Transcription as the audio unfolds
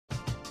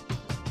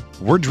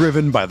We're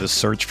driven by the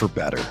search for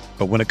better.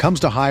 But when it comes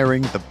to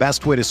hiring, the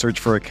best way to search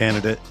for a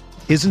candidate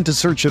isn't to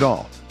search at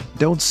all.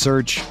 Don't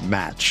search,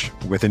 match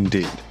with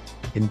Indeed.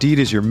 Indeed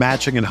is your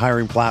matching and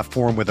hiring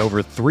platform with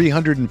over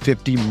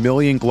 350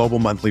 million global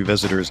monthly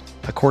visitors,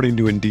 according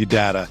to Indeed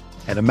data,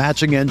 and a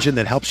matching engine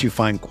that helps you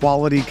find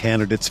quality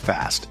candidates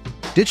fast.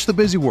 Ditch the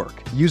busy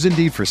work. Use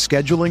Indeed for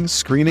scheduling,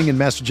 screening, and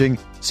messaging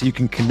so you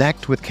can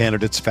connect with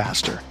candidates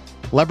faster.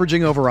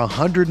 Leveraging over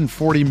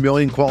 140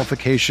 million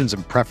qualifications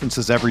and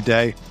preferences every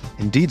day,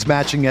 Indeed's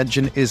matching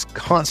engine is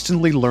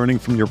constantly learning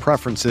from your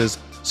preferences,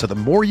 so the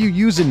more you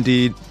use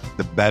Indeed,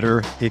 the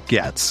better it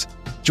gets.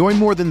 Join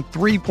more than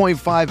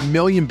 3.5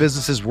 million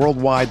businesses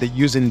worldwide that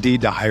use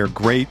Indeed to hire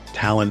great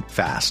talent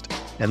fast.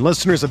 And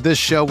listeners of this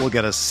show will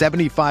get a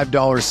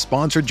 $75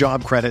 sponsored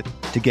job credit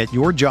to get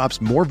your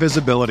jobs more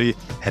visibility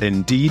at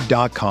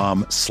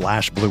Indeed.com/Blue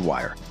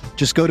Wire.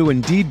 Just go to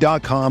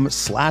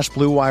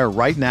Indeed.com/Blue Wire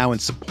right now and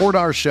support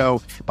our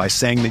show by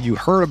saying that you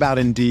heard about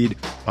Indeed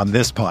on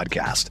this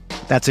podcast.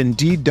 That's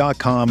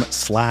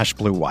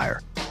Indeed.com/Blue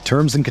Wire.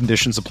 Terms and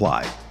conditions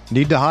apply.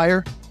 Need to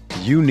hire?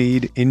 You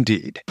need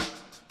Indeed.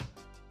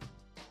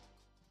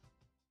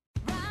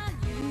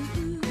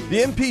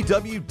 The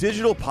MPW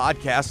Digital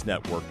Podcast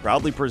Network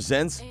proudly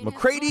presents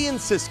McCready and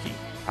Siskey,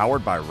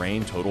 powered by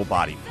Rain Total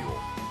Body Fuel.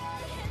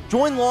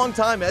 Join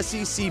longtime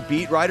SEC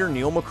beat writer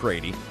Neil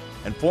McCready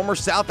and former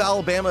South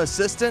Alabama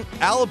assistant,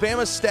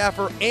 Alabama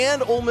staffer,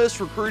 and Ole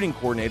Miss recruiting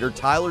coordinator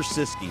Tyler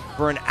Siskey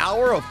for an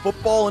hour of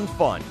football and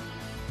fun.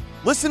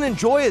 Listen and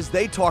enjoy as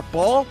they talk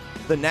ball,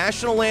 the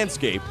national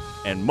landscape,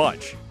 and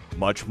much,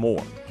 much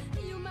more.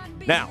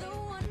 Now,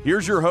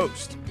 here's your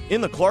host, in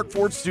the Clark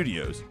Ford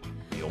Studios,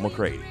 Neil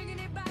McCready.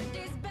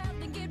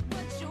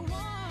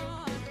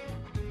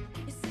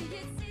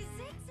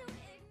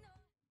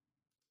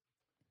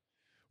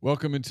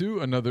 Welcome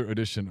into another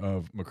edition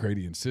of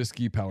McCready and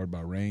Siskey, powered by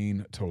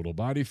Rain Total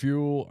Body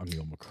Fuel. I'm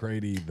Neil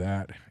McCready.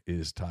 That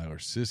is Tyler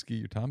Siskey.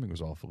 Your timing was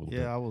off a little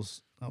bit. Yeah, I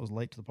was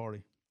late to the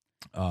party.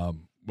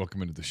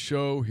 Welcome into the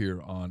show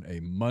here on a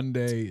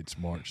Monday. It's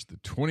March the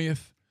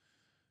 20th.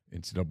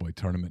 NCAA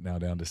tournament now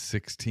down to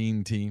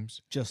 16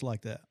 teams. Just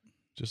like that.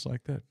 Just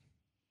like that.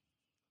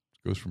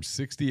 Goes from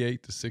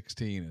 68 to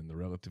 16 in the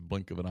relative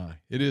blink of an eye.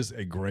 It is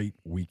a great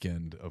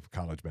weekend of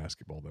college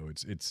basketball, though.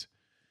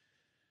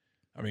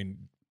 I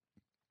mean,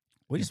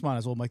 we just might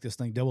as well make this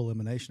thing double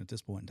elimination at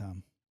this point in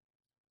time.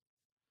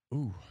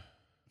 Ooh,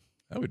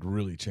 that would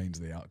really change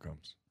the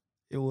outcomes.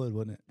 It would,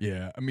 wouldn't it?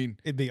 Yeah, I mean,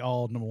 it'd be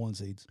all number one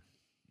seeds.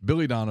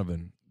 Billy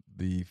Donovan,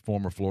 the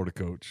former Florida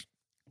coach,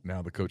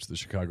 now the coach of the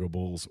Chicago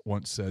Bulls,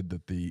 once said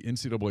that the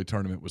NCAA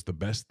tournament was the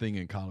best thing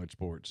in college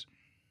sports,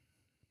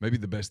 maybe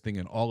the best thing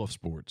in all of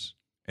sports,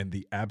 and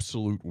the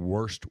absolute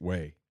worst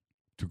way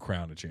to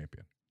crown a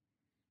champion.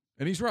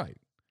 And he's right,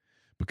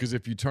 because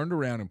if you turned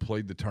around and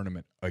played the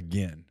tournament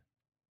again,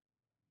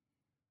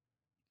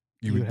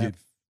 you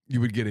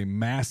would get a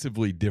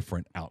massively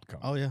different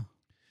outcome. Oh, yeah.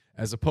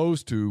 As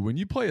opposed to when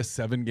you play a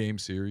 7-game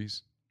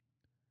series,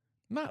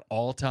 not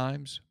all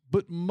times,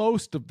 but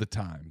most of the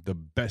time, the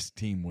best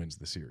team wins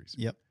the series.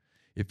 Yep.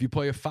 If you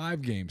play a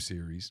 5-game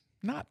series,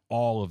 not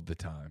all of the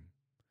time,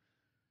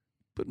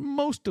 but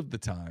most of the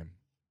time,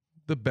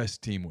 the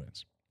best team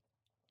wins.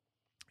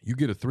 You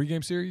get a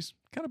 3-game series,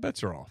 kind of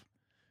bets are off.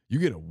 You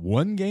get a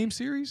 1-game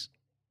series,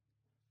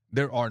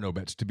 there are no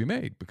bets to be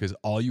made because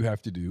all you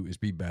have to do is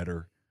be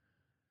better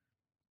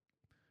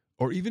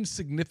or even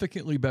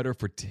significantly better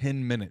for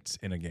 10 minutes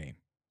in a game,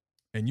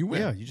 and you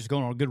win. Yeah, you're just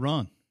going on a good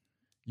run.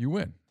 You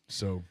win.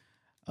 So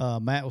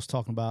Matt was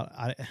talking about,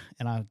 I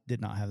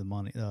did not have the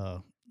money,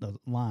 the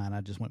line.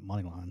 I just went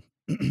money line.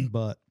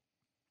 But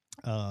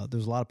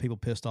there's a lot of people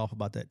pissed off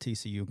about that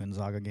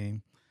TCU-Gonzaga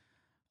game.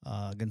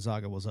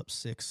 Gonzaga was up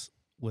 6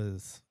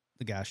 with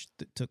the guy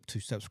that took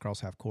 2 steps across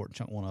half court and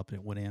chunked one up, and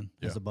it went in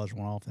as the buzzer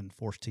went off and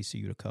forced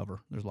TCU to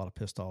cover. There's a lot of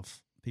pissed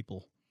off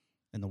people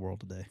in the world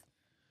today.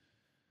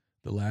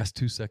 The last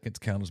 2 seconds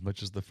count as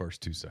much as the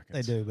first 2 seconds.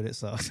 They do, but it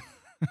sucks.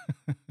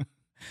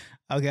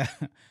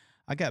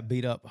 I got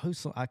beat up.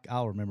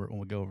 I'll remember it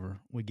when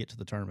we get to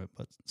the tournament.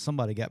 But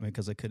somebody got me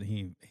because they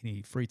couldn't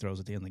hit free throws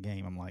at the end of the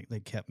game. I'm like, they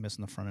kept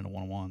missing the front end of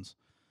one-on-ones,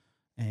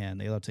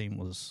 and the other team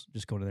was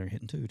just going in there and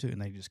hitting two,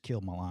 and they just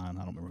killed my line.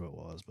 I don't remember who it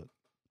was, but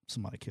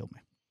somebody killed me.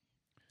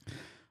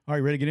 All right,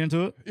 ready to get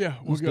into it? Yeah,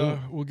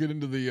 we'll get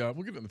into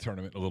the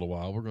tournament in a little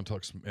while. We're going to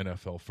talk some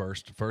NFL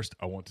first. First,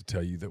 I want to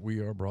tell you that we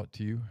are brought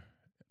to you,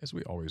 as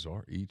we always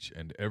are, each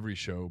and every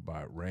show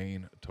by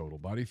Rain Total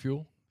Body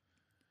Fuel.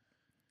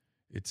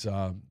 It's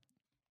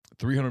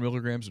 300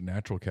 milligrams of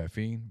natural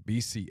caffeine,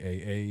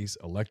 BCAAs,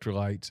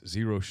 electrolytes,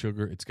 zero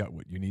sugar. It's got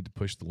what you need to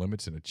push the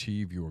limits and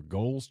achieve your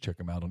goals. Check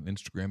them out on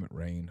Instagram at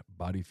Rain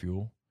Body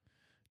Fuel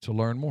to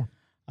learn more.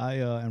 I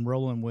am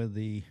rolling with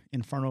the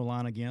Inferno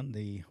line again,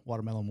 the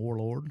Watermelon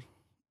Warlord.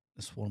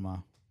 This is one of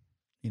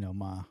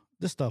my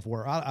this stuff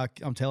where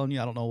I'm telling you,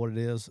 I don't know what it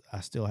is. I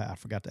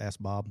forgot to ask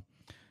Bob.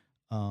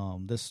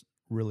 This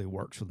really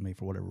works with me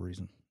for whatever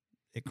reason.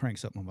 It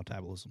cranks up my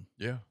metabolism.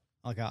 Yeah.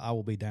 Like I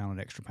will be down an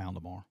extra pound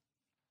tomorrow.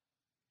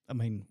 I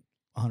mean,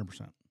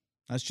 100%.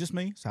 That's just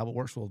me. It's how it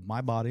works with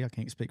my body. I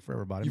can't speak for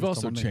everybody. You've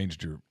also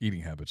changed your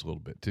eating habits a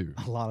little bit too.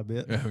 A lot of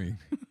bit.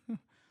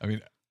 I mean,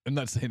 I'm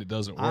not saying it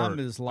doesn't work. I'm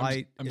as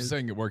light. I'm just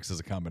saying it works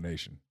as a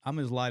combination. I'm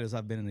as light as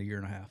I've been in a year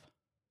and a half.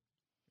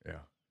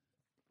 Yeah.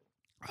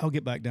 I'll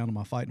get back down to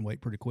my fighting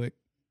weight pretty quick.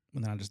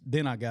 And then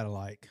I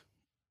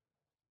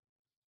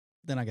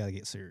gotta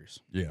get serious.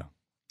 Yeah.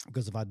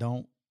 Because if I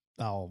don't,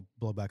 I'll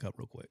blow back up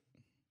real quick.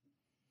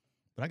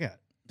 But I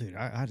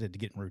had to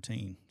get in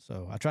routine.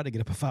 So I tried to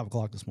get up at 5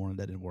 o'clock this morning.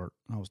 That didn't work.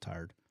 I was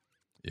tired.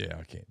 Yeah,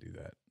 I can't do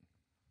that.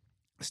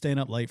 Staying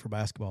up late for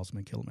basketball has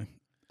been killing me.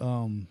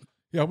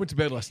 Yeah, I went to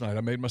bed last night.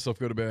 I made myself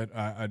go to bed.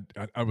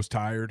 I was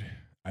tired.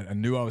 I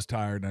knew I was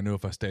tired, and I knew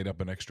if I stayed up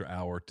an extra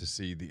hour to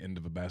see the end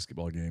of a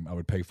basketball game, I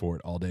would pay for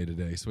it all day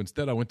today. So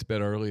instead, I went to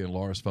bed early, and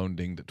Laura's phone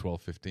dinged at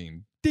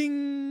 12:15.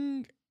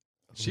 Ding!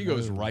 She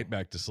goes right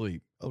back to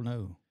sleep. Oh,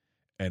 no.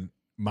 And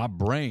my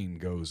brain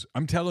goes,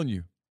 I'm telling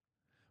you,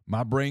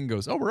 my brain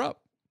goes, oh, we're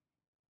up.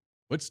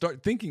 Let's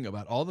start thinking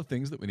about all the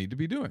things that we need to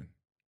be doing.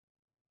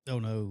 Oh,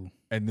 no.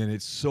 And then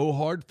it's so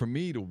hard for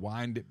me to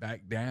wind it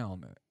back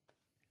down.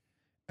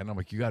 And I'm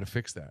like, you got to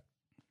fix that.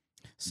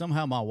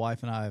 Somehow my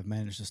wife and I have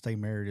managed to stay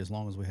married as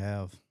long as we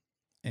have,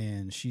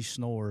 and she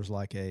snores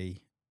like a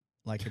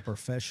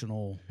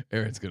professional.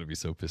 Aaron's going to be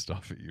so pissed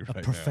off at you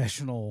right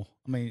professional.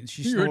 now. I mean,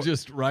 You're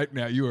just right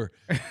now.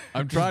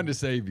 I'm trying to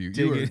save you.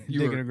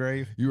 Digging a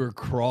grave. You are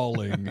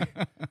crawling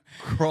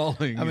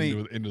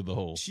into the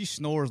hole. She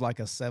snores like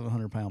a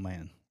 700-pound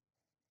man.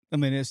 I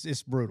mean,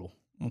 it's brutal.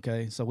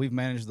 Okay, so we've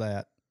managed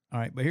that. All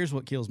right, but here's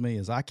what kills me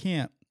is I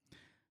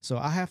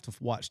have to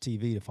watch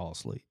TV to fall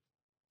asleep.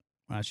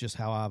 That's just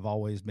how I've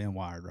always been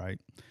wired, right?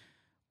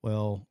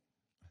 Well,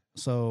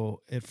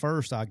 so at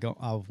first I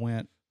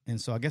went,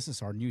 and so I guess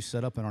it's our new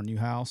setup in our new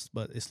house,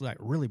 but it's like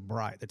really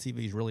bright. The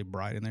TV is really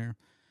bright in there.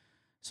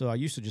 So I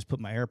used to just put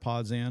my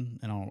AirPods in,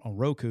 and on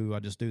Roku I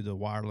just do the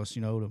wireless, to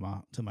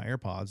my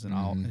AirPods, and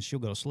and she'll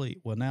go to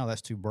sleep. Well, now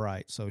that's too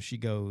bright, so she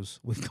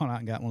goes. We've gone out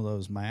and got one of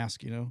those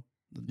masks,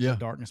 the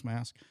darkness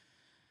mask.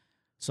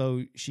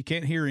 So she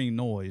can't hear any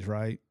noise,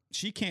 right?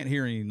 She can't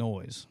hear any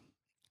noise.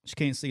 She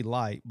can't see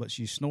light, but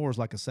she snores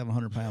like a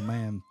 700-pound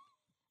man,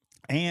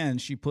 and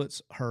she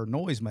puts her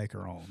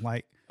noisemaker on.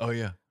 Like, oh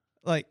yeah,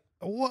 like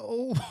what?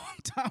 Oh,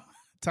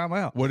 time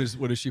out. What does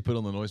she put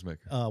on the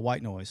noisemaker?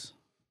 White noise,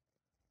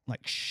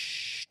 like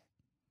shh.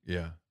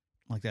 Yeah,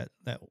 like that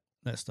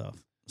stuff.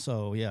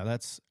 So yeah,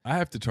 I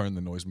have to turn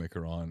the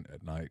noisemaker on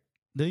at night.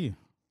 Do you?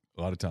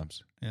 A lot of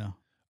times. Yeah.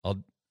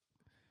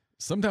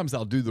 Sometimes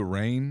I'll do the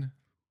rain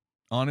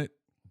on it,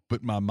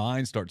 but my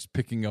mind starts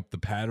picking up the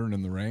pattern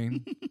in the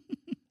rain.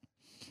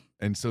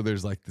 And so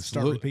there's like this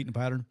repeating the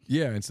pattern.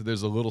 Yeah, and so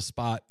there's a little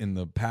spot in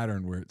the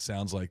pattern where it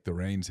sounds like the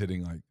rain's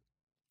hitting like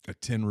a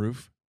tin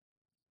roof.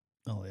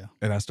 Oh yeah.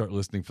 And I start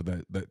listening for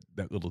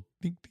that little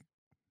ding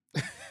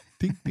ding,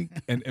 ding ding,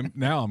 and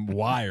now I'm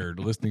wired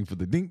listening for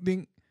the ding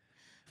ding.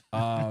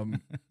 I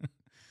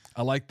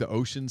like the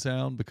ocean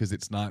sound because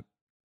it's not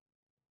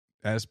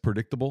as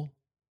predictable.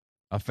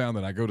 I found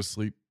that I go to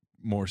sleep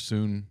more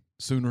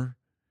sooner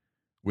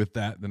with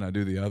that than I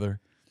do the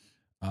other.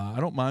 I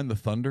don't mind the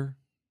thunder.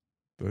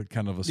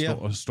 Kind of a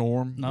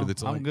storm. No,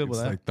 I'm good with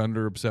that. Like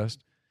thunder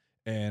obsessed,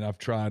 and I've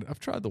tried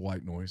the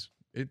white noise.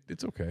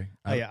 It's okay.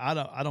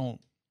 I don't.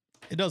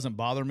 It doesn't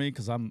bother me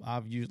because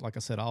I've used, like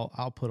I said,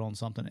 I'll put on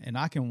something and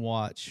I can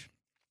watch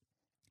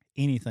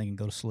anything and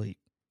go to sleep.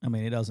 I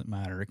mean, it doesn't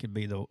matter. It could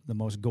be the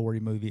most gory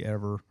movie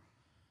ever.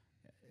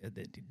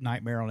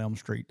 Nightmare on Elm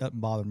Street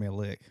doesn't bother me a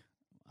lick.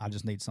 I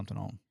just need something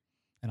on,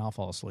 and I'll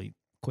fall asleep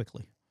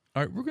quickly.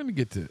 All right, we're going to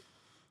get to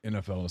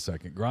NFL in a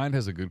second. Grind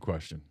has a good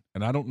question,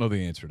 and I don't know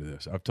the answer to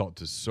this. I've talked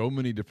to so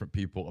many different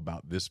people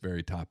about this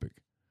very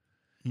topic.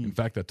 In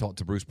fact, I talked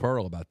to Bruce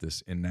Pearl about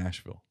this in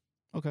Nashville.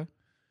 Okay.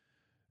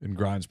 And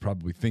Grind's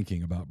probably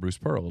thinking about Bruce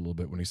Pearl a little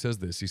bit when he says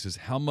this. He says,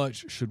 how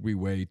much should we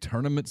weigh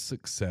tournament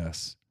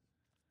success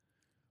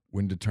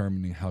when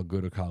determining how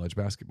good a college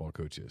basketball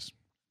coach is?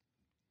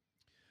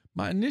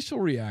 My initial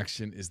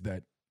reaction is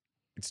that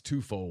it's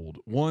twofold.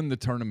 One, the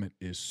tournament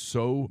is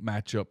so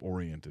matchup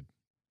oriented.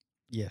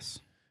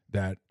 Yes.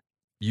 That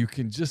you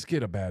can just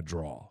get a bad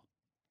draw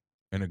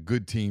and a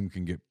good team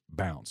can get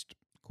bounced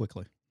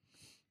quickly.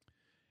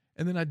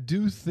 And then I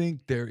do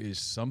think there is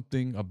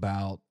something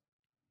about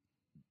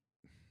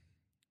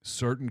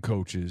certain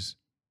coaches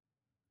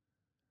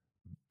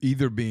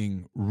either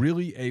being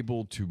really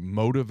able to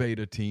motivate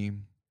a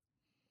team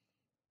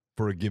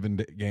for a given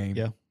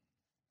game,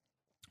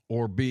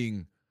 or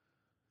being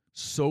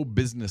so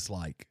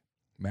businesslike.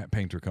 Matt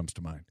Painter comes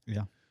to mind.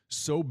 Yeah.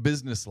 So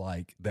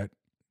businesslike that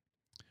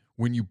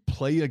when you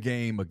play a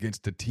game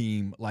against a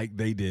team like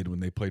they did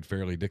when they played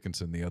Fairleigh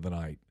Dickinson the other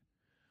night,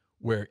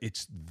 where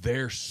it's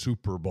their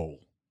Super Bowl,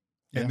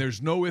 and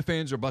there's no ifs,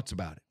 ands, or buts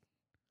about it.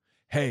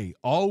 Hey,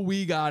 all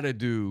we got to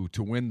do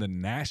to win the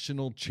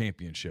national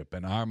championship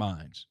in our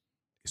minds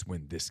is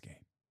win this game.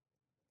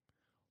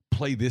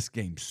 Play this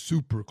game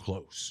super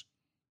close.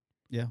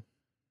 Yeah.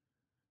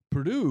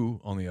 Purdue,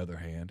 on the other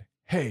hand,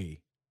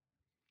 hey,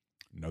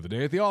 another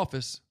day at the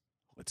office.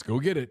 Let's go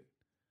get it.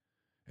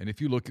 And if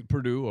you look at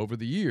Purdue over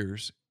the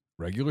years,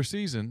 regular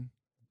season,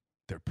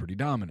 they're pretty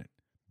dominant.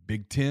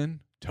 Big Ten,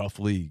 tough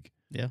league.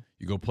 Yeah.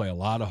 You go play a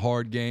lot of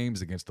hard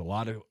games against a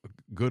lot of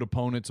good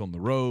opponents on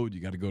the road.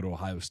 You got to go to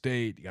Ohio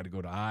State. You got to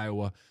go to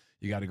Iowa.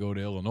 You got to go to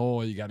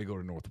Illinois. You got to go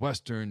to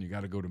Northwestern. You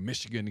got to go to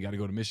Michigan. You got to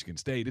go to Michigan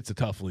State. It's a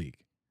tough league.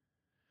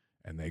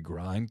 And they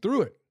grind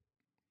through it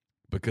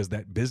because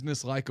that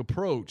business-like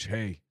approach,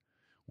 hey,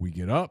 we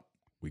get up,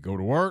 we go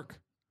to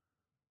work,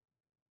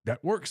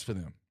 that works for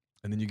them.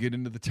 And then you get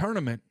into the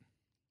tournament,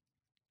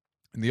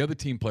 and the other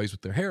team plays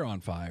with their hair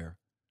on fire,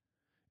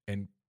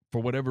 and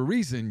for whatever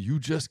reason, you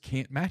just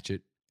can't match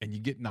it, and you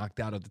get knocked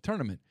out of the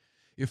tournament.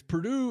 If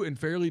Purdue and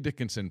Fairleigh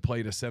Dickinson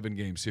played a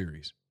 7-game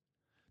series,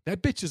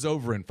 that bitch is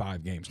over in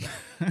 5 games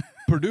now.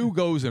 Purdue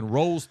goes and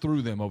rolls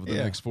through them over the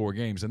next 4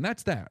 games, and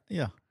that's that.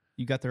 Yeah,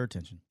 you got their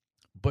attention.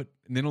 But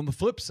then on the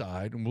flip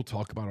side, and we'll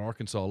talk about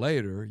Arkansas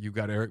later, you've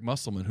got Eric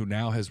Musselman, who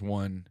now has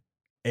won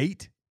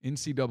 8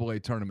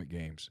 NCAA tournament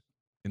games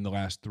in the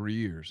last 3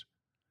 years.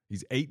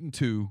 He's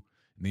 8-2 in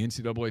the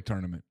NCAA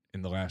tournament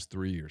in the last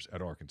 3 years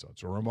at Arkansas.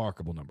 It's a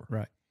remarkable number.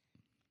 Right.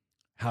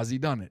 How's he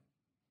done it?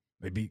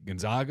 They beat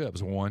Gonzaga. It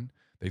was a 1.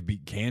 They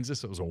beat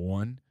Kansas. It was a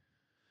 1.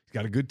 He's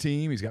got a good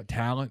team. He's got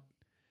talent.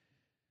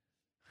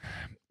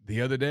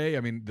 The other day, I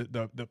mean,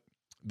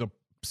 the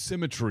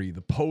symmetry,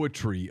 the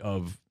poetry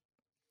of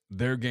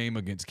their game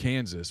against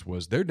Kansas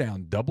was they're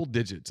down double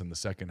digits in the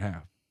second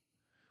half,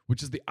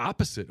 which is the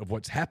opposite of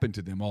what's happened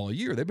to them all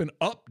year. They've been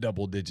up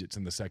double digits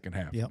in the second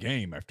half,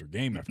 game after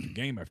game after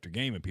game after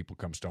game, and people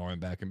come storming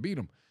back and beat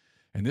them.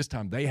 And this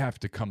time they have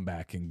to come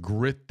back and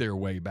grit their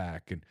way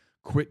back and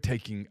quit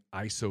taking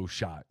ISO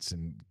shots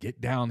and get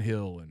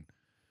downhill and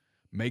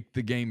make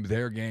the game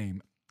their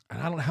game. And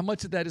I don't know how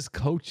much of that is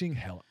coaching.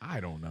 Hell, I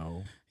don't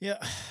know.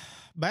 Yeah,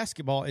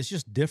 basketball is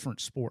just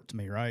different sport to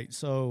me, right?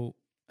 So,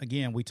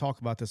 again, we talk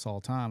about this all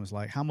the time. It's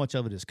like how much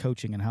of it is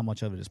coaching and how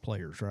much of it is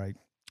players, right?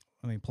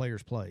 I mean,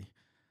 players play.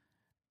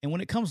 And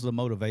when it comes to the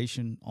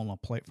motivation from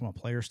a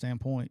player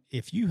standpoint,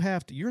 if you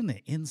have to, you're in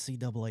the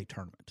NCAA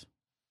tournament.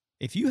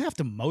 If you have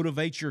to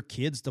motivate your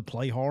kids to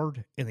play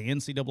hard in the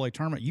NCAA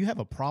tournament, you have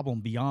a problem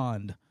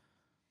beyond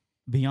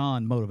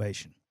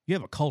motivation. You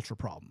have a culture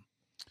problem.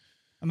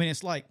 I mean,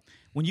 it's like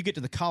when you get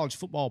to the college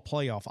football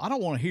playoff, I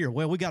don't want to hear,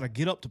 well, we got to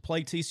get up to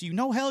play TCU.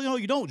 No, hell no,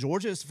 you don't,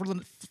 Georgia. It's for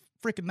the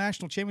freaking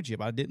national championship.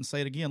 I didn't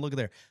say it again. Look at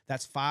there.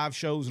 That's 5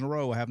 shows in a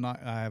row. I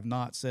have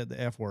not said the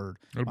F word.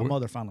 Oh, my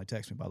mother finally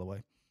texted me, by the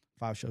way.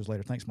 5 shows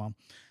later. Thanks, Mom.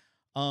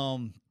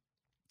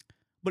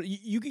 But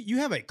you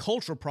have a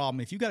cultural problem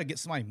if you got to get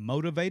somebody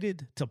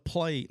motivated to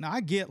play. Now,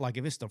 I get, like,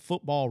 if it's the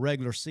football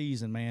regular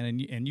season, man,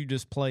 and you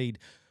just played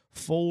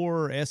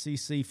 4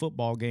 SEC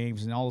football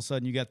games, and all of a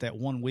sudden you got that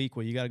 1 week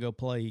where you got to go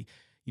play,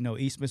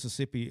 East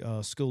Mississippi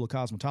School of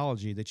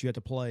Cosmetology that you have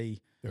to play.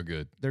 They're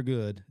good. They're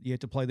good. You have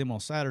to play them on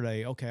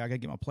Saturday. Okay, I got to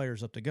get my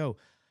players up to go.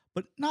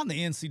 But not in the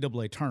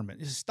NCAA tournament.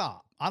 Just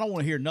stop. I don't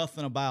want to hear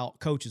nothing about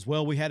coaches.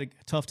 Well, we had a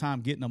tough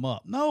time getting them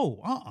up.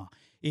 No,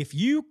 If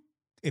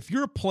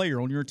you're a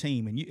player on your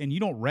team and you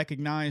don't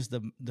recognize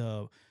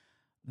the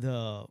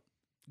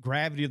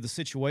gravity of the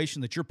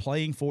situation that you're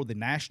playing for the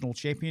national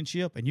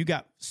championship, and you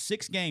got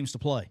 6 games to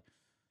play,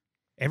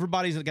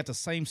 everybody's got the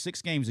same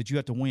 6 games that you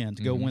have to win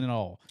to go win it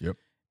all. Yep.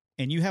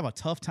 And you have a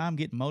tough time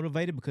getting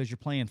motivated because you're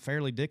playing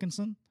Fairleigh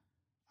Dickinson.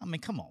 I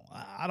mean, come on.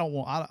 I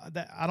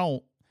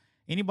don't.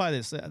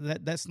 Anybody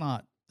that's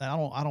not. I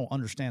don't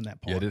understand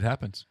that part. Yeah, it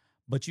happens.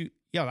 But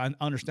I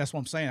understand. That's what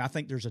I'm saying. I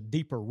think there's a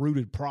deeper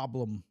rooted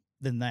problem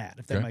than that,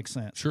 if that makes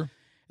sense. Sure.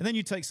 And then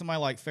you take somebody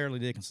like Fairleigh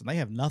Dickinson. They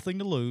have nothing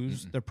to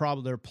lose. They're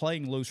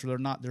playing loose, or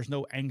there's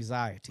no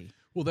anxiety.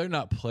 Well, they're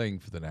not playing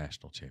for the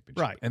national championship,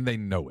 right? And they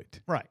know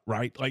it, right?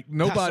 Like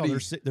nobody.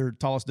 Their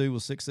tallest dude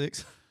was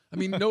 6'6". I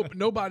mean,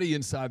 nobody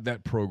inside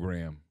that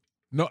program,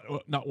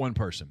 not one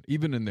person,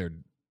 even in their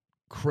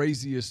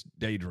craziest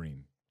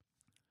daydream,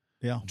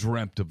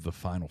 dreamt of the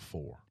Final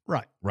Four,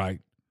 right?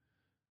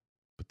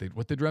 But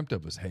what they dreamt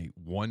of was, hey,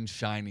 one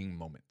shining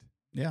moment.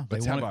 Yeah,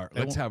 let's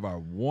have our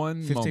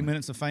one 15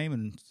 minutes of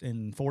fame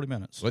in 40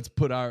 minutes.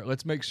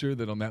 Let's make sure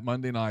that on that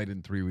Monday night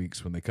in 3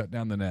 weeks when they cut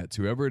down the nets,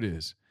 whoever it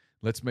is,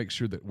 let's make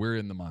sure that we're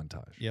in the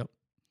montage. Yep.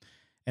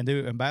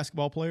 And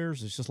basketball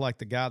players, it's just like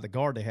the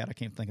guard they had. I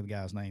can't think of the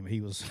guy's name. He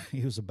was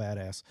a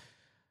badass.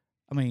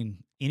 I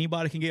mean,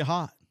 anybody can get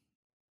hot.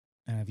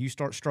 And if you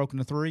start stroking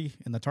the 3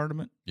 in the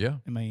tournament, I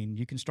mean,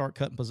 you can start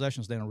cutting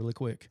possessions down really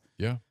quick.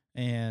 Yeah.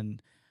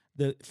 And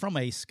from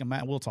a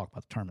schematic, we'll talk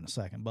about the tournament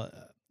in a second, but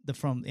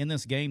in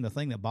this game, the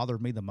thing that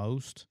bothered me the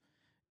most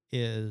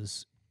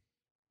is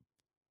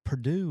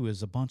Purdue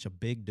is a bunch of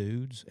big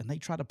dudes, and they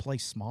try to play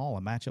small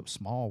and match up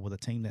small with a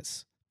team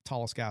that's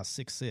tallest guy is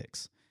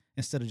 6'6",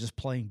 instead of just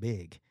playing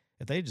big.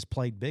 If they just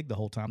played big the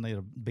whole time, they'd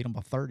have beat them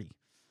by 30.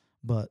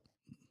 But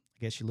I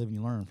guess you live and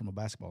you learn from a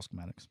basketball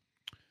schematics.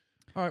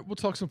 All right, we'll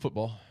talk some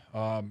football.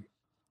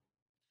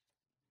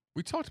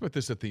 We talked about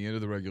this at the end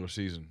of the regular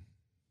season.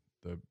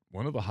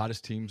 One of the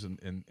hottest teams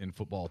in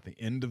football at the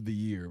end of the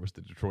year was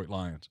the Detroit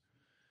Lions.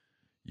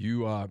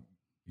 You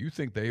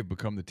think they have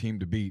become the team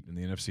to beat in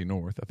the NFC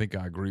North? I think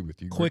I agree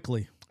with you.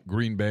 Quickly.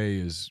 Green Bay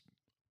is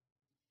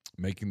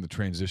making the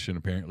transition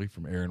apparently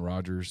from Aaron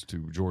Rodgers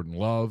to Jordan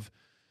Love.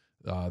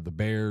 The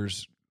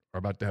Bears are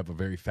about to have a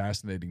very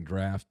fascinating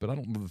draft, but I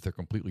don't know that they're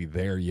completely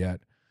there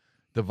yet.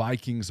 The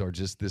Vikings are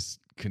just this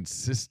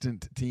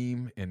consistent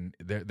team, and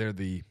they're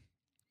the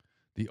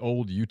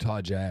old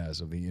Utah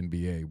Jazz of the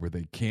NBA, where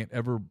they can't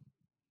ever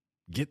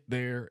get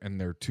there and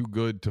they're too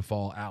good to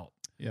fall out.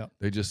 Yeah.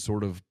 They just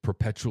sort of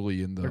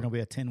perpetually in the – they're going to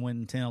be a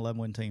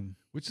 11-win team.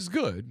 Which is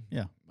good.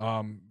 Yeah.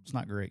 It's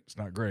not great. It's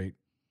not great.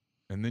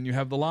 And then you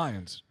have the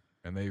Lions,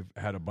 and they've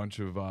had a bunch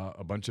of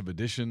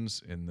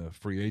additions in the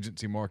free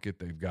agency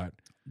market.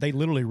 They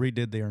literally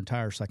redid their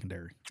entire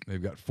secondary.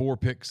 They've got 4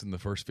 picks in the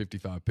first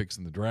 55 picks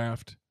in the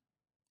draft.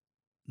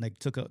 And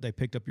they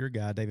picked up your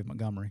guy, David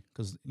Montgomery,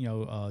 because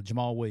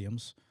Jamal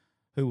Williams,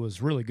 who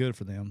was really good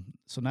for them.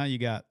 So now you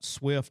got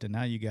Swift, and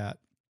now you got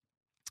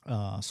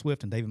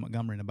Swift and David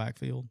Montgomery in the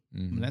backfield.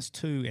 Mm-hmm. I mean, that's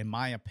 2, in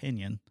my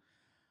opinion,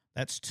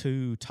 that's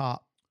 2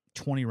 top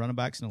 20 running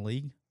backs in the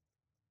league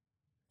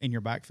in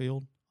your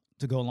backfield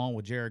to go along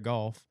with Jared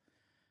Goff.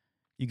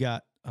 You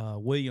got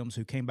Williams,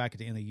 who came back at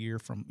the end of the year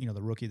from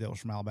the rookie that was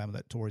from Alabama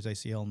that tore his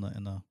ACL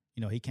in the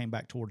he came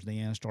back towards the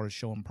end, started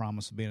showing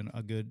promise of being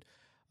a good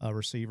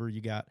receiver.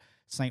 You got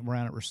St.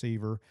 Brown at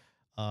receiver.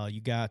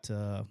 You got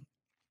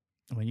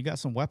you got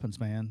some weapons,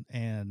 man.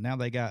 And now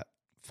they got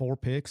 4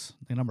 picks,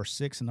 the number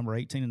 6 and number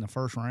 18 in the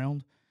first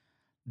round.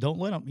 Don't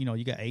let them,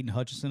 you got Aiden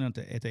Hutchinson at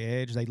the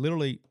edge. They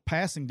literally,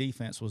 passing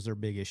defense was their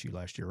big issue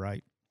last year,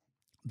 right?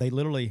 They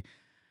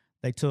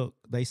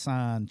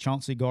signed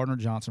Chauncey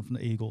Gardner-Johnson from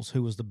the Eagles,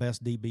 who was the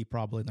best DB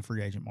probably in the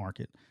free agent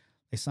market.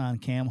 They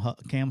signed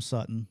Cam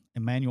Sutton,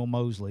 Emmanuel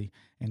Mosley,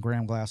 and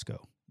Graham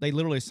Glasgow. They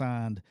literally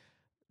signed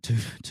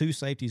two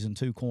safeties and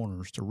 2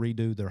 corners to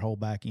redo their whole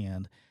back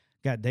end.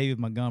 Got David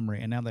Montgomery,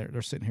 and now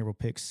they're sitting here with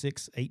picks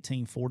 6,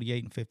 18,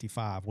 48, and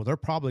 55. Well, they're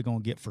probably going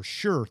to get for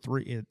sure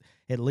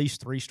at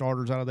least 3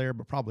 starters out of there,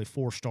 but probably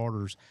 4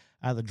 starters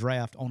out of the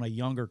draft on a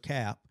younger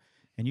cap.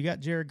 And you got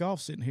Jared Goff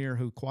sitting here,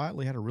 who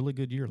quietly had a really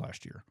good year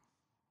last year.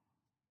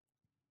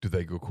 Do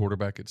they go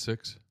quarterback at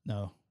 6?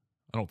 No,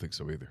 I don't think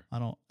so either.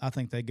 I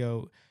think they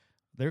go.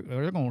 They're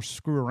going to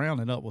screw around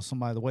and up with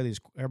somebody. The way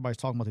everybody's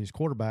talking about these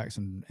quarterbacks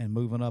and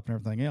moving up and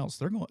everything else,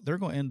 they're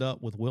going to end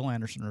up with Will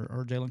Anderson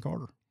or Jalen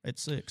Carter at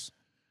 6.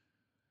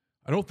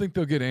 I don't think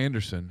they'll get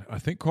Anderson. I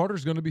think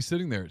Carter's going to be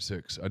sitting there at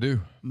 6. I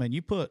do. I mean,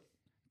 you put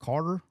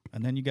Carter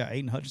and then you got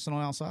Aiden Hutchinson on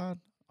the outside.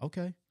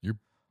 Okay, You're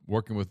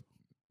working with.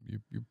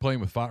 You're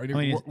playing with fire.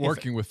 You're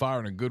working with fire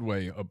in a good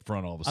way up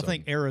front. All of a sudden, I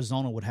think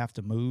Arizona would have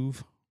to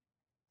move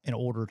in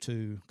order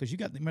to, because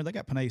they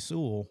got Penei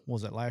Sewell.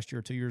 Was that last year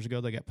or 2 years ago?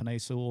 They got Penei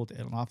Sewell at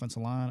an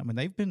offensive line. I mean,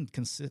 they've been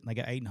consistent. They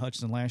got Aiden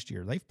Hutchinson last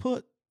year.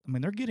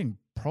 They're getting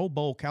Pro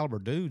Bowl caliber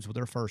dudes with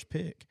their first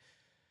pick.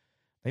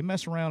 They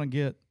mess around and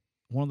get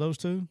one of those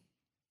 2.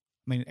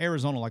 I mean,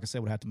 Arizona, like I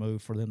said, would have to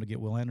move for them to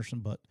get Will Anderson.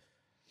 But,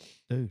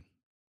 dude,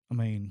 I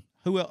mean,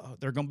 who else?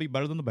 They're going to be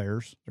better than the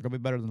Bears. They're going to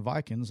be better than the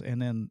Vikings.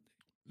 And then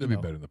they'll be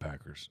better than the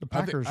Packers. The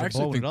Packers are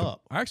blowing it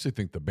up. I actually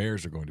think the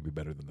Bears are going to be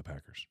better than the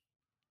Packers.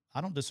 I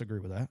don't disagree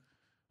with that.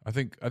 I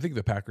think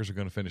the Packers are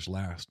going to finish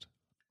last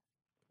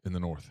in the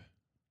North.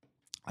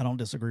 I don't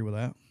disagree with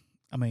that.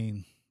 I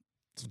mean,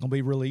 it's going to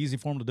be really easy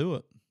for them to do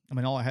it. I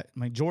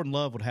mean, Jordan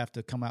Love would have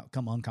to come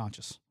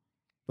unconscious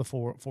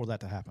before that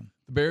to happen.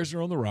 The Bears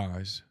are on the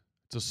rise.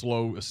 It's a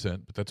slow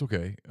ascent, but that's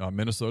okay.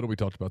 Minnesota, we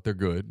talked about, they're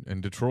good.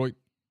 And Detroit,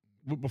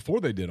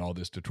 before they did all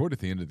this, Detroit at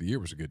the end of the year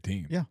was a good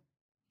team. Yeah.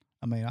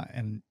 I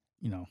mean,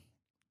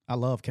 I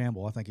love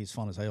Campbell. I think he's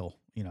fun as hell,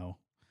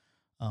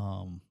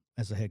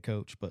 as a head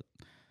coach. But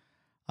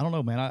I don't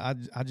know, man.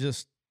 I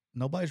just –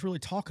 nobody's really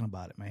talking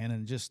about it, man.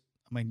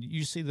 And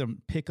you see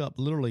them pick up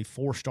literally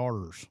 4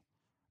 starters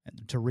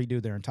to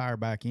redo their entire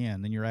back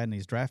end. Then you're adding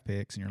these draft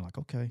picks, and you're like,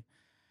 okay.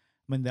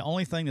 I mean, the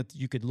only thing that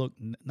you could look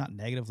not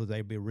negative that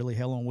they'd be really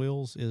hell on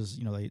wheels is,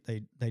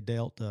 they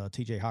dealt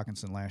T.J.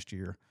 Hawkinson last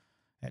year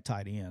at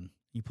tight end.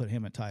 You put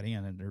him at tight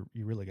end, and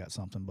you really got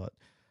something. But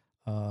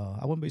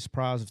I wouldn't be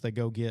surprised if they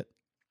go get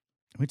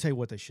 – let me tell you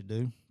what they should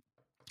do.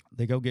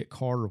 They go get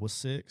Carter with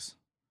 6,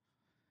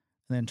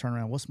 and then turn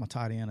around. What's my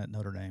tight end at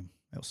Notre Dame?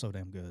 That was so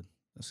damn good.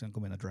 That's going to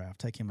go in the draft.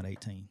 Take him at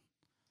 18.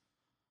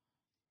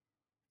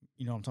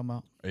 You know what I'm talking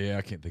about? Yeah,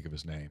 I can't think of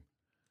his name.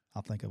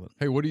 I'll think of it.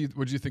 Hey, what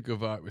did you think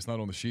of? It's not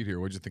on the sheet here.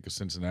 What did you think of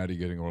Cincinnati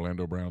getting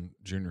Orlando Brown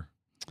Jr.?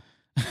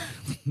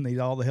 Need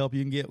all the help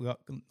you can get.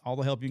 All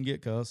the help you can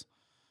get, cuz.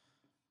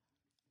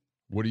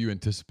 What do you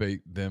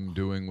anticipate them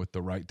doing with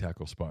the right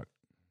tackle spot?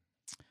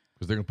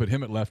 Because they're going to put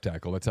him at left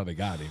tackle. That's how they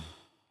got him.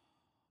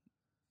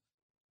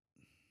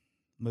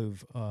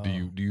 Move.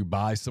 Do you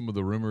buy some of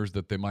the rumors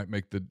that they might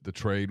make the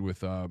trade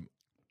with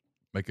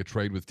make a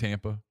trade with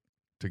Tampa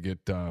to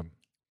get? I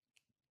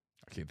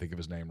can't think of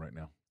his name right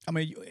now. I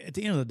mean, at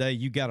the end of the day,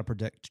 you got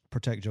to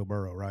protect Joe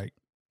Burrow, right?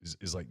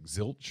 Is like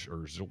Zilch or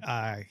Zilch?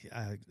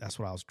 That's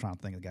what I was trying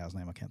to think of the guy's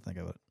name. I can't think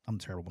of it. I'm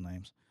terrible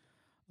names.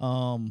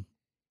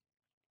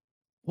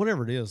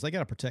 Whatever it is, they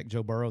got to protect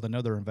Joe Burrow. They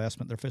know their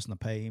investment. They're fixing to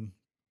pay him.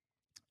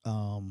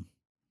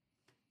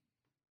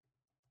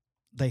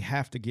 They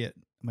have to get.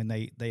 I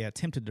mean, they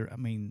attempted to,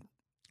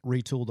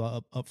 retool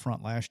the up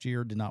front last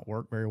year, did not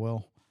work very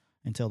well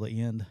until the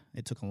end.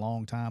 It took a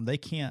long time. They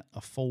can't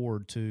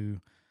afford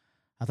to.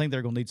 I think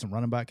they're going to need some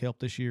running back help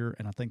this year,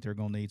 and I think they're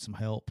going to need some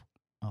help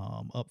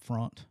up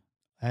front.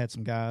 Add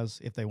some guys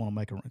if they want to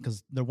make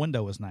because their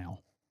window is now.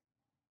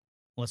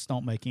 Let's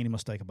don't make any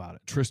mistake about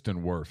it.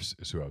 Tristan Wirfs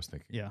is who I was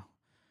thinking. Yeah.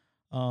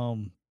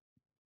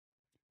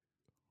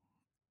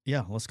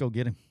 Yeah, let's go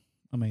get him.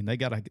 I mean, they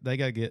gotta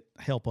get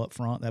help up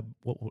front.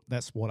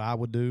 That's what I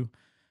would do.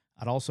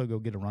 I'd also go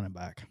get a running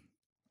back.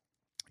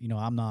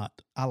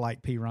 I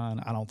like P. Ryan.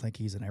 I don't think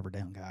he's an every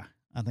down guy.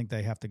 I think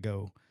they have to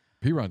go.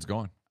 P. Ryan's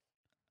gone.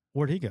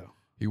 Where'd he go?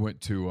 He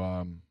went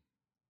to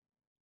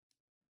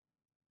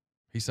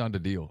he signed a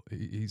deal.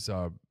 He's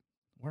where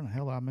in the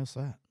hell did I miss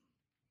that?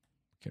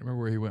 Can't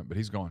remember where he went, but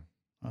he's gone.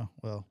 Oh,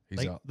 well,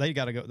 he's out. They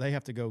got to go. They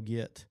have to go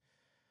get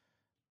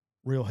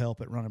real help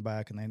at running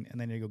back, and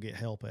then they go get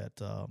help at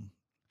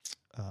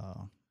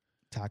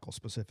tackle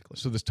specifically.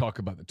 So let's talk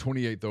about the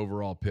 28th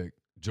overall pick,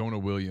 Jonah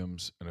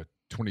Williams, and a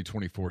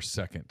 2024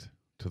 second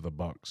to the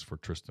Bucs for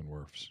Tristan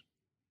Wirfs.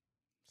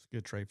 It's a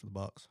good trade for the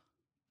Bucs.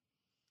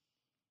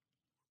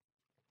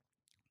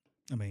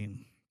 I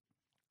mean,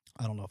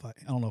 I don't know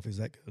if he's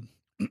that good.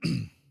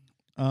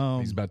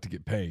 He's about to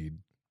get paid,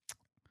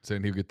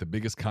 saying he'll get the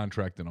biggest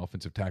contract in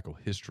offensive tackle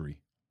history.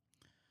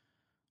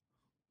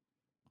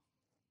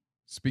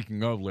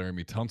 Speaking of,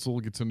 Laramie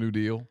Tunsil gets a new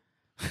deal.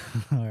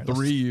 Right,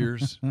 3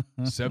 years,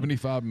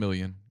 $75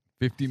 million,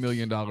 $50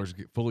 million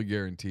fully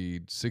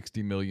guaranteed,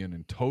 $60 million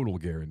in total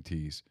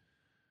guarantees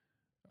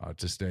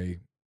to stay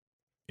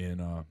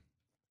in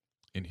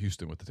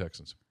Houston with the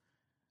Texans.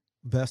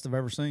 Best I've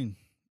ever seen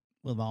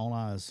with my own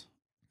eyes.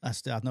 I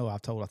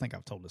think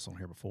I've told this on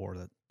here before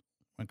that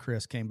when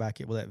Chris came back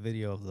with that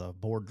video of the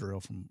board drill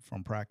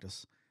from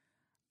practice,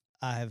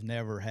 I have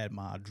never had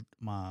my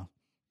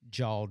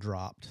jaw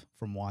dropped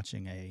from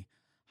watching a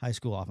high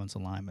school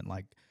offensive lineman.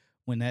 Like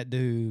when that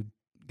dude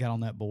got on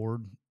that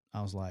board,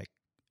 I was like,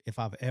 if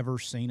I've ever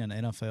seen an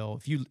NFL,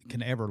 if you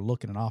can ever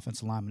look at an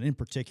offensive lineman in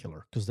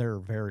particular, because they're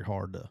very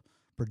hard to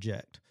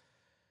project,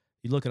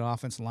 you look at an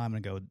offensive lineman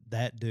and go,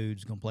 that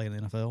dude's going to play in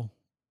the NFL.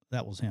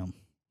 That was him.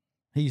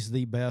 He's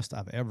the best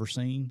I've ever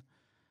seen.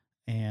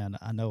 And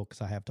I know because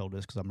I have told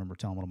this because I remember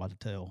telling what I'm about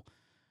to tell.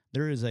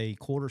 There is a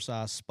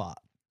quarter-size spot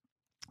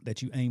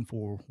that you aim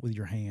for with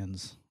your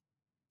hands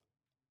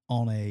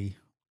on a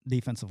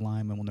defensive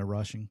lineman when they're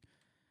rushing,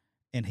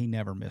 and he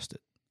never missed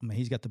it. I mean,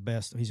 he's got the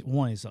best. He's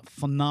a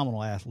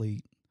phenomenal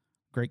athlete,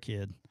 great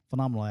kid,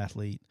 phenomenal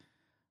athlete,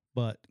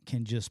 but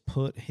can just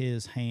put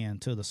his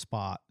hand to the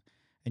spot.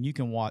 And you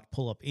can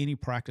pull up any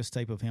practice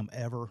tape of him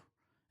ever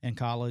in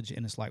college,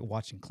 and it's like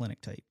watching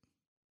clinic tape.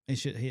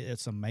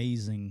 It's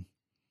amazing.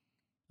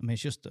 I mean,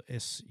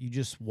 you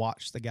just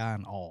watch the guy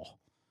in awe.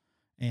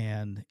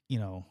 And,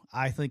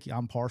 I think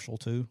I'm partial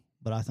too,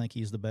 but I think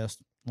he's the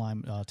best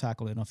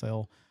tackle in the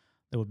NFL.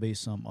 There would be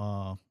some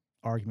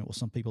argument with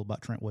some people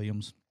about Trent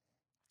Williams,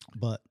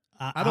 but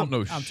I don't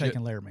know. I'm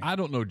taking Laramie. I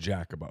don't know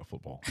jack about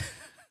football,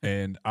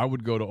 and I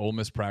would go to Ole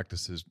Miss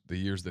practices the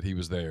years that he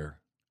was there,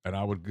 and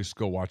I would just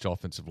go watch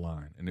offensive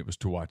line, and it was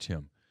to watch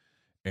him.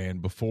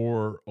 And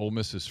before Ole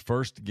Miss's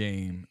first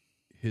game,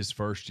 his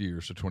first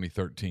year, so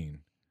 2013,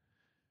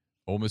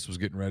 Ole Miss was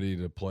getting ready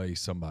to play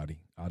somebody.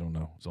 I don't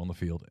know. It was on the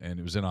field, and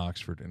it was in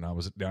Oxford, and I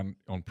was down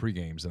on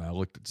pregames, and I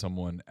looked at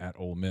someone at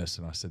Ole Miss,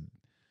 and I said,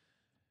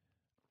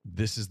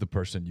 this is the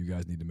person you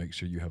guys need to make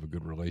sure you have a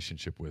good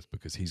relationship with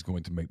because he's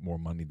going to make more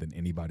money than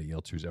anybody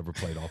else who's ever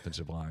played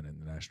offensive line in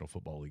the National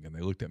Football League. And they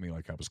looked at me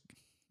like I was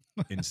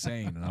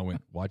insane, and I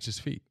went, watch his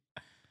feet.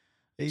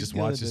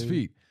 Watch his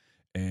feet.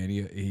 And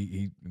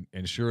he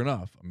and sure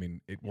enough, I mean,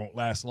 it won't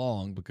last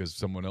long because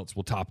someone else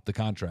will top the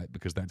contract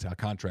because that's how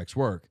contracts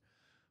work.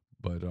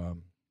 But,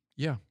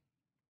 yeah.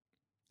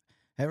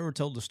 Have you ever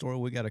told the story?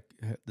 We got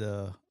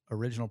the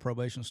original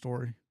probation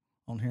story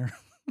on here.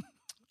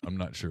 I'm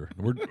not sure.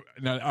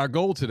 Now our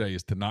goal today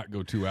is to not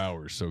go 2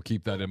 hours, so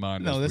keep that in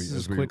mind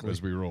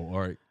as we roll. All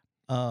right.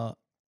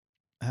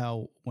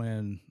 How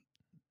when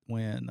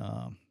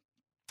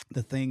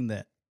the thing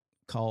that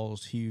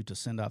caused Hugh to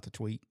send out the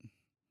tweet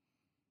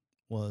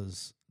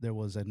was there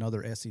was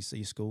another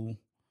SEC school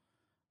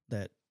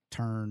that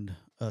turned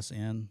us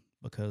in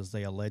because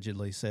they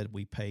allegedly said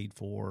we paid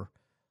for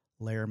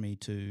Laramie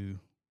to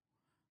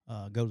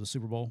go to the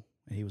Super Bowl.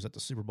 And he was at the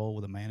Super Bowl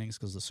with the Mannings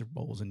because the Super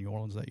Bowl was in New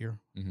Orleans that year.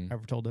 Mm-hmm.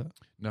 Ever told that?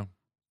 No.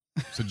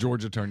 So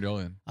Georgia turned y'all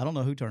in. I don't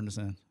know who turned us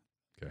in.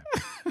 Okay.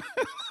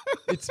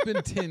 It's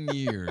been 10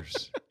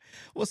 years.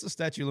 What's the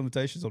statute of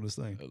limitations on this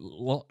thing?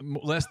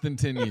 Less than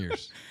 10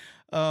 years.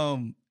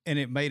 And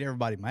it made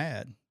everybody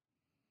mad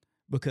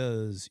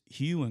because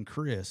Hugh and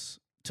Chris,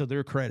 to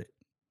their credit,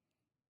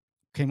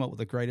 came up with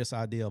the greatest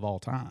idea of all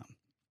time.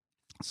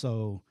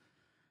 So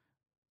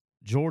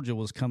Georgia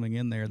was coming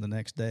in there the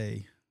next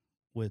day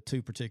with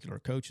two particular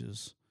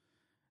coaches,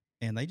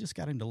 and they just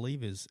got him to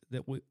leave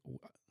we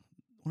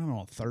went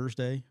on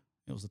Thursday.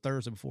 It was the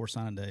Thursday before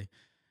signing day,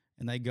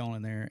 and they'd gone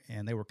in there,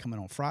 and they were coming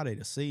on Friday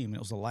to see him. It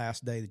was the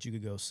last day that you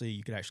could go see.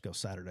 You could actually go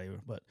Saturday,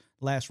 but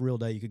last real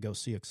day you could go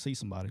see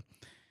somebody.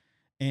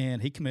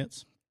 And he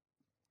commits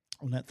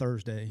on that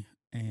Thursday,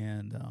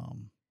 and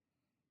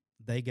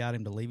they got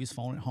him to leave his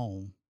phone at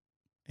home,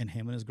 and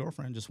him and his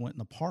girlfriend just went in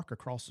the park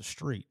across the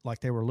street like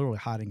they were literally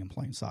hiding in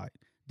plain sight.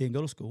 Didn't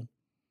go to school,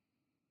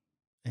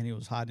 and he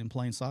was hiding in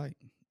plain sight.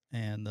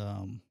 And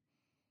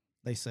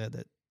they said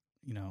that,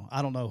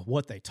 I don't know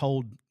what they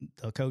told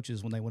the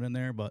coaches when they went in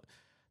there, but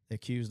they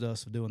accused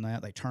us of doing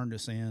that. They turned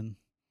us in,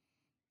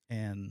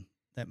 and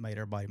that made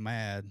everybody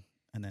mad.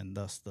 And then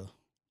thus the.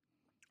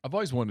 I've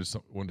always wanted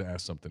to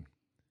ask something.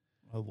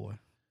 Oh boy!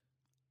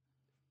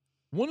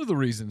 One of the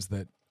reasons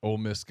that Ole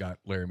Miss got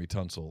Laramie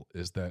Tunsil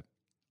is that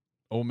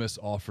Ole Miss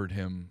offered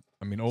him.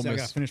 I mean, Ole Miss. I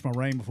got to finish my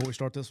reign before we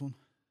start this one.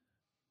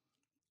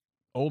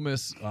 Ole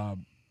Miss. I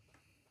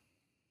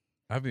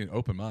have an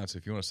open mind, so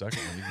if you want a second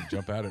one, you can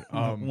jump at it.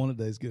 One a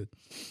day is good.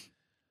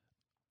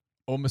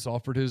 Ole Miss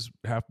offered his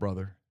half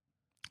brother.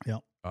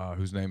 Yep.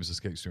 Whose name is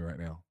escapes me right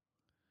now.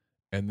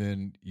 And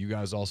then you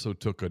guys also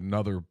took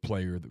another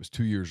player that was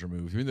 2 years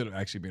removed, who ended up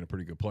actually being a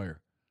pretty good player.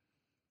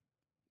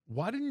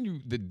 Why didn't you,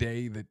 the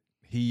day that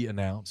he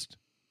announced,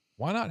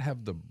 why not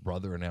have the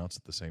brother announce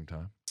at the same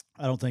time?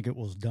 I don't think it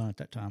was done at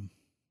that time.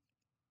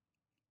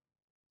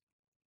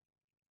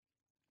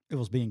 It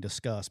was being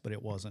discussed, but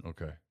it wasn't.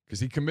 Okay. Because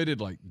he committed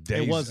like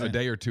days, a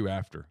day or two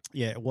after.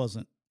 Yeah, it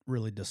wasn't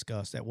really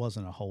discussed. That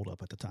wasn't a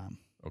holdup at the time.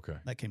 Okay.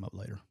 That came up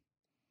later.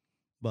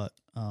 But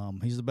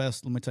he's the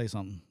best. Let me tell you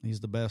something.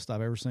 He's the best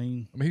I've ever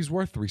seen. I mean, he's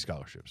worth 3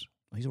 scholarships.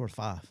 He's worth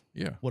 5.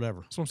 Yeah.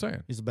 Whatever. That's what I'm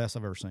saying. He's the best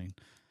I've ever seen.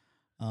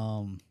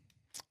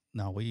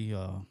 No, we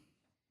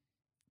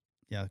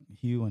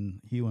Hugh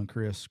and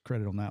Chris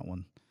credit on that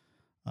one.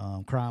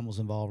 Crime was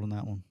involved in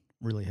that one,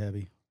 really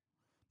heavy.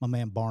 My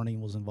man Barney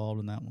was involved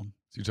in that one.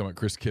 So you're talking about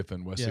Chris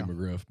Kiffin, Wesley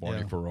McGriff,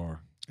 Barney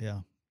Farrar. Yeah.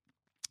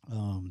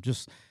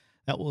 Just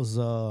that was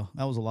a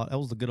lot. That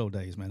was the good old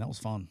days, man. That was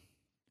fun.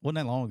 Wasn't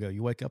that long ago.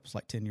 You wake up, it's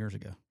like 10 years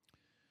ago.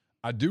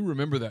 I do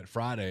remember that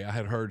Friday. I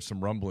had heard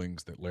some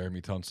rumblings that Laramie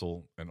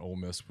Tunsil and Ole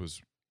Miss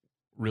was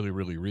really,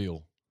 really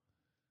real.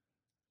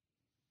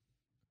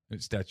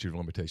 And statute of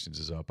limitations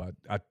is up.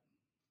 I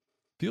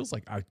feels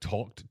like I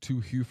talked to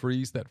Hugh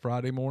Freeze that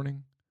Friday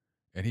morning,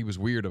 and he was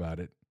weird about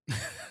it.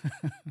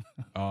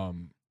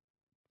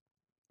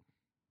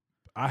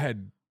 I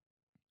had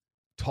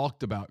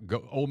talked about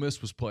Ole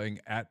Miss was playing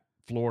at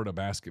Florida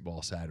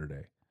basketball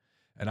Saturday,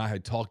 and I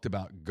had talked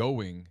about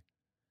going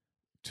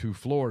to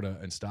Florida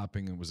and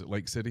stopping, and was it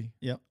Lake City?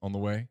 Yep. On the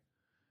way,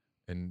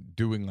 and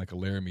doing like a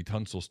Laramie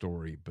Tunsil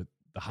story, but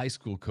the high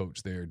school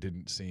coach there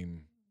didn't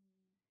seem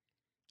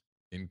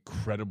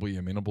incredibly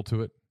amenable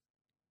to it.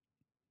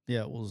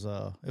 Yeah, it was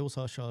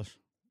hush hush.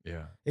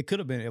 Yeah. It could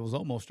have been. It was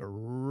almost a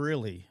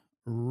really,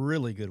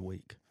 really good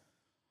week.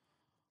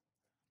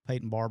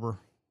 Peyton Barber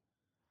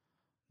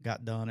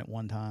got done at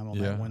one time on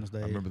that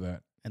Wednesday. I remember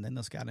that. And then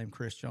this guy named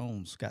Chris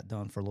Jones got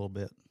done for a little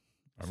bit.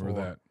 I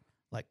remember that.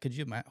 Like, could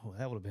you imagine? Oh,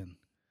 that would have been.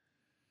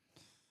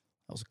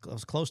 That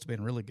was close to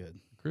being really good.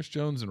 Chris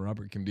Jones and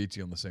Robert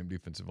Kimdichi on the same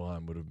defensive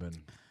line would have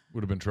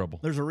been trouble.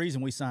 There's a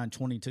reason we signed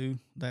 22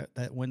 that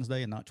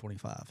Wednesday and not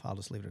 25. I'll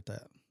just leave it at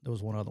that. There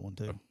was one other one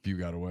too. A few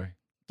got away.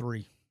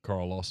 3.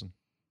 Carl Lawson.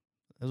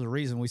 There's a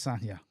reason we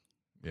signed. Yeah.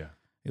 Yeah.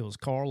 It was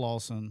Carl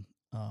Lawson,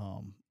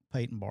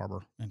 Peyton Barber,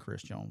 and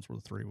Chris Jones were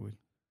the 3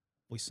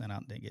 we sent out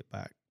and didn't get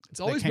back. It's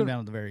always came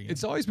down at the very end.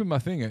 It's always been my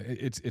thing.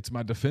 It's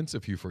my defense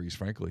of Hugh Freeze,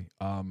 frankly.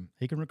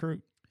 He can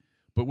recruit.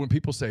 But when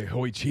people say,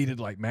 "Oh, he cheated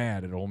like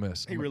mad at Ole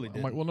Miss," he really did.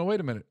 I'm like, well, no, wait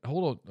a minute,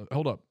 hold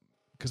up,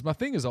 because my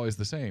thing is always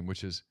the same,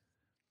 which is,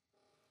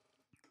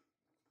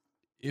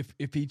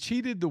 if he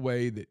cheated the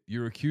way that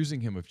you're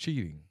accusing him of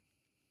cheating,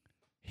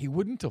 he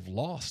wouldn't have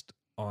lost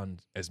on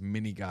as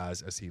many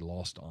guys as he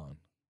lost on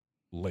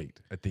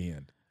late at the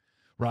end,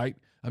 right?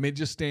 I mean, it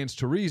just stands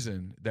to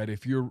reason that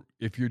if you're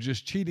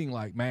just cheating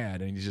like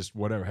mad and you just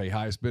whatever, hey,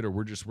 highest bidder,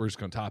 we're just going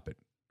to top it.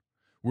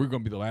 We're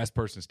going to be the last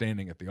person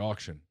standing at the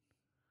auction.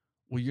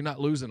 Well, you're not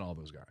losing all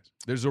those guys.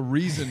 There's a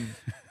reason.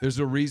 There's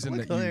a reason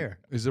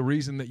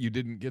that you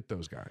didn't get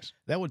those guys.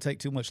 That would take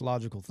too much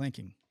logical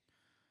thinking.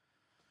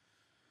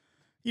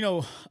 It's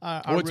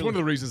one of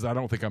the reasons that I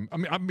don't think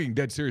I'm being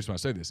dead serious when I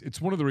say this. It's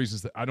one of the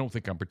reasons that I don't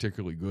think I'm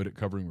particularly good at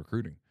covering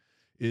recruiting,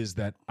 is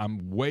that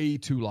I'm way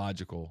too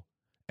logical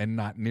and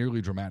not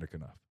nearly dramatic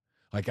enough.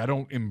 Like, I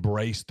don't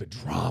embrace the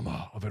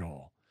drama of it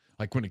all.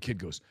 Like when a kid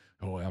goes,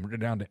 "Oh, I'm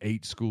down to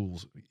 8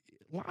 schools."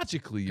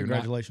 Logically,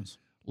 congratulations.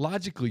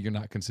 Logically, you're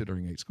not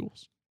considering 8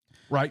 schools,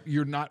 right?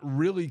 You're not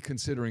really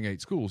considering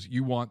 8 schools.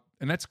 You want,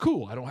 and that's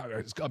cool.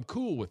 I'm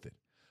cool with it.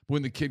 But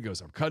when the kid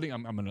goes, I'm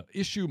going to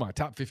issue my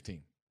top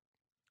 15.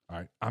 All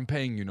right, I'm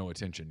paying you no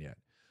attention yet,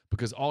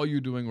 because all you're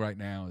doing right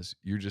now is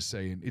you're just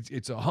saying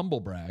it's a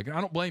humble brag, and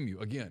I don't blame you.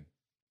 Again,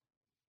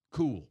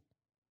 cool.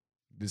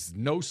 This is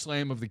no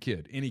slam of the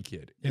kid, any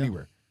kid,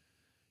 anywhere.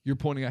 You're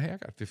pointing out, hey, I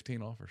got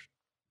 15 offers.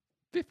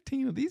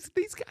 15 of these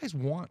guys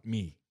want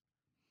me.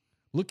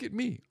 Look at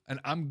me, and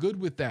I'm good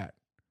with that,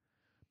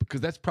 because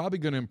that's probably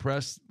going to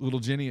impress little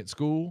Jenny at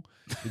school.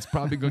 It's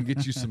probably going to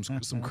get you some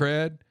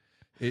cred.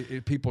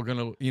 People are going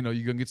to, you're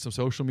going to get some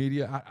social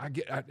media.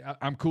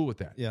 I'm cool with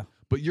that. Yeah.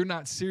 But you're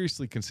not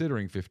seriously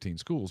considering 15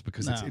 schools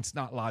because No. it's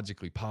not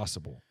logically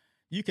possible.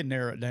 You can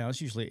narrow it down.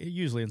 It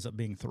usually ends up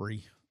being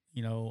 3.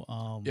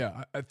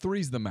 Yeah,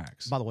 3's the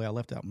max. By the way, I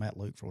left out Matt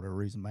Luke for whatever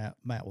reason.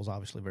 Matt was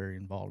obviously very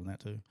involved in that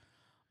too.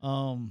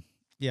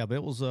 Yeah, but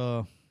it was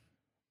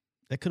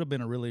that could have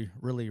been a really,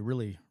 really,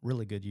 really,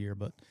 really good year.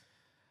 But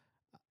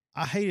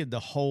I hated the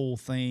whole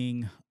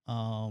thing.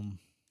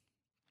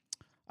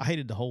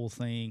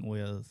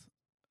 With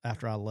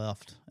after I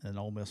left and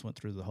Ole Miss went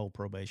through the whole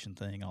probation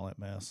thing, all that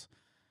mess.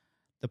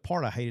 The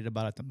part I hated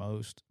about it the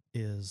most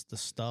is the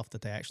stuff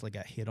that they actually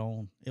got hit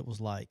on. It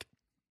was like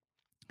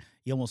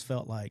you almost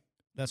felt like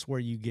that's where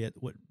you get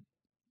what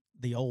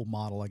the old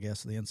model, I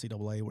guess, of the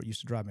NCAA, what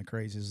used to drive me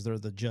crazy is they're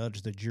the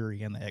judge, the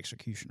jury, and the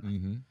executioner.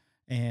 Mm-hmm.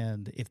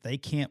 And if they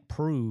can't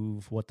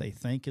prove what they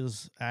think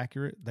is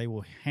accurate, they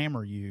will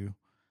hammer you.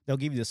 They'll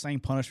give you the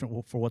same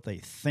punishment for what they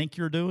think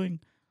you're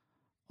doing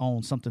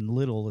on something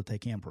little that they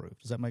can prove.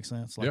 Does that make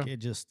sense? Like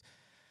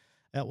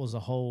that was a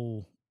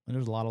whole, and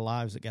there's a lot of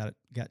lives that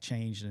got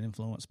changed and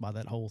influenced by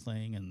that whole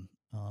thing, and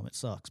it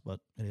sucks, but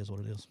it is what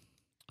it is.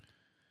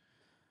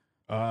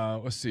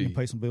 Let's see. You can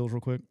pay some bills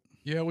real quick?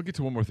 Yeah, we'll get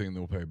to one more thing and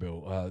then we'll pay a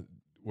bill.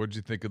 What did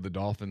you think of the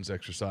Dolphins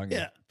exercising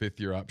the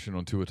fifth-year option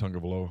on Tua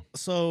Tagovailoa?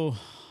 So,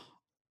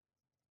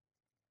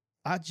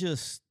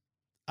 it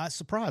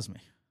surprised me.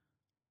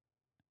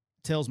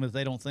 Tells me that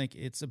they don't think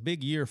it's a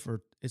big year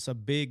it's a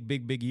big,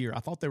 big, big year.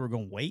 I thought they were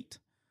going to wait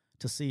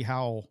to see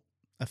how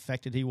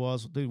affected he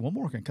was. Dude, one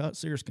more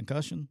serious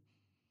concussion.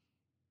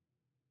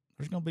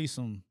 There's going to be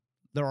some,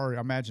 there are,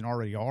 I imagine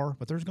already are,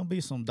 but there's going to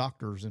be some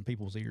doctors in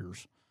people's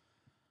ears.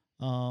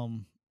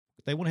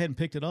 They went ahead and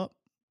picked it up.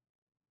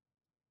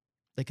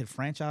 They could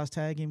franchise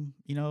tag him,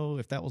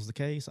 if that was the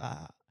case.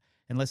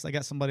 Unless they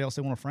got somebody else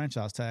they want to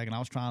franchise tag, and I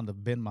was trying to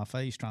bend my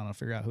face trying to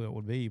figure out who it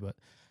would be, but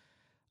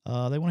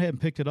they went ahead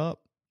and picked it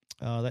up.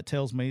 That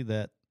tells me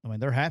that,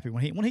 they're happy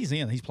when he's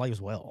in, he plays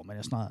well.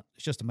 It's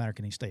just a matter,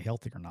 can he stay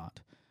healthy or not?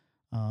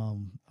 I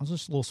was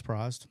just a little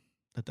surprised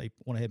that they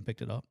went ahead and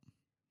picked it up.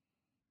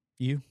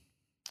 You?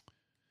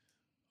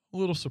 A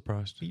little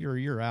surprised.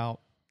 You're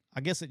out. I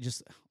guess it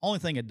just, only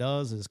thing it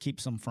does is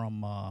keeps them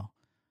from,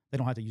 they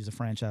don't have to use a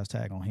franchise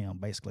tag on him,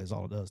 basically, is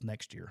all it does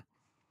next year.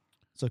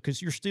 So,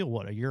 because you're still,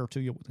 a year or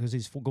two, because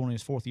he's going in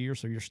his 4th year,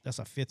 so that's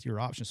a 5th-year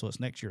option, so it's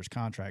next year's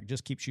contract.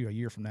 Just keeps you a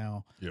year from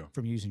now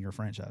from using your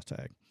franchise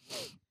tag.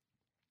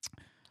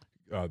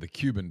 The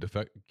Cuban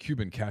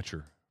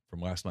catcher from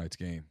last night's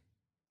game,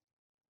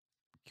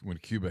 when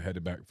Cuba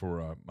headed back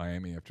for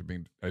Miami after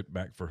being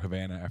back for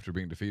Havana after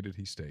being defeated,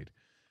 he stayed.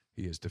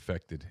 He has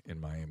defected in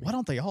Miami. Why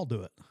don't they all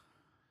do it?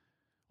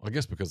 Well, I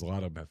guess because a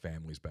lot of them have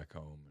families back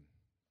home and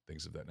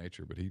things of that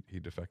nature, but he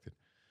defected.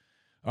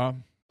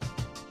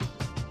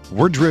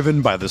 We're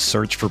driven by the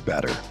search for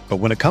better. But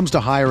when it comes to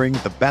hiring,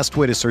 the best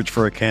way to search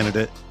for a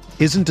candidate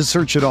isn't to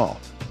search at all.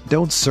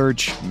 Don't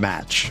search,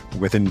 match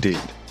with Indeed.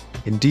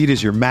 Indeed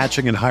is your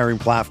matching and hiring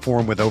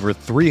platform with over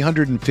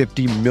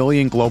 350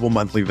 million global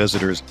monthly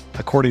visitors,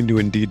 according to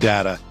Indeed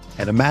data,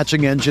 and a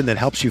matching engine that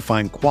helps you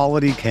find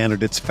quality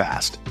candidates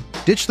fast.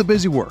 Ditch the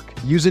busy work.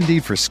 Use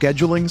Indeed for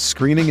scheduling,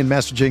 screening, and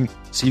messaging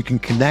so you can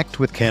connect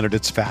with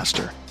candidates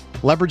faster.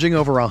 Leveraging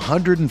over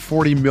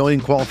 140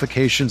 million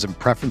qualifications and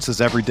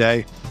preferences every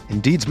day,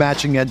 Indeed's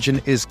matching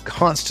engine is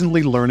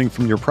constantly learning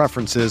from your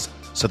preferences,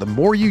 so the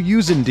more you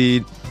use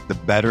Indeed, the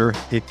better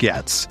it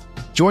gets.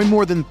 Join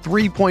more than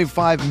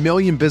 3.5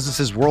 million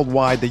businesses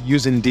worldwide that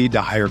use Indeed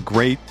to hire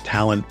great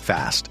talent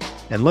fast.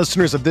 And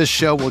listeners of this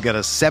show will get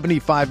a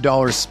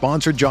 $75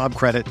 sponsored job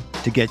credit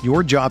to get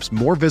your jobs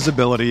more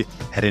visibility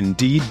at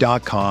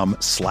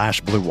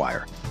Indeed.com/Blue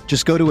Wire.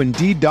 Just go to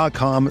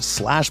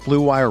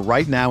Indeed.com/Blue Wire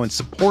right now and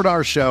support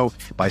our show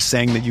by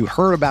saying that you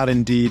heard about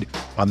Indeed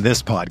on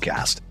this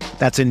podcast.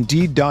 That's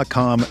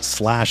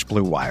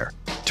Indeed.com/Blue Wire.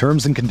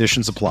 Terms and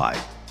conditions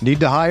apply. Need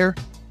to hire?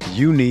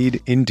 You need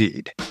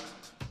Indeed.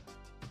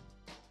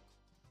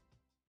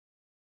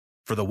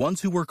 For the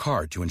ones who work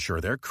hard to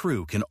ensure their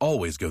crew can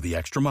always go the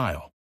extra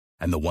mile,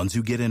 and the ones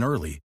who get in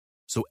early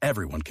so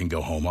everyone can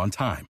go home on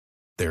time,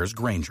 there's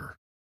Grainger,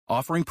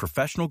 offering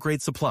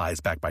professional-grade supplies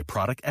backed by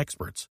product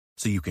experts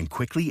so you can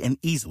quickly and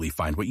easily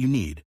find what you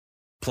need.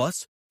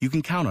 Plus, you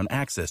can count on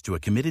access to a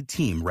committed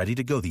team ready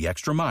to go the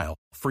extra mile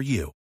for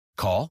you.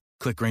 Call,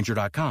 click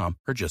Grainger.com,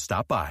 or just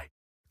stop by.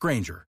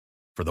 Grainger,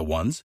 for the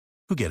ones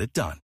who get it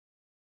done.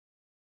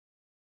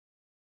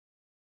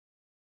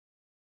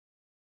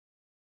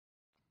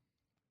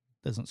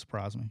 Doesn't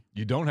surprise me.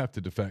 You don't have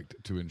to defect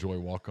to enjoy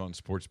Walk-On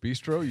Sports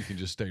Bistro. You can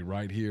just stay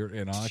right here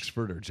in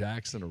Oxford or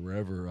Jackson or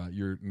wherever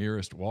your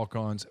nearest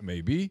Walk-Ons may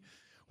be.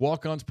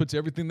 Walk-Ons puts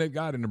everything they've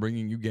got into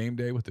bringing you game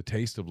day with the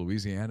taste of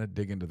Louisiana.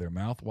 Dig into their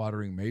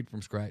mouth-watering,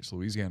 made-from-scratch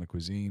Louisiana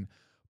cuisine,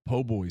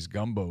 po' boys,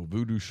 gumbo,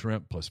 voodoo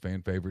shrimp, plus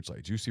fan favorites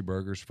like juicy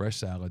burgers, fresh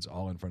salads,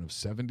 all in front of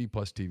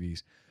 70-plus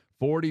TVs,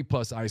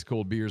 40-plus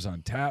ice-cold beers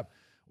on tap.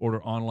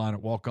 Order online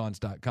at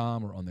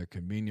walkons.com or on their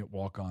convenient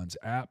Walk-Ons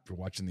app. If you're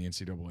watching the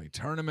NCAA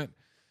tournament,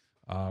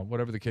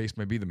 whatever the case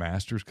may be, the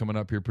Masters coming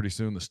up here pretty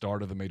soon, the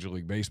start of the Major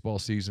League Baseball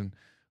season.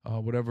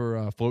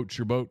 Whatever floats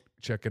your boat,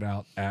 check it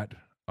out at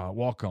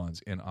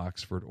Walk-Ons in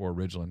Oxford or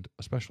Ridgeland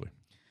especially.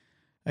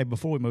 Hey,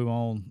 before we move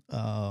on,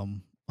 I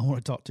want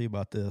to talk to you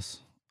about this.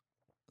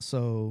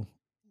 So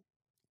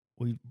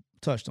we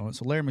touched on it.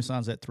 So Laramie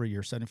signs that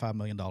 3-year, $75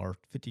 million,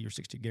 50-year,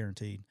 60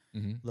 guaranteed,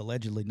 with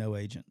allegedly no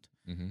agent.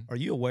 Are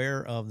you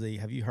aware of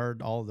have you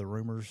heard all of the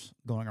rumors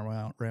going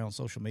around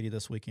social media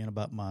this weekend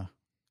about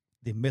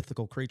the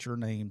mythical creature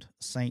named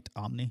Saint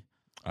Omni?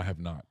 I have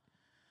not.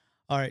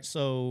 All right,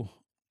 so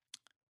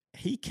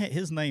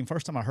his name,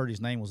 first time I heard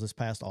his name was this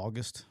past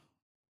August,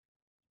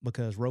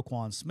 because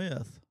Roquan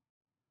Smith,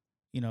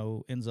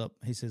 ends up,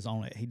 he's his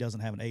own, he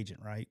doesn't have an agent,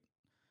 right?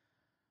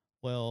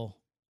 Well,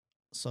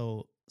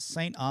 so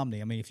Saint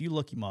Omni, I mean, if you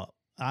look him up,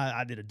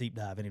 I did a deep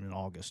dive in him in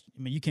August.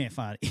 I mean, you can't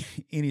find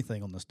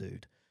anything on this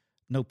dude.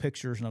 No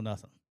pictures, no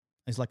nothing.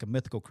 He's like a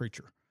mythical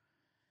creature.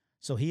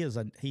 So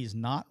he's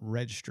not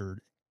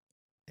registered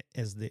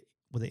with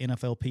the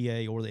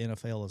NFLPA or the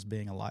NFL as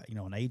being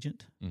an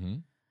agent.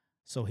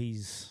 So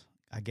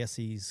I guess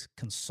he's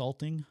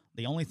consulting.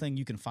 The only thing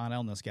you can find out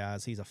on this guy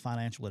is he's a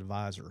financial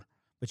advisor,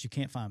 but you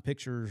can't find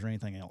pictures or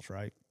anything else,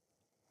 right?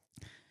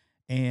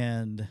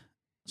 And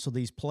so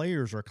these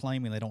players are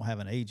claiming they don't have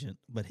an agent,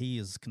 but he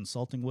is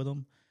consulting with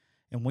them.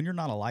 And when you're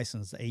not a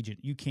licensed agent,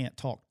 you can't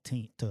talk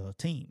to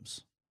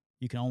teams.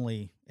 You can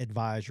only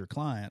advise your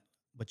client,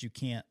 but you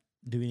can't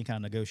do any kind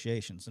of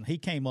negotiations. And he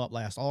came up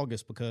last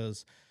August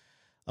because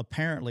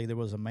apparently there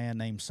was a man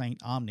named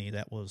Saint Omni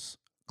that was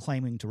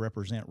claiming to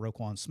represent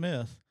Roquan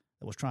Smith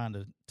that was trying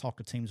to talk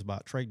to teams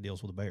about trade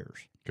deals with the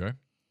Bears. Okay.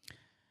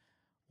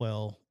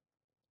 Well,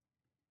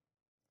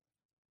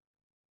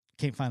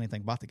 can't find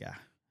anything about the guy.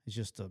 He's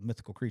just a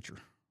mythical creature.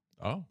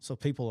 Oh. So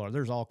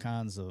there's all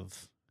kinds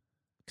of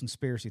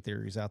conspiracy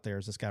theories out there.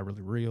 Is this guy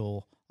really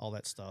real? All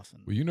that stuff.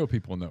 And well, you know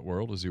people in that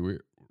world. Is he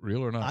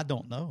real or not? I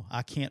don't know.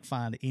 I can't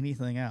find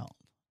anything out.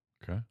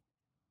 Okay.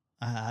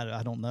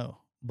 I don't know.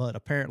 But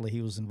apparently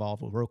he was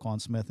involved with Roquan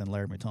Smith and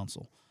Laramie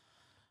Tunsil.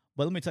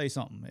 But let me tell you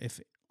something.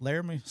 If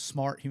Laramie,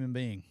 smart human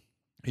being.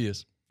 He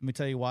is. Let me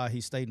tell you why he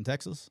stayed in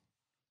Texas.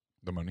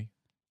 The money.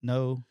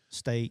 No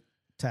state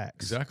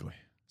tax. Exactly.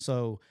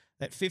 So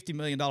that $50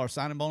 million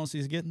signing bonus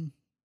he's getting,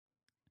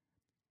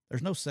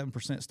 there's no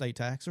 7% state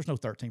tax. There's no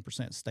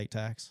 13% state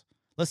tax.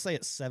 Let's say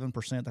it's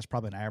 7%. That's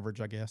probably an average,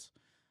 I guess.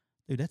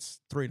 Dude, that's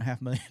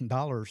 $3.5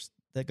 million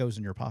that goes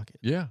in your pocket.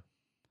 Yeah.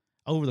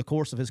 Over the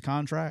course of his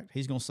contract,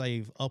 he's going to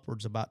save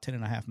upwards about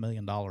 $10.5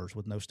 million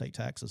with no state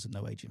taxes and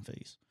no agent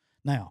fees.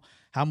 Now,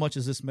 how much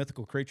is this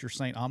mythical creature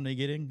Saint Omni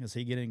getting? Is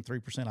he getting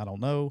 3%? I don't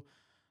know.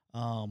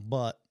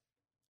 But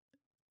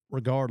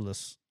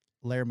regardless,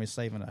 Laramie's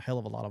saving a hell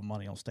of a lot of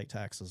money on state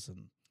taxes.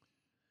 And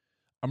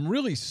I'm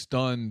really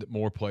stunned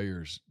more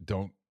players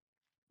don't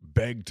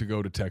beg to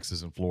go to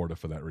Texas and Florida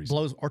for that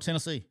reason. Or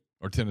Tennessee.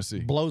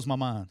 Blows my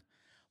mind.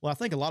 Well, I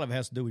think a lot of it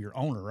has to do with your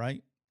owner,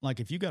 right? Like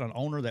if you got an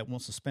owner that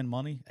wants to spend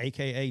money,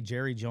 a.k.a.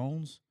 Jerry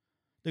Jones,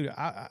 dude,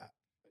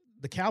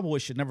 the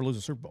Cowboys should never lose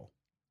a Super Bowl.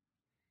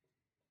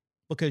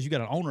 Because you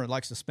got an owner that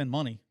likes to spend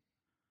money.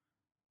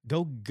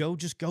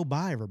 Just go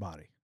buy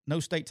everybody. No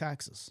state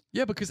taxes.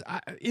 Yeah, because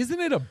isn't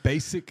it a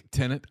basic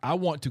tenet? I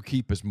want to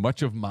keep as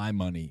much of my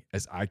money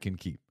as I can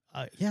keep.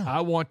 Yeah.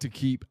 I want to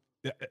keep.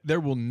 There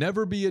will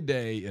never be a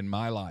day in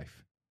my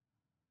life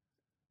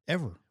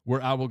ever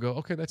where I will go,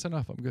 okay, that's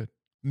enough. I'm good.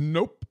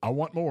 Nope. I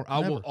want more. I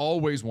will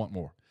always want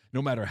more.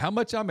 No matter how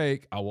much I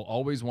make, I will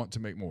always want to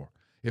make more.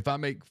 If I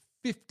make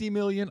 $50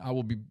 million, I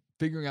will be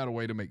figuring out a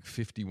way to make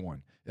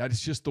 51. That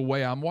is just the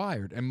way I'm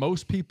wired. And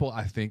most people,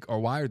 I think, are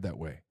wired that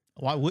way.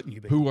 Why wouldn't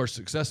you be? Who are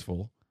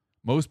successful.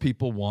 Most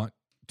people want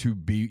to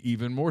be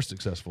even more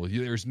successful.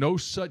 There's no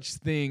such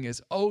thing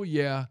as, oh,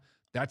 yeah,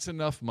 that's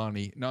enough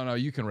money. No,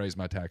 you can raise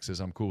my taxes.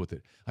 I'm cool with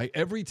it. Like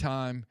every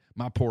time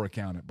my poor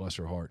accountant, bless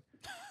her heart,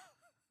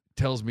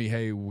 tells me,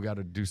 hey, we got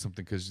to do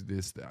something because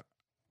this, that,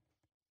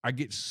 I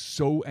get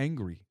so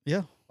angry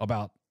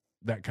about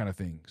that kind of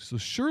thing. So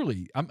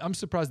surely, I'm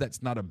surprised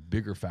that's not a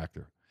bigger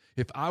factor.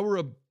 If I were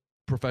a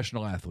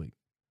professional athlete,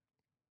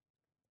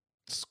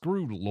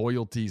 screw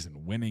loyalties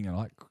and winning and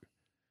like,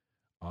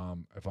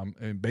 if I'm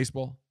in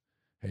baseball,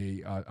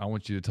 hey, I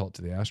want you to talk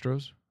to the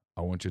Astros.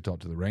 I want you to talk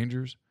to the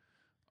Rangers.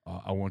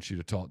 I want you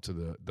to talk to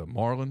the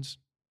Marlins.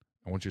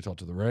 I want you to talk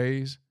to the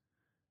Rays.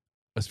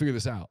 Let's figure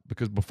this out.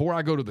 Because before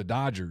I go to the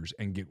Dodgers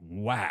and get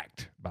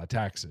whacked by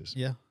taxes,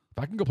 if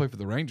I can go play for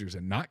the Rangers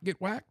and not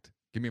get whacked,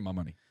 give me my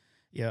money.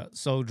 Yeah,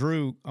 so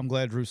Drew, I'm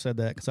glad Drew said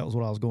that because that was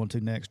what I was going to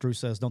next. Drew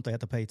says, don't they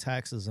have to pay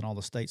taxes in all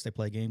the states they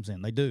play games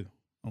in? They do.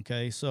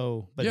 Okay,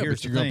 so but here's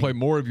but you're going to play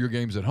more of your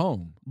games at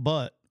home.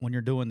 But when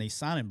you're doing these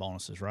signing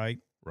bonuses, right?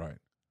 Right.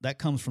 That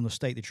comes from the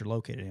state that you're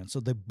located in. So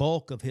the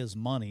bulk of his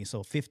money,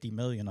 so $50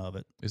 million of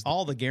it,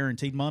 all the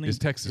guaranteed money is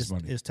Texas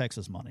money. Is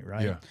Texas money,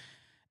 right? Yeah.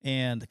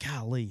 And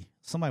golly,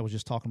 somebody was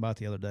just talking about it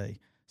the other day.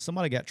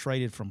 Somebody got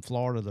traded from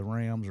Florida to the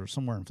Rams or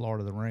somewhere in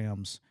Florida to the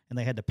Rams, and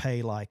they had to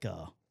pay like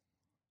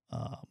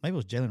maybe it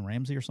was Jalen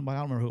Ramsey or somebody.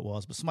 I don't remember who it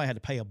was, but somebody had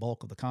to pay a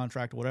bulk of the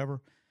contract or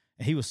whatever.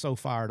 And he was so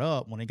fired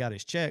up when he got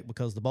his check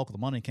because the bulk of the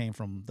money came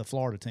from the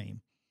Florida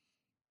team.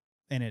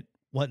 And it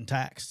wasn't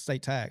taxed,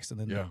 state taxed. And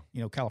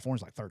then,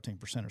 California's like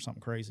 13% or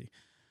something crazy.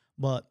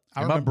 But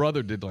my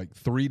brother did like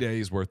 3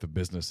 days worth of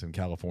business in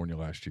California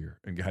last year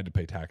and had to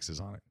pay taxes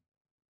on it.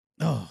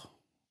 Oh,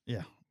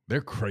 yeah.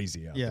 They're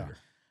crazy out there.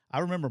 I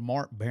remember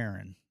Mark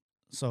Barron.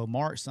 So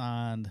Mark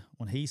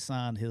when he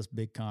signed his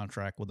big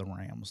contract with the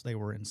Rams, they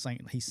were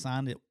he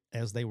signed it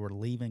as they were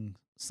leaving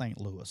St.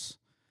 Louis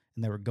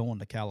and they were going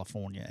to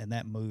California. And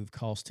that move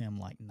cost him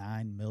like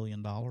 $9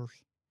 million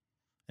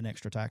in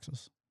extra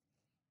taxes.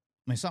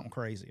 I mean, something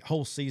crazy. A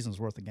whole season's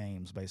worth of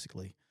games,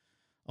 basically,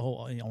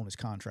 on his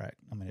contract.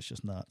 I mean, it's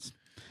just nuts.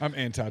 I'm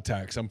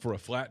anti-tax. I'm for a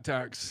flat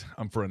tax.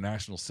 I'm for a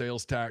national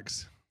sales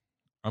tax.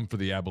 I'm for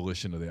the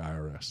abolition of the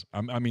IRS.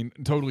 I mean,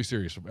 totally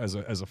serious as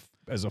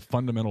a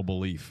fundamental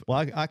belief.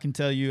 Well, I can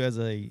tell you as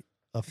a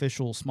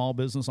official small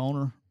business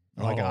owner,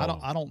 like I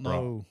don't know,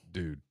 bro,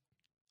 dude.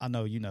 I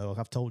know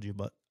I've told you,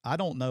 but I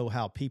don't know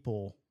how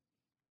people.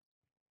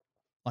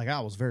 Like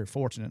I was very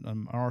fortunate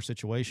in our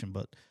situation,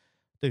 but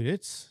dude,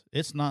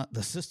 it's not,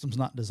 the system's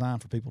not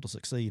designed for people to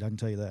succeed. I can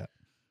tell you that.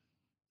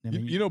 I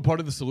mean, you know, part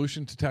of the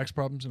solution to tax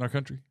problems in our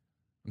country.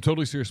 I'm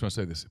totally serious when I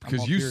say this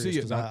because you see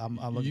it.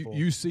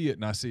 You see it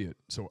and I see it.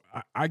 So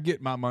I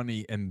get my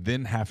money and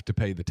then have to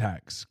pay the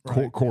tax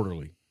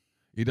quarterly.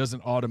 It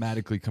doesn't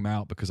automatically come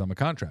out because I'm a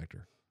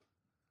contractor.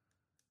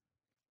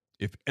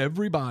 If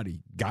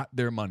everybody got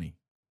their money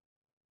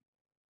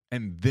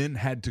and then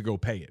had to go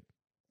pay it,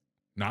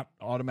 not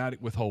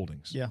automatic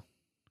withholdings,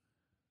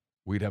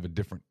 we'd have a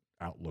different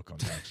outlook on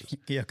taxes.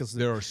 Because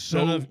there are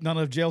none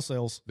of jail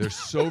cells. There's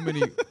so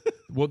many.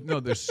 Well, no,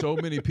 there's so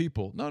many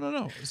people.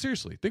 No.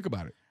 Seriously, think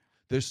about it.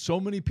 There's so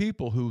many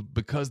people who,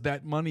 because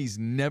that money's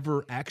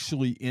never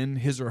actually in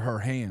his or her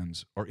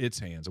hands, or its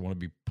hands. I want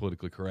to be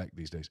politically correct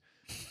these days.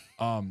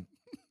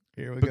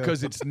 Here we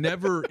because go. it's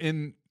never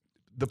in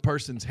the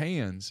person's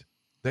hands.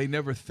 They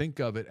never think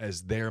of it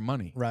as their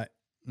money. Right.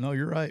 No,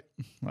 you're right.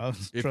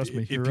 Trust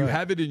me. If you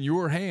have it in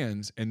your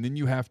hands and then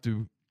you have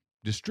to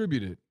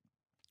distribute it,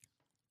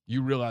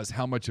 you realize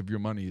how much of your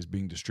money is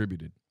being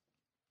distributed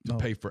to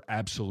pay for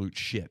absolute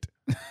shit.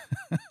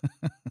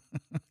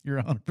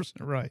 You're 100%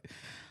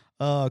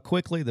 right.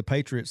 Quickly, the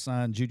Patriots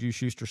signed Juju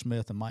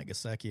Schuster-Smith and Mike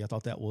Gesicki. I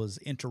thought that was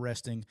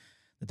interesting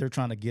that they're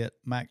trying to get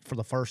Mac for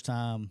the first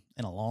time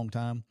in a long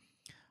time.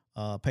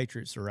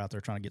 Patriots are out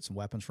there trying to get some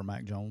weapons for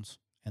Mac Jones,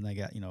 and they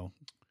got,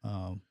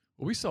 well,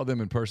 we saw them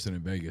in person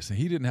in Vegas, and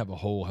he didn't have a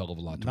whole hell of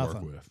a lot to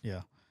work with.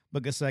 Yeah,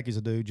 but Gesicki's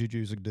a dude,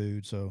 Juju's a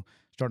dude, so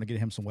starting to get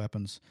him some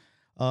weapons.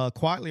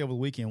 Quietly over the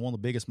weekend, one of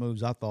the biggest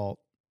moves I thought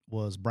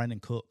was Brandon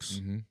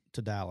Cooks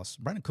to Dallas.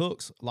 Brandon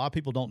Cooks, a lot of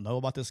people don't know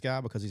about this guy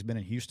because he's been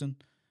in Houston.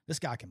 This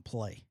guy can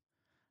play.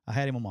 I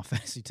had him on my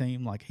fantasy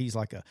team. Like he's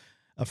like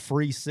a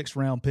free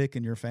 6th-round pick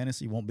in your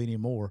fantasy. Won't be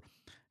anymore.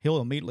 He'll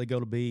immediately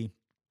go to be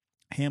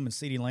him and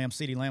CeeDee Lamb.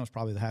 CeeDee Lamb is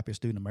probably the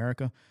happiest dude in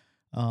America.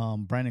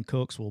 Brandon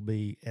Cooks will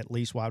be at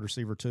least wide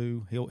receiver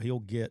 2.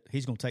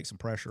 He's going to take some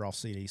pressure off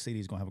CeeDee.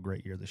 CeeDee's going to have a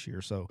great year this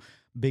year. So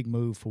big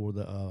move for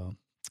the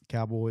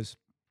Cowboys.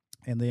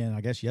 And then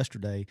I guess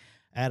yesterday,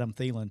 Adam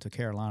Thielen to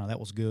Carolina. That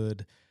was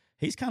good.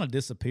 He's kind of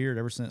disappeared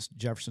ever since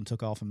Jefferson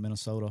took off in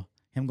Minnesota.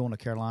 Him going to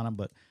Carolina,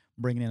 but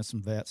bringing in some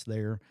vets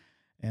there.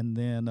 And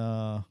then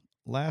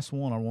last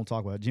one I want to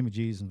talk about, Jimmy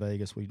G's in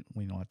Vegas. We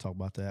don't have to talk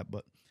about that.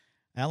 But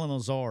Allen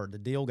Lazard, the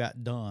deal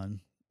got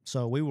done.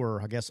 So we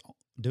were, I guess,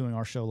 doing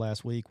our show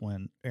last week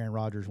when Aaron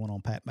Rodgers went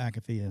on Pat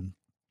McAfee and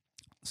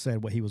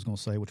said what he was going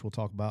to say, which we'll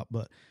talk about.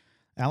 But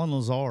Allen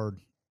Lazard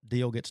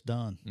deal gets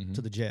done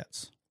to the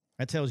Jets.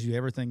 That tells you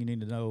everything you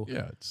need to know.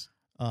 Yeah, it's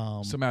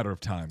a matter of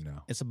time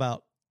now. It's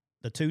about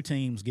the two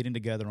teams getting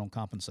together on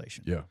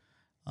compensation. Yeah.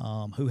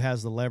 Who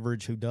has the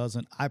leverage, who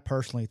doesn't. I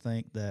personally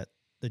think that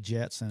the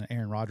Jets and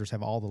Aaron Rodgers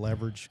have all the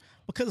leverage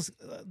because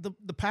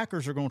the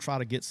Packers are going to try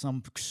to get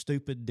some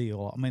stupid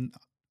deal. I mean,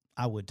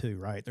 I would too,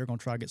 right? They're going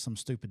to try to get some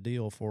stupid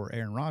deal for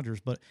Aaron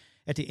Rodgers. But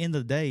at the end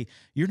of the day,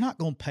 you're not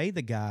going to pay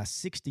the guy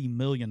 $60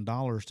 million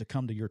to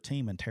come to your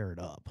team and tear it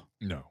up.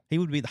 No. He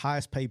would be the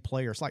highest paid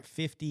player. It's like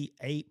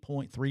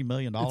 $58.3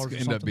 million. It's going to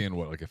end up being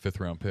what, like a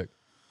 5th-round pick?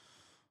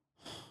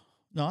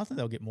 No, I think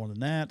they'll get more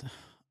than that,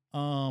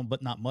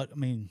 but not much. I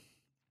mean,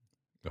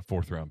 a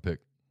 4th-round pick.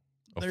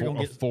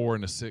 A 4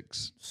 and a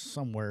 6.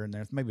 Somewhere in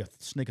there. Maybe a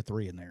sneak of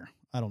 3 in there.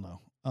 I don't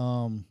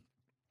know.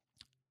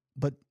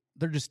 But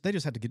they just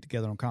have to get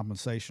together on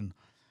compensation,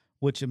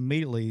 which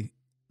immediately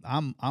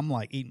I'm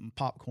like eating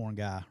popcorn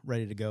guy,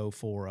 ready to go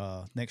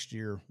for next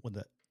year with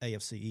the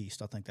AFC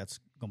East. I think that's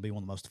going to be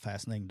one of the most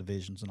fascinating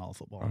divisions in all of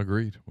football.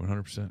 Agreed,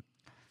 100%.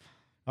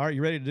 All right,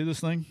 you ready to do this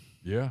thing?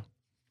 Yeah.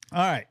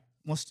 All right,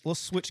 let's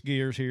switch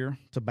gears here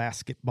to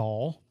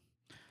basketball.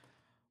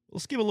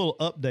 Let's give a little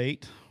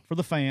update for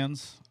the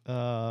fans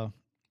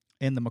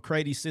in the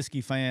McCready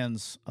Siskey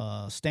fans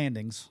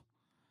standings.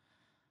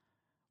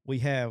 We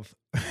have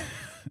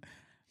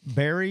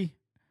Barry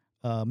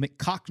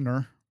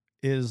McCockner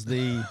is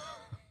the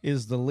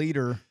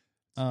leader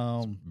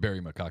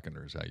Barry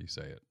McCockiner is how you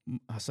say it.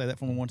 I say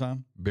that one more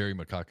time. Barry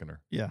McCockiner.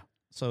 Yeah.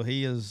 So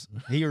he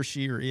or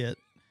she or it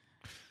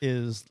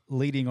is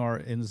leading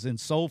is in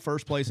sole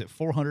first place at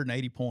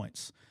 480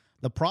 points.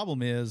 The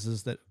problem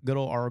is that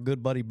our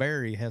good buddy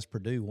Barry has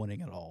Purdue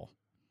winning it all.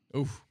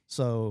 Oof.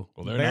 So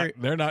they're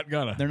not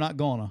gonna. They're not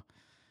gonna.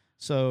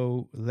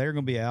 So they're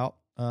gonna be out.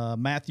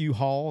 Matthew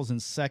Hall's in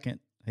second.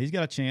 He's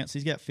got a chance.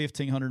 He's got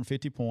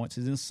 1,550 points.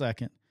 He's in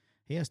second.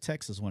 He has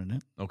Texas winning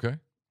it. Okay.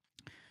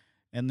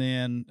 And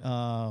then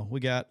we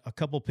got a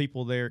couple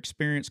people there.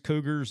 Experienced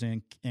Cougars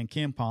and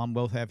Kim Palm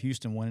both have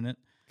Houston winning it.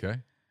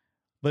 Okay.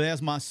 But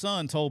as my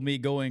son told me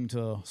going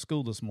to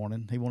school this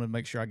morning, he wanted to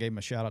make sure I gave him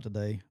a shout out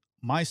today.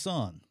 My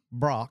son,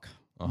 Brock,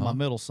 my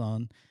middle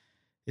son,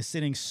 is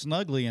sitting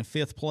snugly in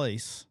 5th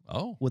place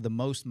with the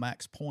most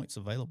max points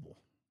available.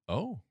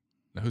 Oh.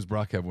 Now who's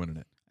Brock have winning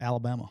it?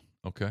 Alabama.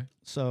 Okay.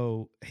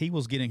 So he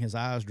was getting his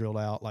eyes drilled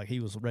out like he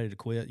was ready to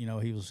quit. You know,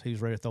 he was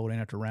ready to throw it in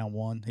after round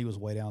 1. He was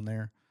way down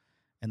there.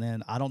 And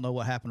then I don't know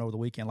what happened over the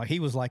weekend. Like he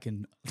was like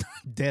in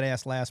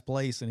dead-ass last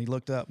place, and he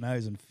looked up. Now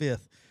he's in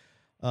 5th.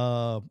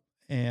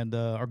 And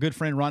our good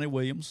friend Ronnie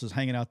Williams is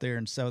hanging out there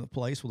in 7th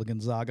place with the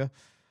Gonzaga.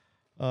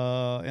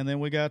 And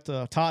then we got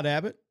Todd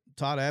Abbott.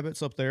 Todd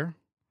Abbott's up there.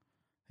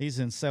 He's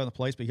in 7th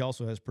place, but he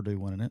also has Purdue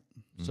winning it.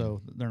 Mm-hmm.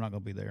 So they're not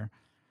going to be there.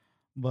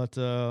 But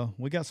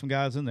we got some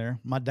guys in there.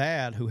 My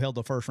dad, who held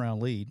the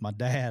first-round lead, my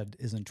dad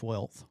is in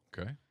 12th.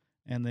 Okay.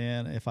 And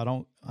then if I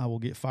don't, I will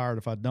get fired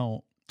if I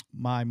don't.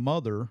 My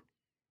mother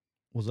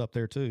was up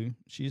there too.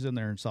 She's in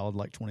there in solid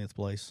like 20th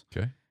place.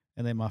 Okay.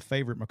 And then my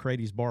favorite,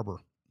 McCready's barber,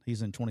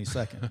 he's in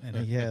 22nd, and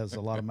he has a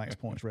lot of max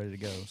points ready to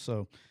go.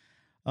 So,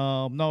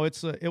 no,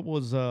 it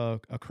was a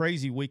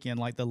crazy weekend.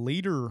 Like the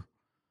leader,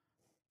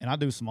 and I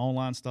do some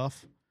online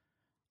stuff.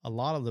 A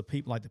lot of the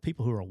people, like the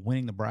people who are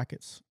winning the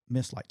brackets,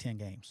 missed like 10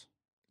 games.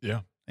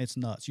 Yeah, it's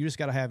nuts. You just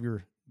got to have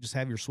your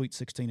Sweet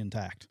 16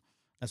 intact.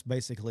 That's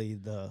basically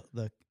the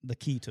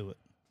key to it.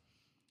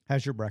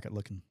 How's your bracket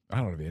looking? I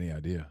don't have any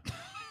idea.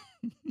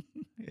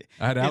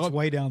 It's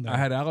way down there. I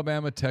had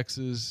Alabama,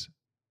 Texas,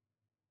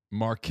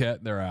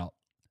 Marquette. They're out.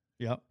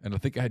 Yep. And I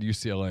think I had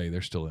UCLA.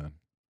 They're still in.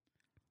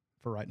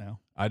 For right now.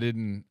 I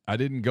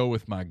didn't go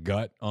with my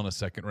gut on a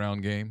second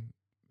round game.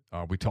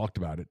 We talked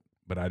about it,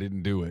 but I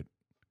didn't do it.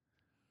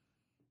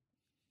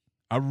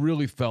 I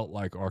really felt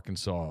like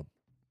Arkansas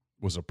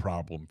was a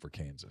problem for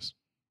Kansas.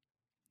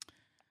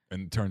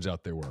 And it turns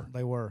out they were.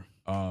 They were.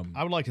 I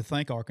would like to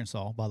thank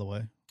Arkansas, by the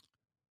way.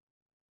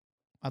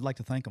 I'd like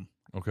to thank them.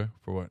 Okay.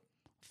 For what?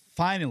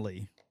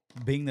 Finally,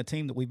 being the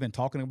team that we've been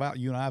talking about,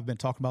 you and I have been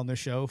talking about on this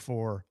show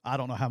for I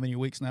don't know how many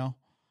weeks now.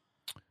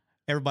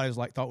 Everybody's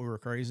like thought we were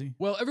crazy.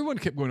 Well, everyone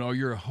kept going, oh,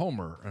 you're a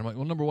homer. And I'm like,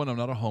 well, number one, I'm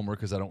not a homer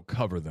because I don't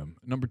cover them.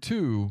 Number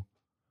two,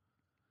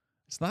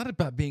 it's not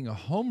about being a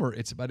homer.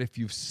 It's about if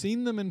you've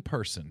seen them in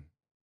person.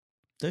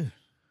 Dude.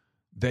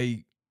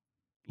 They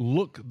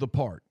look the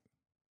part.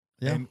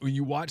 Yeah. And when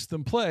you watch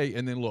them play,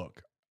 and then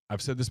look,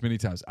 I've said this many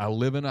times, I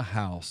live in a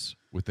house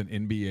with an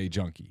NBA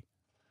junkie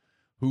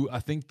who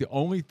I think the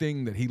only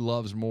thing that he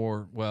loves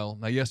more, well,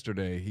 now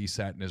yesterday he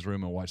sat in his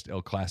room and watched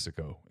El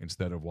Clasico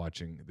instead of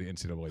watching the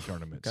NCAA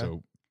tournament. Okay.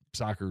 So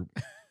soccer,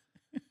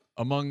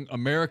 among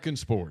American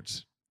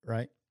sports,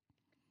 right?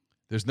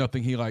 There's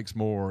nothing he likes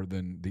more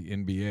than the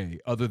NBA,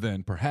 other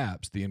than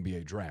perhaps the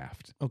NBA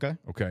draft. Okay.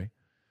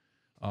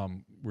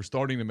 We're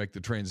starting to make the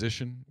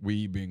transition,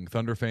 we being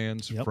Thunder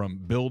fans, from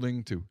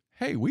building to,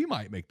 hey, we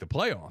might make the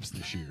playoffs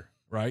this year,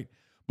 right?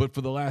 But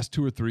for the last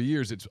 2 or 3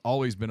 years, it's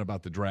always been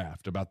about the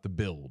draft, about the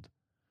build.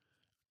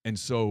 And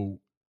so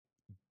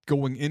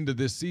going into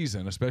this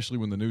season, especially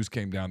when the news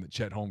came down that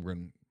Chet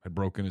Holmgren had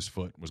broken his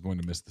foot and was going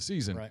to miss the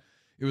season, right.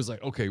 It was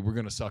like, okay, we're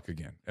going to suck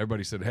again.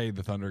 Everybody said, hey,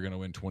 the Thunder are going to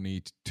win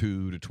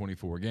 22 to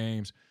 24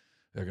 games.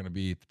 They're going to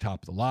be at the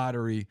top of the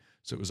lottery.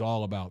 So it was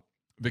all about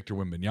Victor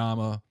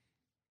Wembanyama.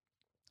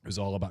 It was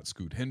all about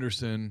Scoot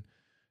Henderson.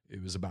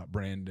 It was about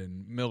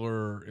Brandon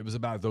Miller. It was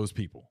about those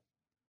people.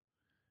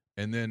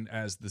 And then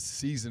as the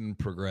season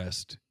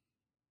progressed,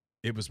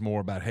 it was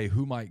more about, hey,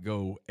 who might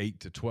go 8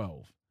 to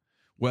 12?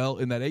 Well,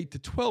 in that 8 to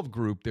 12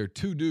 group, there are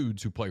 2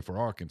 dudes who play for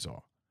Arkansas.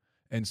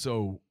 And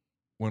so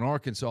when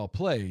Arkansas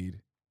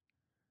played,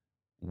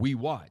 we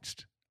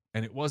watched.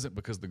 And it wasn't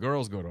because the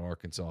girls go to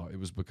Arkansas. It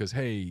was because,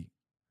 hey,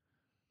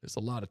 there's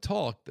a lot of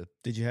talk that.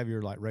 Did you have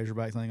your like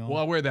Razorback thing on?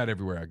 Well, I wear that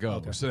everywhere I go.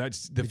 Okay. So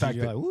that's the fact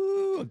that. Like,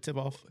 woo, tip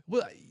off?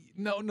 Well,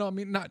 no. I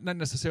mean, not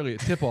necessarily a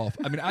tip off.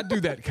 I mean, I do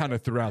that kind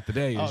of throughout the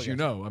day, as you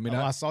know. I mean,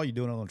 I saw you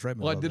doing it on the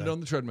treadmill. Well, I did it on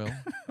the treadmill.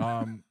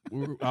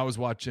 I was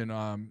watching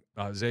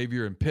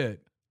Xavier and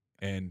Pitt,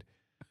 and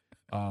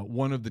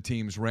one of the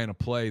teams ran a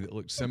play that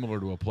looked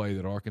similar to a play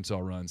that Arkansas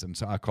runs, and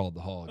so I called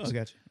the Hogs. Oh,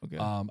 gotcha. Okay.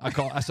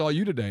 I saw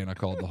you today, and I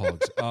called the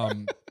Hogs.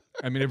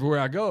 I mean, everywhere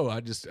I go,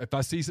 if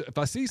I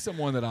see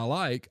someone that I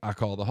like, I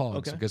call the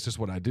Hogs. Okay. That's just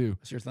what I do.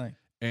 That's your thing.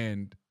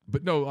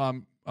 But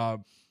no,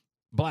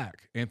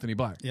 Anthony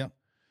Black. Yeah.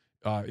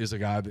 Is a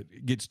guy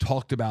that gets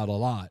talked about a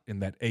lot in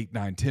that 8,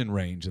 9, 10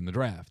 range in the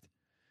draft.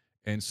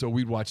 And so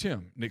we'd watch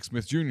him. Nick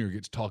Smith Jr.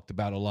 gets talked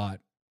about a lot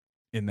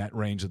in that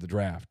range of the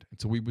draft. And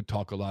so we would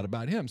talk a lot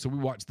about him. So we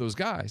watched those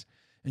guys,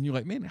 and you're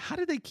like, man, how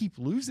do they keep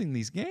losing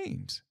these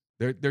games?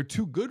 They're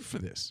too good for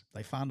this.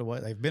 They find a way.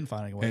 They've been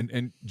finding a way.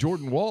 And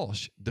Jordan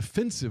Walsh,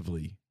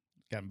 defensively,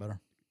 gotten better.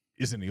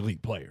 Is an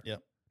elite player.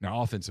 Yep.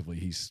 Now, offensively,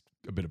 he's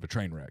a bit of a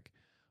train wreck.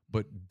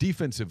 But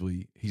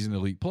defensively, he's an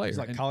elite player. He's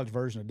like college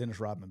version of Dennis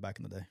Rodman back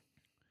in the day.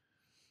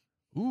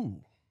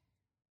 Ooh.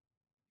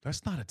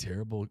 That's not a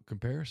terrible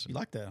comparison. You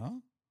like that, huh?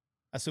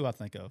 That's who I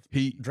think of.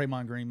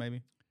 Draymond Green,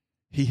 maybe.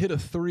 He hit a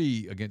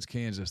 3 against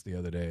Kansas the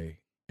other day,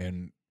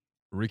 and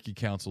Ricky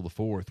Council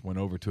IV went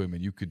over to him,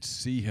 and you could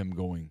see him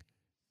going,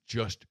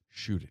 just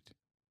shoot it.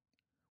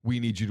 We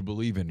need you to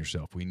believe in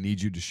yourself. We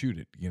need you to shoot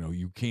it.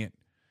 You can't.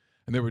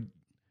 And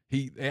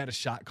they had a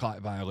shot clock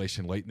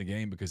violation late in the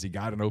game because he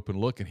got an open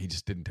look and he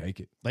just didn't take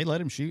it. They let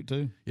him shoot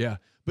too. Yeah,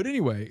 but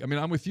anyway, I mean,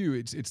 I'm with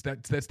you.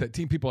 That's that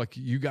team. People like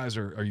you guys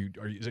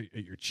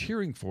you're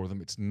cheering for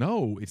them. It's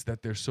that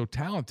they're so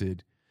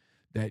talented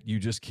that you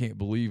just can't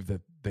believe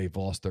that they've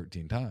lost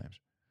 13 times,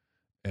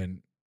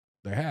 and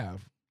they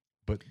have.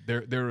 But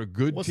they're a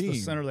good What's team. What's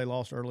the center they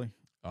lost early?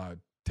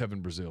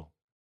 Tevin Brazil.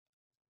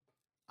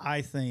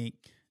 I think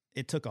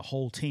it took a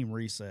whole team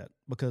reset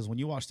because when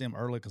you watch them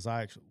early, because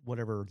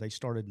they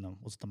started in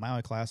the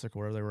Maui Classic or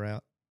wherever they were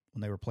at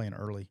when they were playing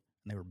early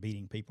and they were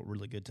beating people,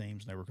 really good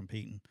teams, and they were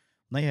competing.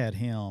 When they had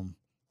him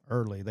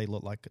early, they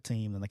looked like a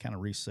team, then they kind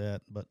of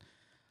reset. But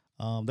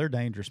they're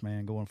dangerous,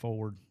 man, going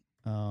forward.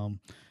 All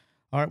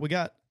right, we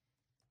got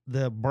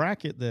the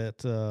bracket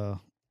that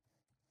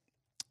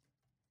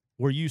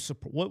where you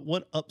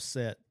what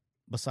upset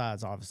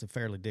besides obviously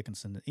Fairleigh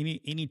Dickinson?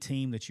 Any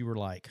team that you were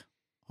like,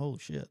 oh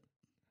shit.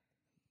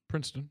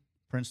 Princeton.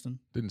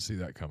 Didn't see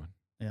that coming.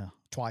 Yeah,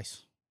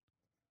 twice.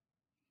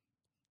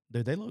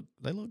 Dude, they look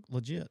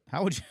legit.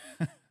 How would you?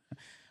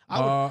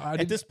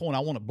 At this point,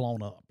 I want it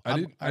blown up.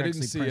 I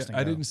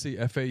didn't see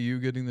FAU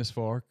getting this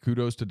far.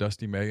 Kudos to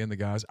Dusty May and the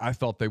guys. I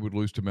thought they would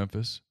lose to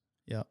Memphis.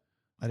 Yeah,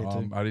 I did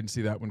too. I didn't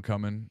see that one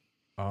coming.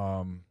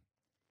 You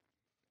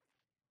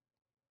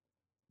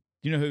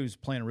know who's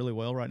playing really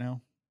well right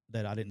now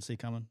that I didn't see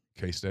coming?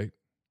 K-State.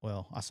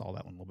 Well, I saw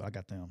that one a little bit. I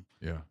got them.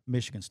 Yeah.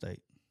 Michigan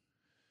State.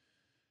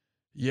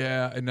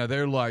 Yeah, and now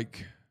they're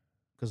like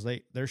because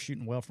they're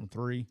shooting well from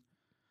 3.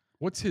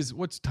 What's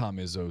Tom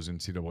Izzo's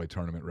NCAA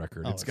tournament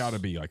record? It's got to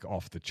be like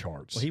off the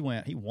charts. Well,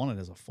 he won it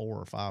as a 4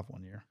 or 5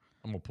 one year.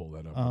 I'm gonna pull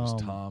that up. It's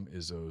Tom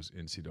Izzo's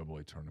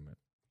NCAA tournament.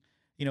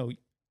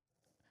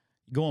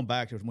 Going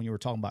back to when you were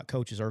talking about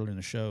coaches earlier in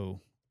the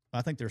show,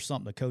 I think there's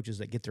something to coaches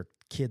that get their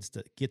kids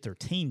to get their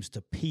teams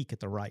to peak at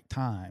the right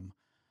time.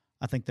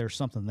 I think there's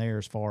something there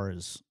as far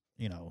as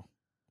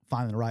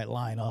finding the right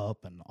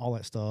lineup and all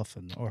that stuff,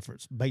 or if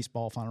it's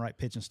baseball, finding the right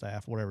pitching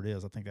staff, whatever it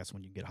is. I think that's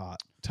when you get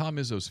hot. Tom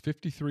Izzo's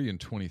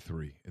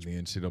 53-23 in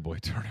the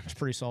NCAA tournament. It's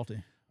pretty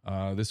salty.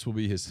 This will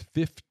be his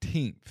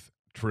 15th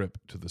trip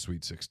to the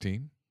Sweet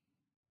 16.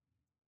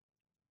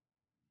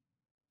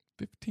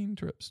 15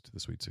 trips to the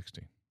Sweet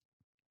 16.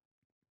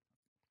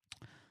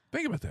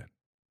 Think about that.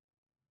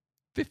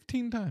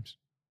 15 times.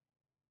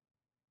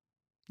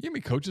 You know how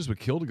many coaches would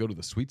kill to go to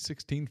the Sweet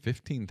 16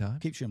 15 times?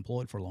 Keeps you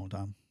employed for a long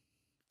time.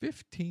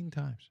 15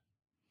 times.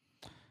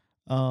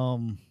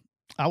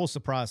 I was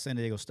surprised San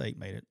Diego State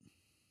made it.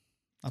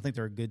 I think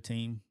they're a good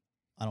team.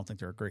 I don't think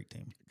they're a great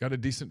team. Got a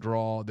decent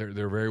draw. They're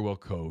very well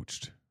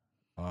coached.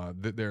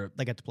 They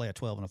got to play a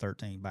 12 and a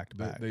 13 back to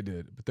back. They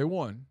did, but they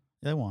won.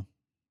 They won.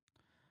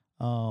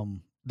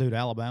 Dude,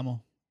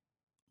 Alabama.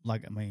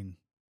 It's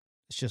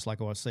just like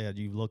what I said.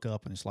 You look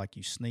up and it's like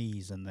you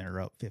sneeze and they're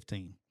up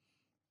 15.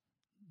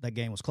 That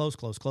game was close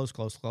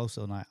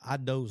the night. I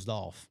dozed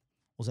off.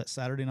 Was that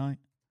Saturday night?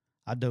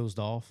 I dozed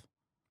off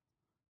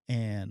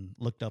and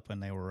looked up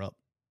and they were up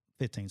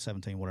 15,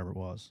 17, whatever it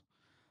was.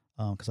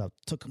 Because I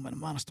took them and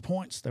minus the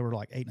points. They were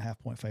like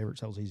 8.5-point favorites.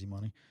 That was easy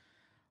money.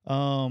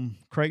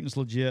 Creighton's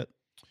legit.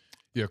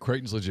 Yeah,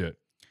 Creighton's legit.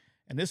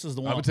 And this is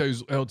the one. I'm going to tell you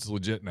who else is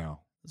legit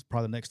now. It's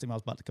probably the next team I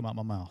was about to come out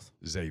of my mouth.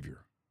 Xavier.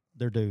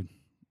 They're dude.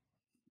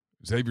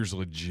 Xavier's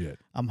legit.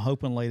 I'm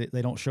hoping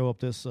they don't show up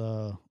this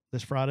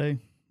Friday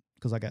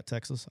because I got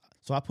Texas.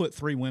 So I put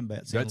 3 win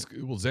bets in.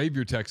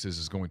 Xavier, Texas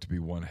is going to be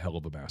one hell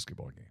of a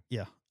basketball game.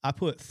 Yeah. I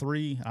put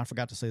 3. I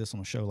forgot to say this on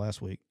the show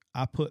last week.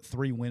 I put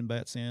 3 win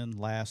bets in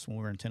last when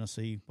we were in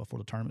Tennessee before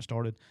the tournament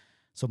started.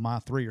 So my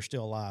 3 are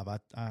still alive. I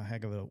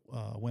had a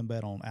win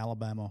bet on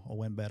Alabama, a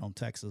win bet on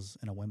Texas,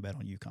 and a win bet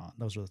on UConn.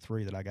 Those are the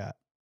 3 that I got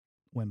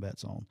win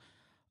bets on.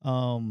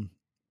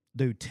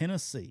 Dude,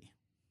 Tennessee.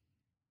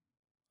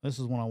 This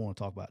is one I want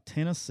to talk about.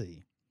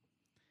 Tennessee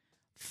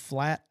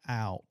flat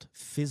out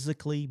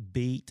physically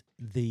beat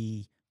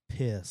the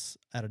piss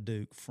out of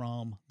Duke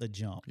from the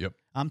jump. Yep.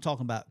 I'm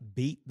talking about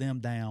beat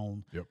them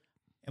down. Yep.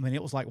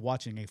 It was like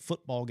watching a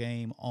football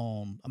game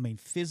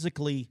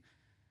physically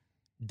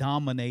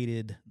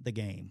dominated the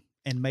game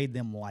and made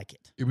them like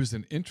it. It was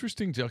an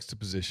interesting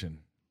juxtaposition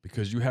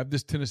because you have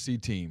this Tennessee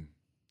team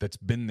that's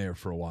been there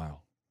for a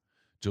while.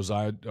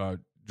 Josiah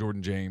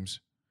Jordan James,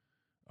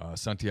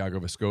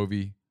 Santiago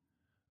Vescovi,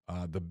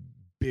 the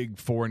big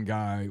foreign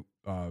guy,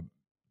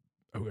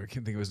 I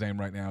can't think of his name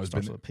right now.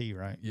 Starts with a P,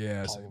 right?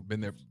 Yeah, it's been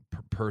there,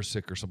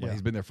 Persic or something. Yeah.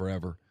 He's been there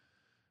forever.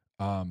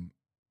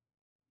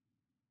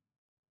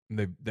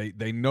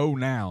 They know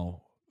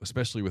now,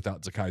 especially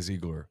without Zakai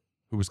Ziegler,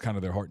 who was kind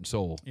of their heart and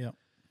soul. Yeah.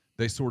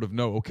 They sort of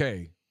know,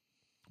 okay,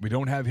 we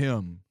don't have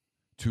him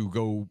to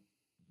go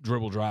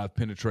dribble, drive,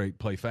 penetrate,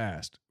 play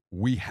fast.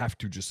 We have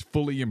to just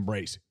fully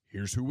embrace,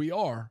 here's who we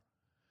are.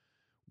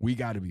 We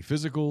got to be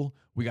physical.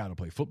 We got to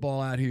play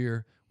football out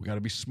here. We got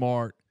to be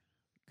smart.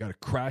 Got to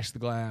crash the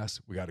glass.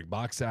 We got to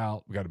box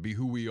out. We got to be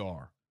who we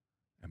are.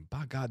 And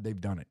by God,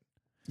 they've done it.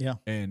 Yeah.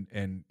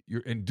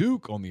 And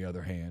Duke, on the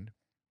other hand,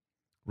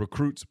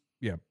 recruits,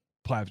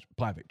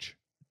 Plavich.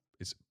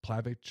 It's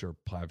Plavich or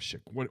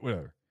Plavchik,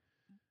 whatever.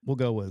 We'll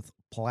go with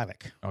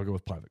Plavic. I'll go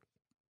with Plavich.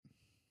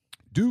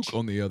 Duke,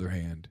 on the other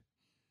hand,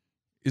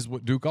 is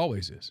what Duke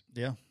always is.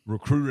 Yeah.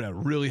 Recruited at a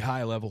really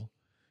high level,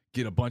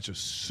 get a bunch of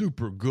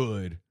super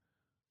good,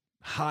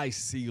 high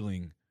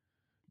ceiling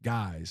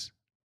guys.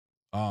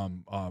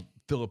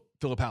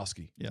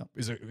 Filipowski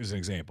is an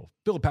example.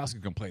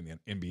 Filipowski can play in the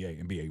NBA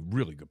and be a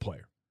really good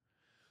player.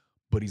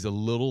 But he's a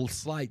little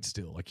slight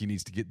still. Like he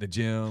needs to get in the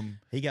gym.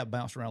 He got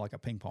bounced around like a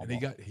ping pong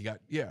ball. He got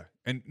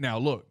And now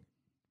look,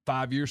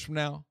 5 years from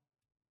now,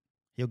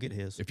 he'll get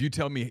his. if you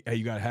tell me, hey,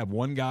 you got to have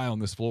one guy on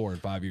this floor in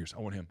 5 years,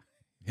 I want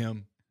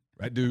him,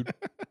 that dude,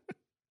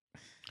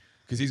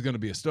 because he's going to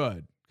be a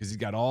stud because he's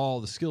got all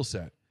the skill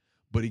set.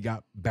 But he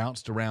got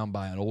bounced around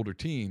by an older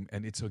team,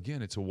 and it's a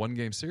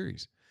 1-game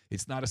series.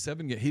 It's not a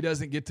 7-game. He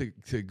doesn't get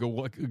to go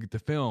look at the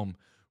film,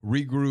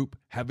 regroup,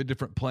 have a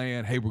different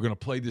plan. Hey, we're going to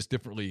play this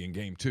differently in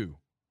game 2.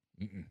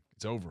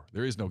 It's over.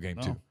 There is no game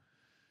 2.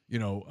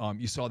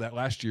 You saw that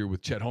last year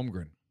with Chet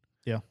Holmgren.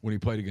 Yeah. When he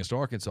played against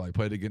Arkansas, he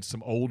played against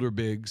some older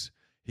bigs.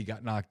 He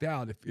got knocked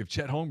out. If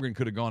Chet Holmgren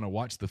could have gone and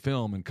watched the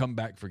film and come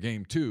back for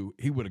game 2,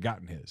 he would have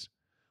gotten his.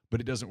 But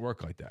it doesn't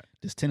work like that.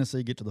 Does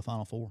Tennessee get to the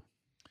Final Four?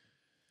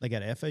 They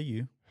got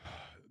FAU.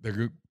 They're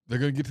going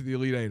to get to the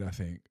Elite Eight, I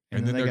think.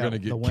 And then they're going to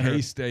get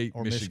K-State,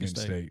 Michigan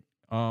State.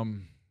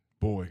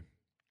 Boy,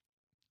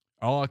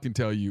 all I can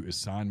tell you is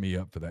sign me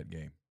up for that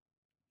game.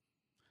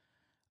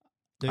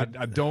 Dude,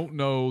 I don't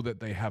know that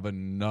they have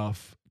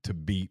enough to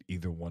beat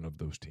either one of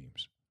those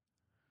teams.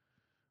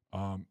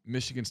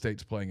 Michigan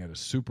State's playing at a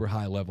super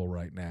high level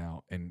right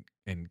now, and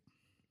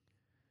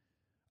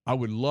I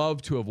would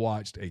love to have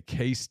watched a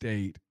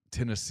K-State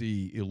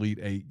Tennessee Elite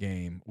Eight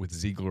game with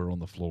Ziegler on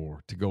the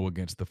floor to go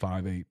against the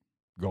 5'8"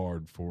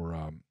 guard for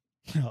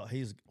what's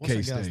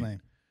K-State. that guy's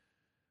name?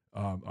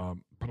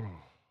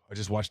 I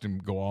just watched him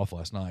go off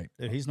last night.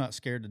 Dude, he's not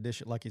scared to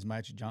dish it like he's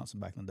Magic Johnson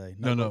back in the day.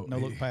 No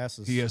look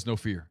passes. He has no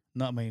fear.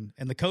 No, I mean,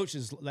 and the coach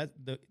is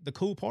the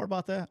cool part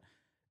about that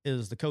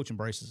is the coach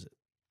embraces it.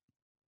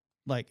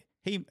 Like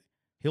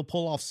he'll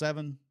pull off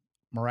 7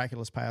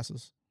 miraculous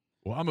passes.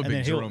 Well, I'm a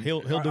big Jerome.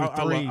 He'll do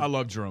 3. I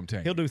love Jerome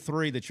Tang. He'll do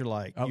 3 that you're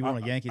like, you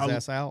want to yank his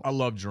ass out. I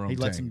love Jerome Tang.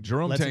 Lets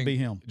him be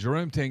him.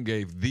 Jerome Tang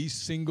gave the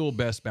single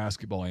best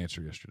basketball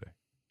answer yesterday.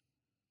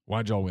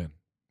 Why'd y'all win?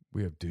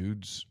 We have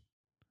dudes.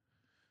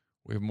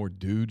 We have more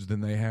dudes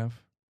than they have.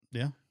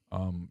 Yeah.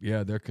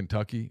 They're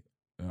Kentucky.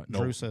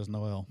 Drew says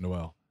Noel.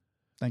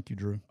 Thank you,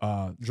 Drew.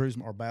 Drew's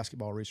our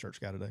basketball research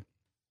guy today.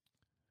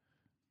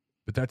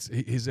 But that's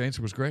his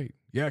answer was great.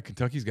 Yeah,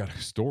 Kentucky's got a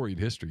storied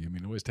history. I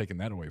mean, nobody's taking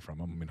that away from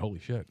them. I mean, holy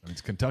shit. I mean,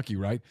 it's Kentucky,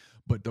 right?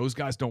 But those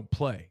guys don't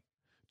play.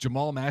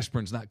 Jamal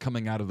Mashburn's not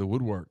coming out of the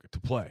woodwork to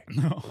play.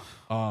 No.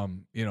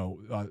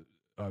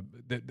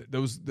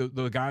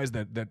 The guys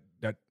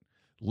that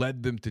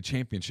led them to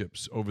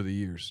championships over the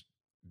years.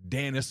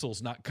 Dan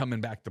Issel's not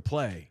coming back to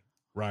play,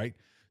 right?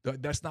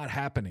 That's not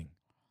happening.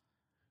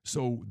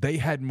 So they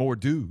had more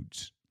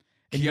dudes.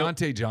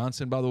 Keontae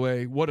Johnson, by the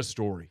way, what a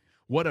story.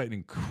 What an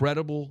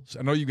incredible –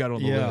 I know you got it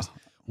on the list.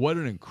 What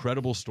an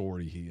incredible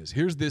story he is.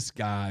 Here's this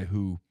guy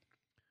who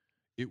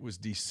it was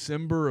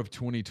December of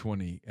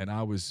 2020, and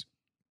I was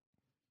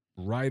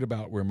right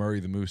about where Murray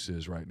the Moose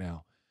is right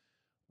now,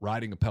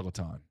 riding a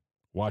Peloton,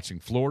 watching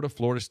Florida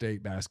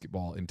State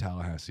basketball in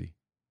Tallahassee.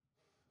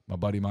 My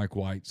buddy Mike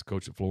White's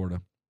coach at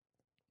Florida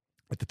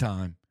at the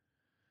time,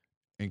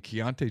 and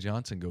Keontae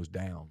Johnson goes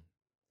down.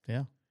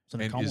 Yeah. It's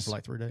in a coma for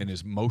like 3 days. And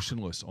is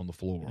motionless on the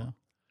floor. Yeah.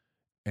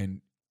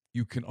 And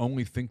you can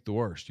only think the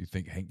worst. You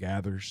think Hank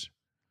Gathers,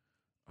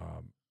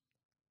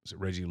 is it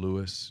Reggie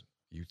Lewis?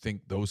 You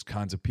think those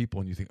kinds of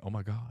people, and you think, oh,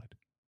 my God,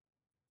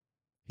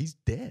 he's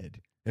dead.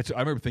 I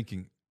remember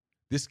thinking,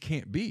 this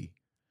can't be.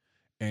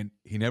 And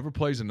he never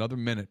plays another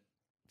minute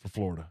for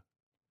Florida.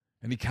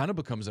 And he kind of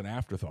becomes an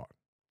afterthought.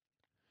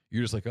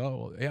 You're just like,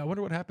 oh, yeah, I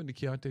wonder what happened to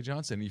Keontae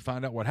Johnson. And you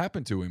find out what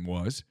happened to him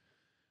was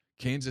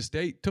Kansas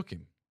State took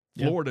him.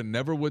 Florida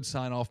never would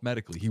sign off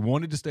medically. He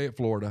wanted to stay at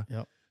Florida.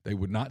 Yep. They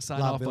would not sign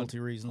liability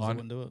reasons. They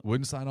wouldn't do it.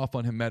 Wouldn't sign off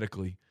on him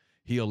medically.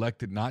 He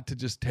elected not to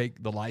just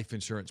take the life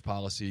insurance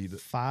policy.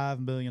 $5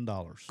 million.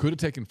 Could have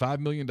taken $5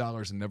 million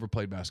and never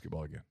played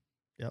basketball again.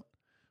 Yep.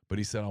 But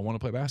he said, I want to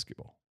play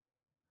basketball.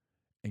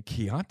 And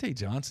Keontae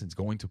Johnson's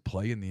going to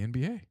play in the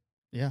NBA.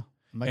 Yeah.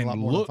 Make a lot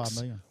and more than $5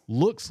 million.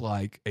 looks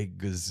like a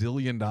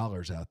gazillion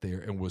dollars out there,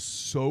 and was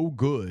so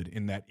good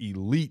in that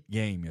elite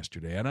game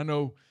yesterday. And I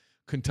know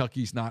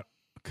Kentucky's not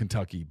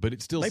Kentucky, but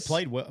it still They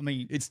played well. I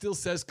mean, it still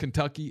says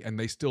Kentucky, and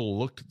they still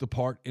looked the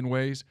part in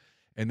ways.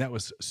 And that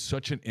was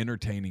such an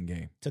entertaining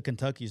game. to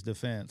Kentucky's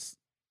defense,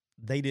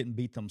 they didn't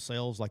beat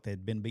themselves like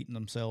they'd been beating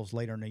themselves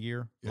later in the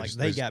year. Like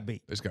they got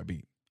beat. They just got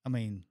beat. I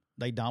mean,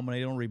 they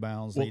dominated on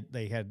rebounds. Well,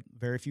 they had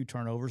very few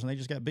turnovers, and they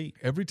just got beat.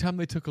 Every time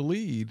they took a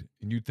lead,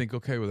 and you'd think,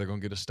 okay, well, they're going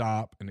to get a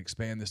stop and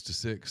expand this to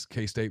 6.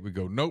 K-State would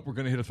go, nope, we're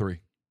going to hit a 3.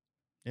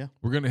 Yeah.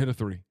 We're going to hit a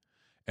 3.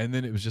 And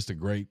then it was just a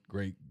great,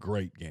 great,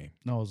 great game.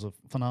 No, it was a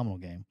phenomenal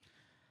game.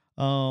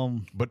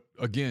 But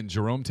again,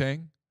 Jerome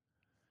Tang,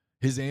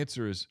 his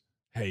answer is,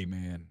 hey,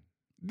 man,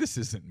 this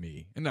isn't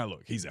me. And now,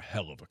 look, he's a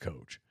hell of a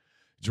coach.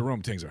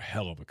 Jerome Tang's a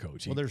hell of a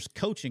coach. Well, there's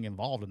coaching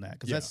involved in that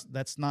because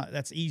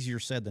that's easier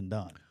said than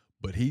done.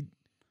 But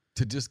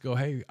to just go,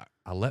 hey,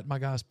 I let my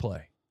guys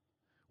play.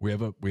 We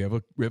have a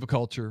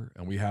culture,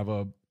 and we have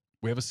a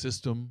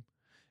system,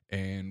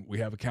 and we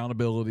have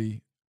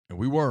accountability, and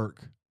we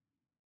work.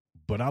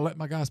 But I let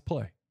my guys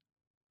play.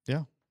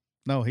 Yeah,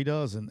 no, he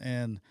does,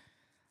 and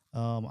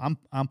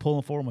I'm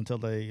pulling for them until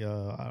they.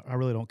 I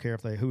really don't care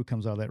if who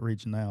comes out of that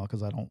region now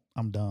because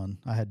I'm done.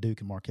 I had Duke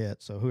and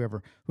Marquette, so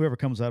whoever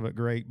comes out of it,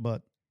 great.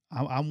 But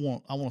I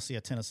want to see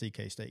a Tennessee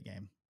K-State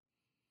game.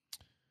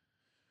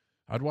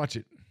 I'd watch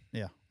it.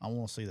 Yeah, I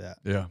want to see that.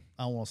 Yeah,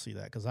 I want to see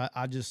that because I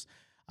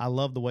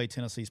love the way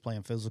Tennessee's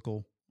playing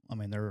physical. I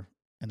mean, they're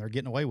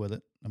getting away with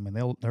it. I mean,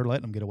 they're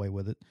letting them get away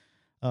with it.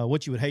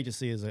 What you would hate to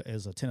see is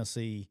a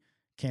Tennessee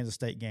Kansas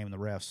State game and the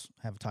refs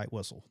have a tight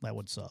whistle. That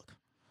would suck.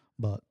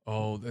 But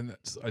then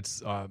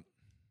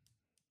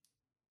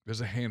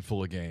there's a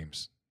handful of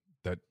games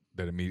that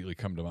immediately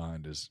come to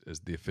mind as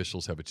the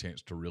officials have a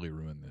chance to really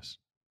ruin this.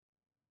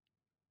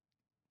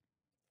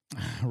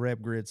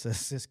 Reb Grid says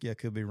Siskey, I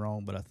could be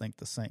wrong, but I think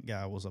the Saint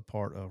guy was a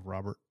part of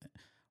Robert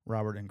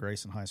and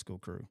Grayson high school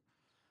crew.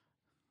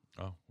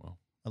 Oh, well.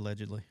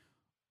 Allegedly.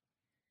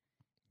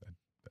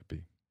 That'd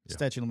be. Yeah.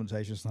 Statute of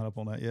limitations not up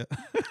on that yet.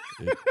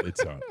 It's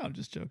up. I'm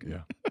just joking.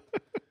 Yeah.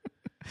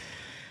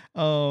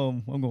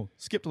 I'm going to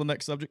skip to the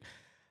next subject.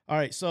 All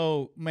right,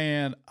 so,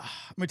 man,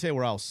 let me tell you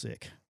where I was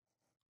sick.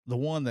 The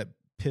one that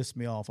pissed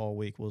me off all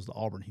week was the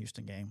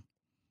Auburn-Houston game.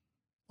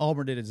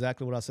 Auburn did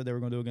exactly what I said they were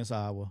going to do against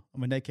Iowa. I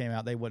mean, they came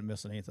out, they wasn't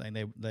missing anything.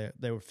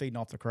 They were feeding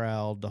off the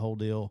crowd, the whole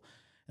deal.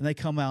 And they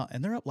come out,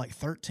 and they're up like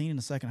 13 in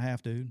the second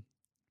half, dude.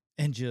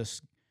 And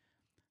just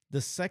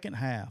the second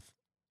half,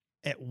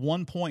 at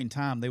one point in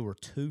time, they were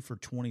 2 for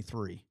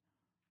 23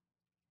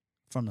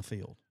 from the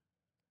field.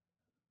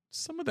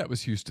 Some of that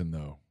was Houston,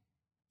 though.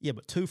 Yeah,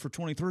 but 2 for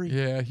 23?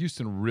 Yeah,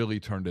 Houston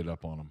really turned it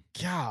up on them.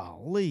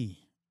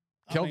 Golly.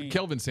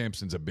 Kelvin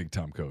Sampson's a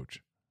big-time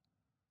coach.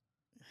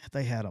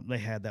 They had them. They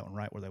had that one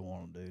right where they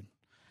wanted them, dude.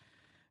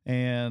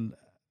 And,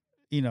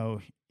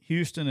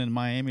 Houston and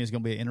Miami is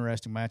going to be an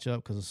interesting matchup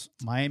because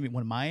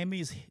when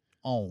Miami's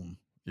on,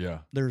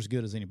 they're as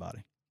good as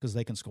anybody because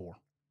they can score.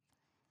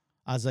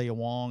 Isaiah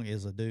Wong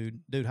is a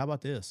dude. Dude, how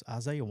about this?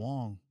 Isaiah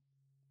Wong,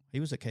 he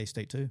was at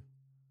K-State too.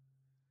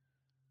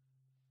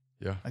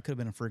 Yeah. That could have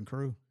been a freaking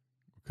crew.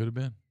 Could have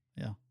been.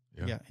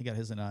 Yeah. He got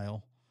his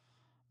NIL.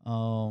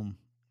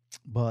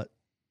 But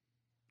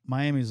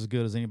Miami's as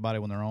good as anybody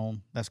when they're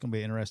on. That's going to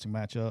be an interesting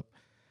matchup.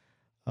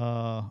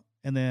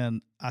 And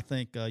then I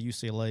think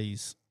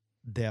UCLA's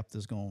depth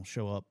is going to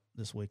show up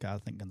this week. I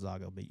think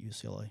Gonzaga will beat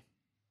UCLA.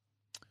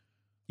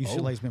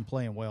 UCLA's been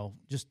playing well.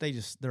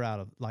 They're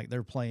out of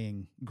they're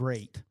playing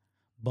great,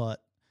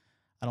 but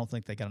I don't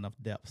think they got enough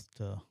depth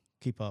to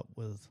keep up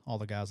with all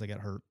the guys that got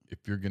hurt.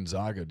 If you're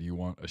Gonzaga, do you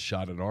want a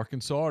shot at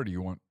Arkansas or do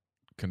you want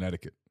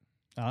Connecticut?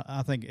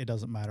 I think it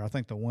doesn't matter. I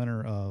think the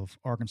winner of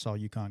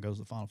Arkansas-UConn goes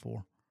to the Final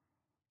Four.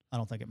 I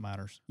don't think it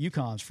matters.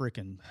 UConn's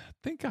freaking. I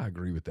think I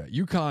agree with that.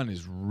 UConn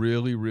is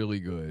really, really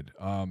good.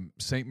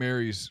 St.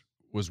 Mary's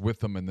was with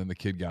them, and then the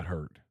kid got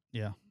hurt.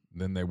 Yeah.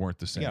 Then they weren't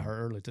the same. He got hurt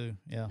early, too.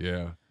 Yeah.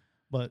 Yeah.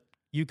 But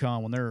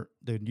UConn,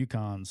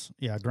 UConn's,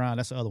 grind,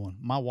 that's the other one.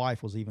 My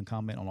wife was even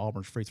commenting on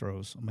Auburn's free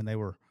throws. I mean, they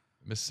were.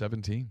 Missed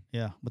 17.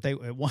 Yeah. But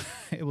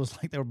it was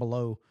like they were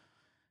below.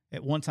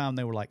 At one time,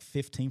 they were like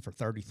 15 for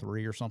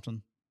 33 or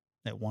something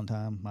at one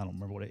time. I don't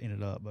remember what it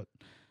ended up, but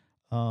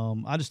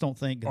I just don't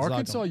think Gonzaga.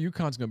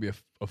 Arkansas-UConn's going to be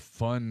a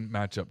fun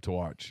matchup to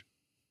watch.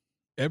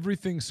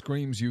 Everything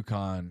screams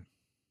UConn.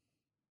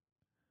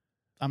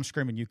 I'm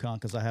screaming UConn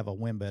because I have a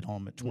win bet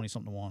on them at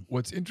 20-something to 1.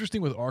 What's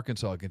interesting with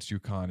Arkansas against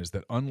UConn is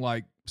that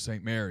unlike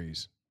St.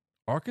 Mary's,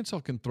 Arkansas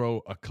can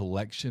throw a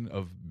collection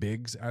of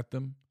bigs at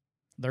them.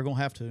 They're going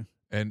to have to.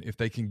 And if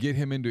they can get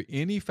him into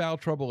any foul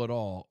trouble at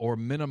all or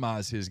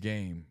minimize his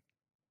game,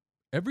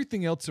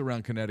 everything else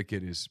around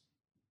Connecticut is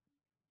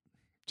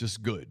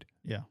just good.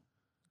 Yeah.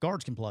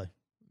 Guards can play.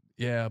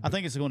 Yeah. I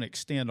think it's going to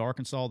extend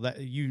Arkansas.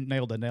 That you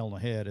nailed the nail on the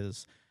head.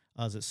 Is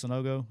it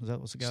Sonogo? Is that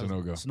what's the guy?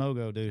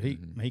 Sonogo, dude.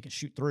 He can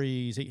shoot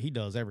threes. He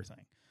does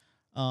everything.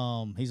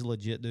 He's a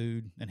legit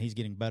dude, and he's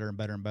getting better and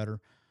better and better.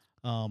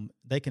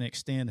 They can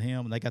extend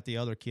him, and they got the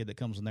other kid that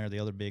comes in there, the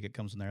other big that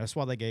comes in there. That's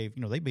why they gave,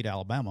 they beat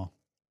Alabama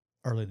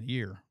early in the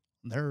year.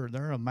 They're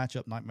a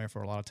matchup nightmare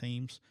for a lot of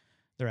teams.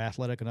 They're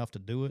athletic enough to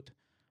do it.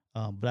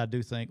 But I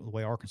do think the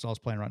way Arkansas is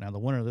playing right now, the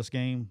winner of this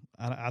game,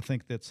 I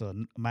think that's a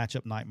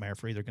matchup nightmare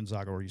for either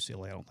Gonzaga or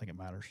UCLA. I don't think it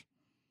matters.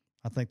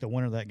 I think the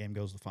winner of that game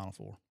goes to the Final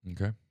Four.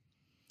 Okay.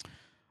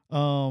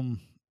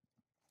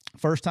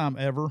 First time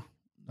ever,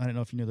 I didn't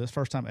know if you knew this,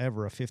 first time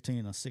ever a 15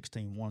 and a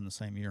 16 won in the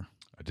same year.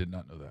 I did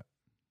not know that.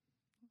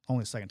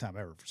 Only the second time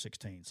ever for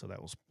 16, so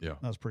that was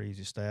a pretty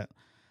easy stat.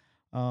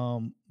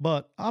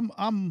 But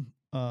I'm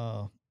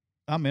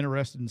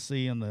interested in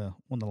seeing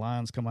when the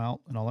lines come out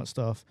and all that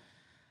stuff.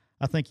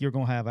 I think you're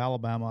going to have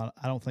Alabama.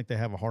 I don't think they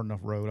have a hard enough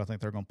road. I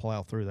think they're going to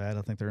plow through that.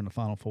 I think they're in the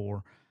Final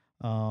Four.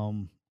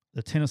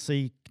 The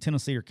Tennessee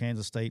or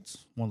Kansas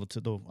State's one of the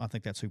two. I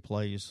think that's who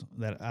plays.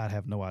 That I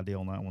have no idea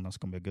on that one. That's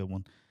going to be a good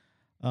one.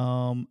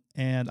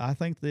 And I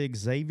think the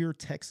Xavier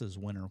Texas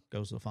winner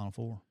goes to the Final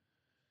Four.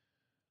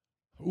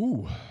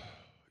 Ooh.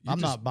 I'm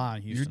not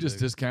buying Houston. You're just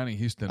discounting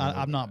Houston.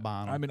 I'm not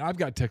buying them. I mean, I've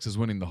got Texas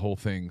winning the whole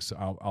thing,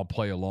 so I'll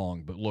play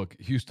along. But look,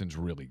 Houston's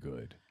really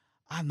good.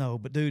 I know,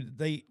 but dude,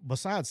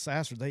 besides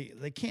Sasser,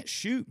 they can't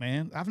shoot,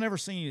 man. I've never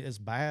seen as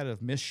bad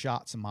of missed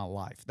shots in my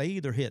life. They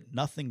either hit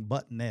nothing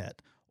but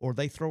net, or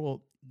they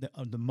throw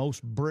the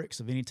most bricks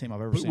of any team I've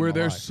ever seen. Where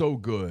they're life. so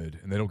good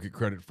and they don't get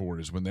credit for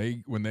it is when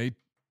they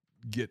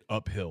get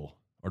uphill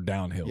or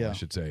downhill, I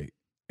should say,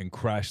 and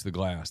crash the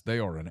glass. They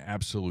are an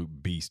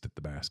absolute beast at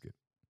the basket.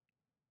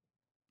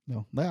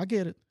 No, I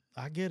get it,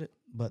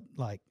 but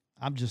like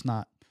I'm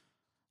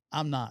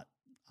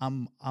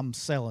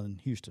selling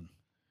Houston.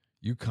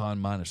 UConn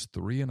minus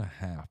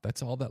 3.5.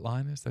 That's all that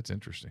line is? That's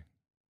interesting.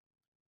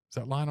 Is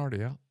that line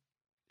already out?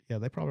 Yeah,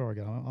 they probably already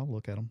got them. I'll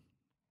look at them.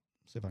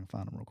 See if I can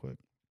find them real quick.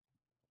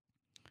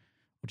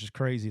 Which is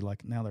crazy.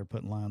 Like now they're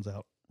putting lines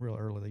out real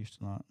early. They used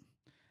to not.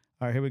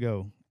 All right, here we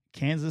go.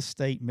 Kansas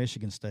State,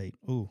 Michigan State.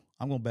 Ooh,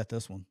 I'm going to bet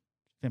this one.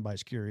 If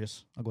anybody's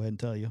curious, I'll go ahead and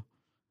tell you.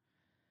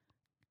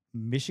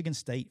 Michigan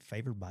State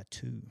favored by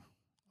 2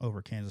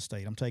 over Kansas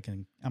State. I'm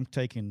taking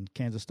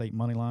Kansas State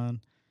money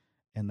line,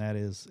 and that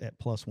is at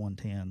plus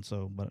 110.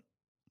 So, but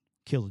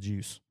kill the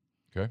juice.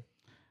 Okay.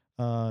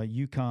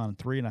 UConn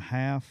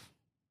 3.5.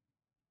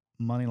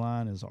 Money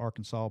line is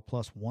Arkansas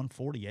plus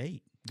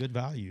 148. Good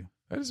value.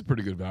 That is a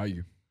pretty good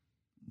value.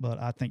 But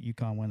I think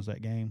UConn wins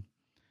that game.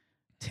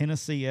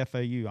 Tennessee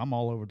FAU. I'm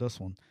all over this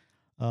one.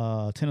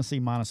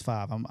 Tennessee minus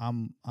 5.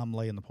 I'm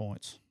laying the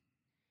points.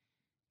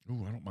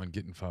 Ooh, I don't mind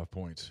getting 5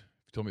 points. If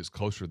you tell me it's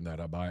closer than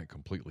that, I buy it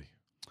completely.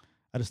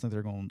 I just think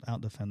they're going to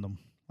out-defend them.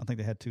 I think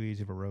they had too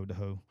easy of a road to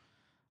hoe.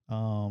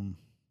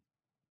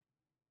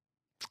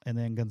 And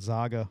then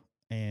Gonzaga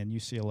and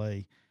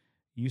UCLA.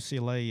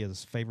 UCLA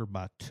is favored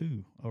by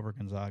 2 over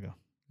Gonzaga.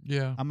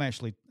 Yeah. I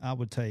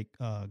would take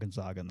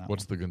Gonzaga in that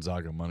What's the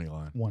Gonzaga money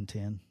line?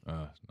 110.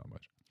 Not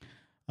much.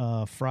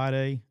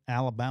 Friday,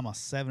 Alabama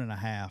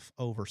 7.5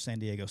 over San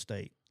Diego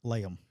State.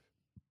 Lay them.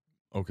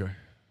 Okay.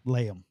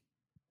 Lay them.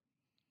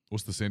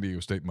 What's the San Diego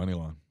State money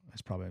line?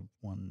 That's probably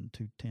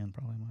 210,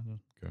 probably.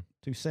 Okay.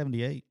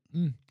 278.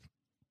 Not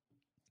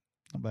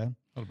bad.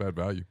 Not a bad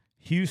value.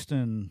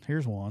 Houston,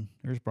 here's one.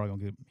 Here's probably going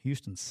to get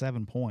Houston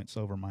 7 points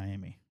over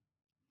Miami.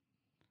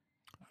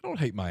 I don't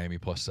hate Miami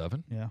plus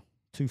 7. Yeah.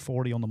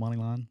 240 on the money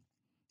line.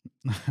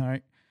 All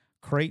right.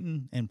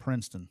 Creighton and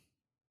Princeton.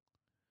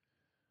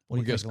 What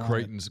do you guess?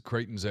 Creighton's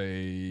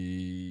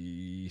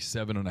a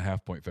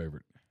 7.5 point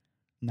favorite.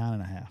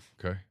 9.5.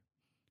 Okay.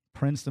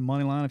 Princeton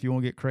money line, if you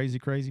want to get crazy,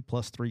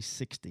 plus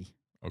 360.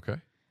 Okay.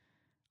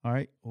 All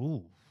right.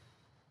 Ooh,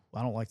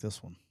 I don't like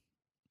this one.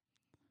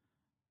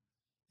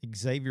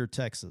 Xavier,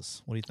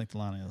 Texas. What do you think the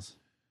line is?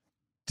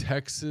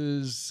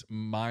 Texas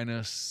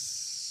minus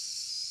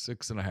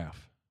 6.5.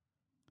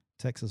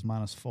 Texas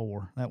minus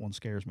 4. That one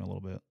scares me a little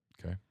bit.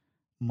 Okay.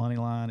 Money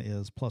line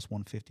is plus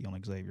 150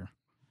 on Xavier.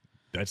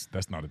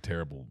 That's not a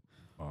terrible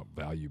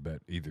value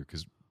bet either,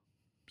 because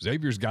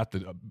Xavier's got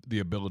the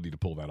ability to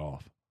pull that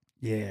off.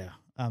 Yeah,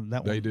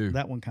 they do.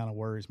 That one kind of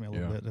worries me a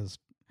little bit as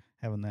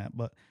having that.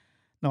 But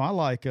no, I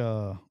like,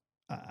 dude.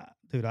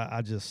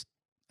 I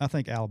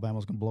think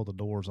Alabama's going to blow the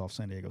doors off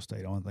San Diego State.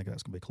 I don't think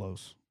that's going to be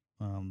close.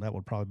 That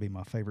would probably be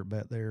my favorite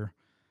bet there.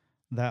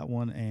 That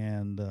one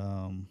and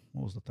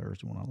what was the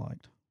Thursday one I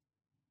liked?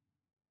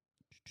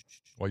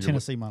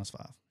 Tennessee minus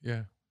 5.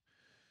 Yeah.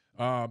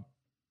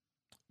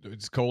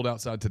 It's cold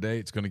outside today.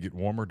 It's going to get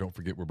warmer. Don't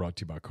forget, we're brought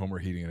to you by Comer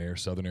Heating and Air,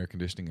 Southern Air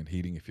Conditioning and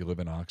Heating. If you live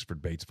in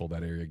Oxford, Batesville,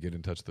 that area, get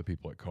in touch with the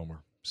people at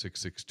Comer.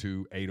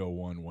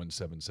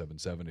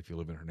 662-801-1777. If you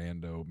live in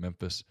Hernando,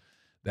 Memphis,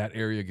 that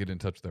area, get in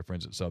touch with our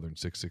friends at Southern.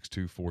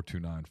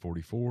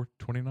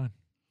 662-429-4429.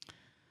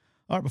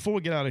 All right, before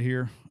we get out of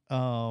here,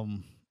 I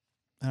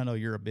know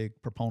you're a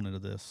big proponent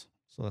of this,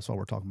 so that's why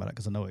we're talking about it,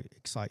 because I know it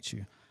excites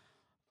you.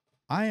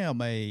 I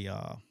am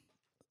a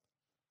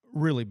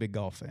really big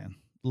golf fan.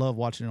 Love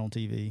watching it on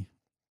TV.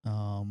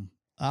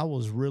 I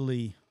was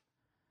really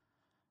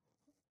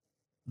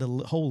the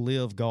whole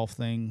live golf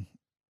thing.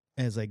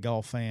 As a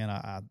golf fan,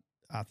 I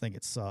think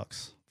it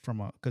sucks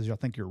because I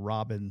think you're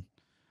robbing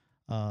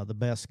the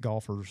best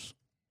golfers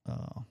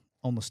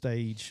on the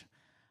stage.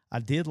 I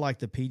did like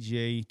the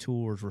PGA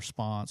Tour's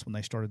response when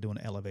they started doing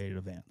elevated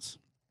events.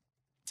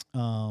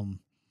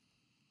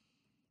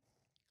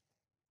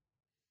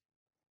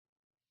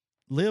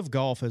 Live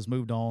Golf has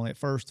moved on. At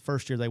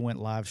first year they went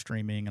live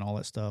streaming and all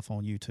that stuff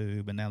on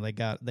YouTube, and now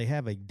they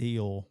have a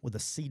deal with the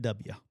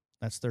CW.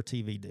 That's their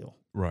TV deal.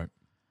 Right.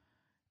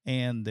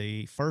 And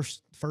the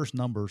first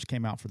numbers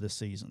came out for this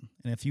season.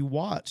 And if you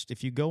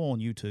go on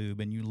YouTube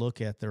and you look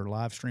at their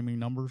live streaming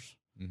numbers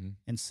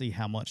and see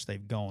how much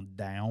they've gone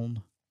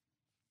down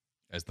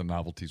as the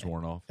novelty's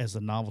worn off.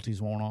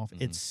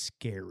 It's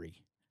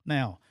scary.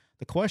 Now,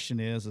 the question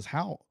is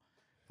how.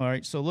 All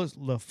right, so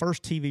the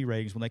first TV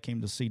ratings when they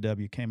came to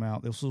CW came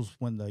out. This was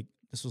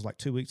like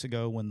 2 weeks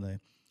ago when the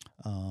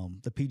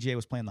PGA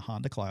was playing the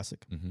Honda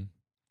Classic. Mm-hmm.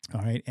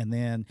 All right, and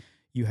then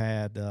you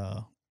had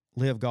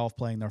Live Golf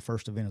playing their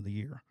first event of the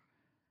year.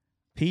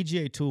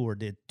 PGA Tour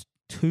did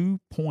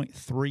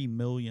 2.3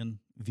 million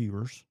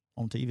viewers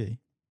on TV,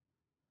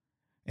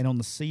 and on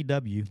the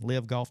CW,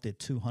 Live Golf did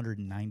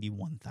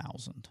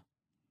 291,000.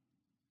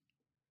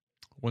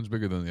 One's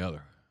bigger than the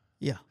other.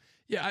 Yeah.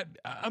 Yeah,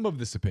 I'm of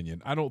this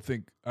opinion. I don't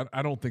think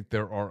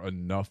there are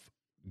enough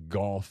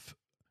golf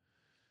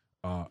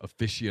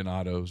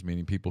aficionados,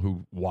 meaning people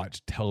who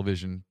watch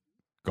television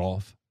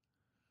golf.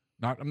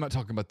 I'm not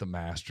talking about the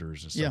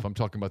Masters and stuff. Yeah. I'm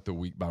talking about the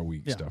week by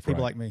week stuff.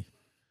 People right? like me.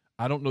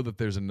 I don't know that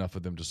there's enough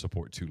of them to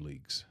support two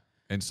leagues,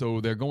 and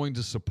so they're going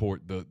to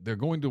support the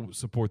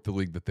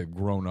league that they've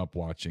grown up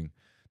watching,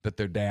 that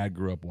their dad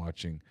grew up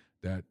watching,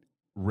 that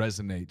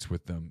resonates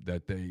with them,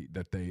 that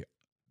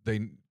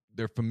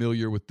they're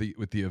familiar with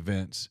the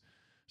events.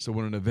 So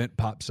when an event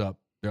pops up,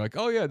 they're like,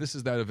 "Oh yeah, this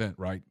is that event,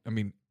 right?" I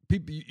mean,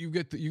 people you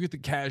get the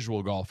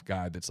casual golf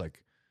guy that's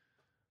like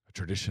a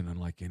tradition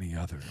unlike any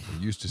other.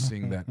 We're used to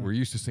seeing that. We're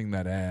used to seeing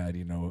that ad,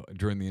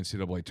 during the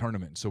NCAA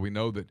tournament. So we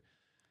know that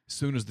as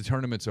soon as the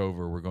tournament's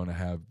over, we're going to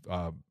have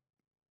the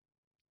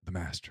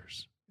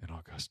Masters in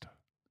Augusta.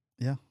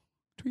 Yeah.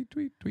 Tweet,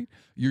 tweet, tweet.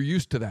 You're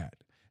used to that.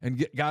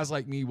 And guys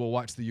like me will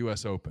watch the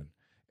U.S. Open.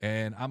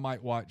 And I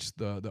might watch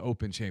the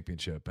Open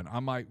Championship, and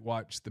I might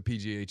watch the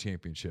PGA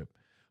Championship,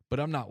 but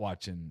I'm not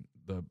watching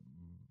the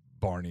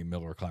Barney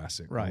Miller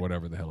Classic or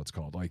whatever the hell it's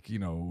called. Like,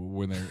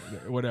 when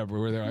they're whatever,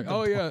 where they're like,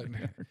 oh yeah,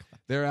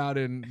 they're out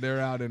in.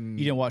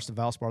 You didn't watch the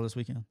Valspar this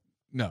weekend?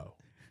 No,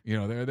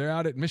 they're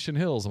out at Mission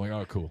Hills. I'm like,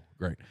 oh cool,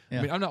 great. Yeah.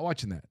 I mean, I'm not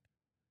watching that,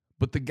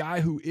 but the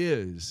guy who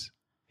is,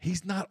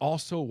 he's not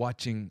also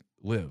watching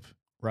Live.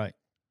 Right?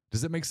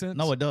 Does that make sense?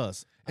 No, it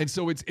does. And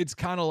so it's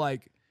kind of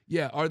like.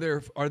 Yeah,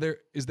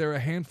 is there a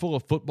handful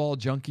of football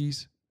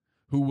junkies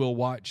who will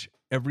watch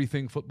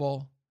everything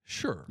football?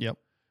 Sure. Yep.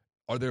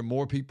 Are there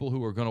more people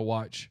who are going to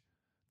watch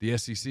the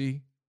SEC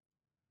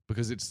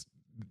because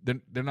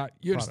they're not?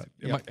 You understand,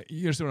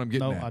 you understand what I'm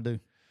getting at? No, I do.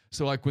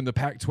 So like when the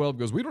Pac-12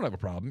 goes, we don't have a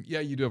problem.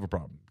 Yeah, you do have a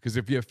problem because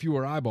if you have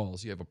fewer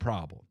eyeballs, you have a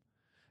problem,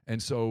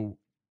 and so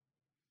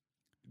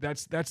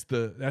that's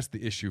the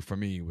issue for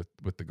me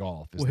with the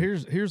golf. Well,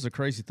 here's the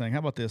crazy thing. How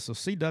about this? So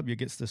CW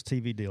gets this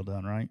TV deal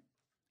done, right?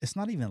 It's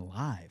not even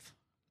live.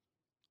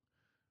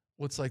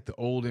 Well, it's like the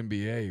old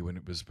NBA when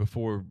it was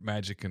before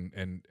Magic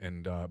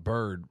and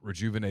Bird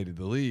rejuvenated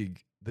the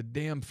league. The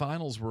damn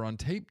finals were on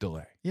tape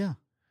delay. Yeah.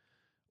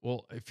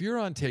 Well, if you're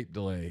on tape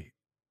delay,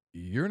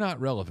 you're not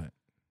relevant.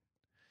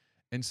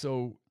 And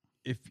so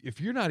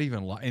if you're not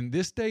even in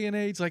this day and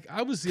age, like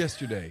I was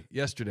yesterday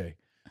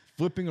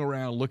flipping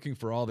around looking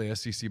for all the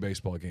SEC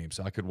baseball games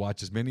so I could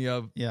watch as many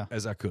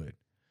as I could.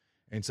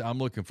 And so I'm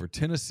looking for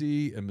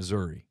Tennessee and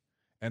Missouri.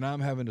 And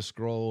I'm having to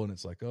scroll, and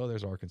it's like, oh,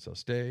 there's Arkansas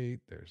State,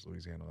 there's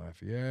Louisiana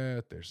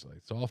Lafayette, there's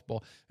like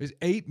softball. There's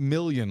 8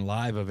 million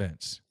live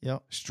events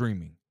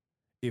streaming.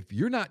 If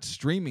you're not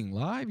streaming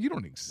live, you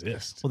don't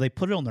exist. Well, they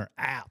put it on their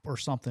app or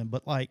something,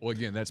 but like... Well,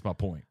 again, that's my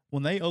point.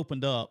 When they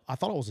opened up, I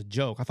thought it was a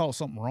joke. I thought it was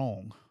something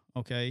wrong,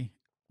 okay?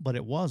 But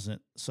it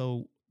wasn't.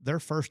 So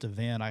their first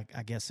event, I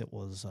guess it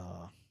was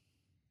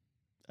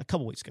a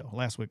couple weeks ago.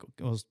 Last week,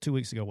 it was 2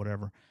 weeks ago,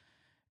 whatever.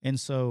 And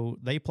so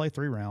they play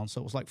 3 rounds.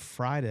 So it was like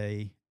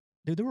Friday...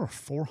 Dude, there were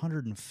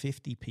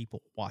 450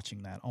 people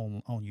watching that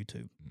on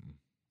YouTube.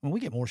 I mean, we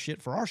get more shit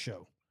for our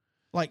show.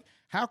 Like,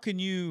 how can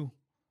you,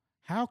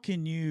 at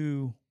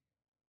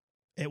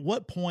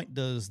what point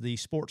does the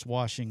sports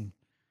washing,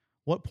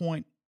 what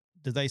point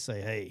do they say,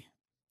 hey,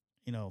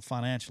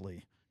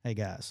 financially, hey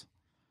guys,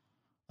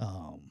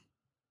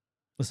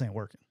 this ain't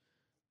working?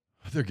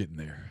 They're getting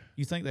there.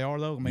 You think they are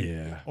though? I mean,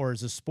 yeah. Or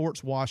is the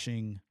sports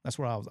washing, that's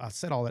what I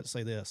said all that to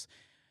say this.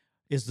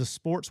 Is the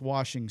sports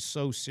washing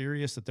so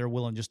serious that they're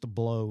willing just to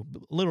blow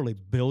literally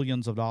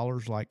billions of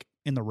dollars, like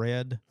in the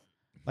red?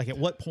 Like, at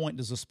what point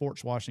does the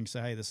sports washing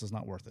say, hey, this is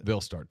not worth it?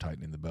 They'll start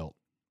tightening the belt.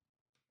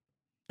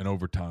 And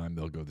over time,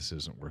 they'll go, this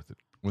isn't worth it.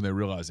 When they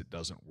realize it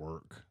doesn't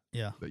work.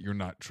 Yeah. That you're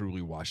not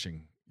truly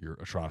washing your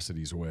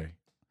atrocities away.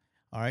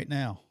 All right,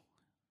 now,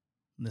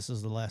 this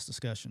is the last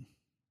discussion.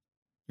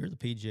 You're the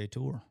PGA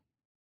Tour.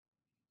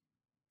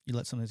 You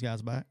let some of these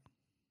guys back?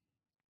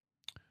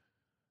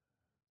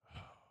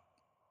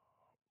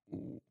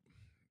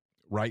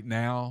 Right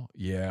now,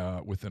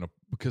 yeah,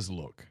 because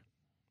look,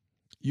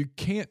 You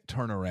can't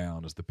turn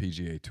around as the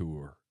PGA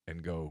Tour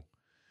and go,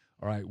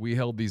 all right, we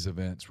held these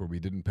events where we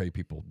didn't pay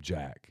people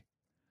jack.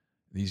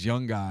 These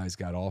young guys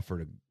got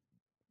offered a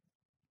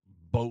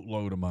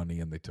boatload of money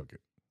and they took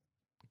it.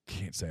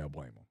 Can't say I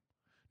blame them.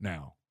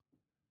 Now,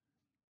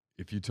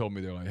 if you told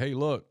me they're like, hey,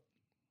 look,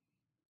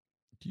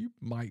 you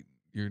might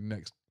your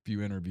next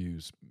few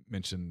interviews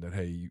mention that,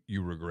 hey,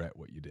 you regret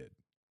what you did.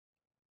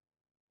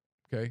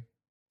 Okay?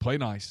 Play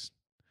nice.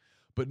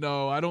 But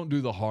no, I don't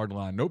do the hard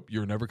line. Nope,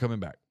 you're never coming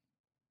back.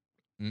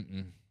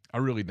 I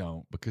really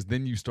don't, because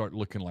then you start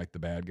looking like the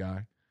bad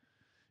guy.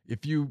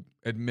 If you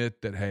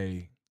admit that,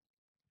 hey,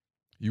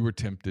 you were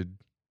tempted,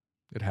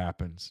 it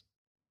happens.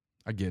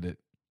 I get it.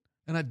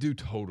 And I do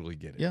totally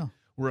get it. Yeah.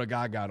 Where a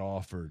guy got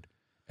offered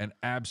an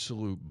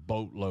absolute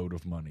boatload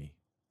of money.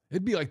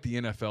 It'd be like the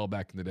NFL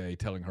back in the day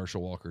telling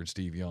Herschel Walker and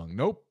Steve Young,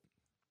 nope.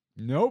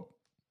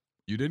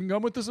 You didn't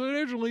come with us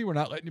originally. We're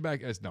not letting you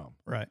back. That's dumb.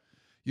 Right.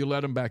 You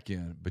let them back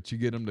in, but you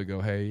get them to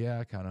go, hey,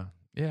 yeah,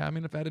 I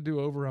mean, if I had to do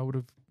over, I would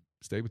have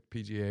stayed with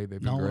PGA. They've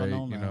been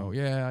great.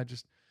 Yeah,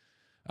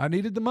 I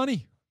needed the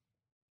money.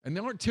 And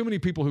there aren't too many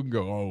people who can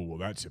go, oh, well,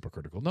 that's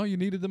hypocritical. No, you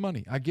needed the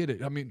money. I get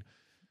it. I mean,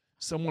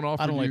 someone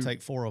offered I'd only you.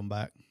 take 4 of them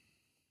back.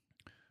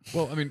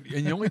 Well, I mean,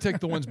 and you only take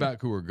the ones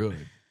back who are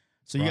good.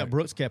 So you got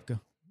Brooks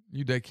Koepka.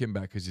 You take him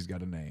back because he's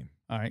got a name.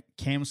 All right.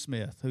 Cam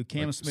Smith.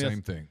 Smith.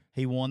 Same thing.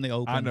 He won the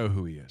Open. I know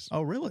who he is.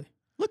 Oh, really?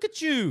 Look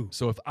at you.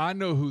 So if I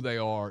know who they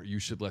are, you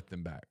should let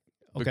them back.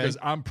 Okay. Because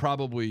I'm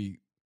probably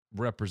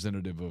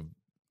representative of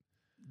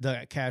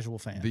the casual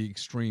fan. the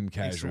extreme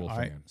casual All fan.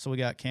 right. So we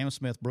got Cam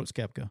Smith, Brooks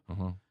Koepka.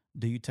 Uh-huh.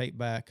 Do you take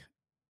back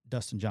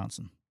Dustin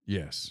Johnson?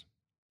 Yes.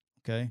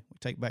 Okay. We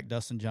take back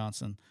Dustin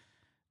Johnson.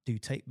 Do you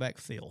take back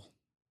Phil?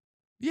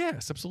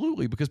 Yes,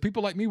 absolutely. Because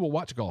people like me will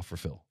watch golf for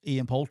Phil.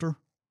 Ian Poulter?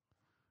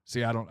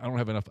 See, I don't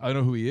have enough. I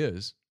know who he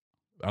is.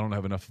 I don't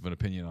have enough of an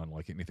opinion on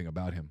like anything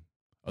about him.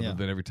 Other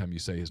than every time you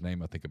say his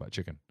name, I think about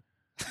chicken.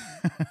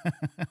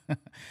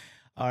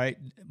 All right.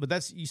 But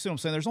you see what I'm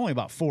saying? There's only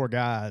about 4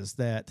 guys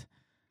that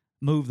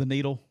move the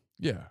needle.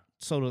 Yeah.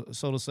 So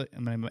to say, I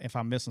mean, if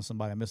I'm missing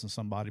somebody, I'm missing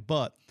somebody.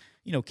 But,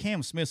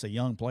 Cam Smith's a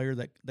young player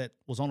that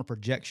was on a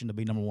projection to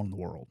be number 1 in the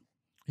world.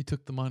 He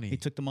took the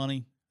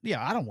money.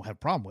 Yeah, I don't have a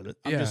problem with it.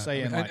 I'm just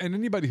saying. And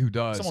anybody who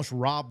does. It's almost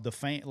robbed the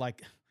fan.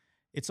 Like,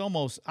 it's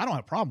almost, I don't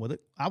have a problem with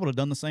it. I would have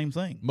done the same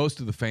thing. Most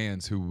of the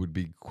fans who would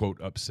be,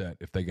 quote, upset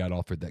if they got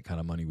offered that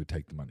kind of money would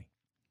take the money.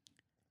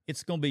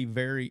 It's going to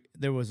be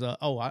there was I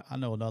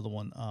know another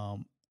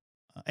one.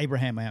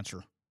 Abraham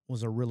Answer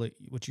was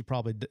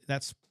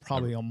that's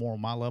probably on more on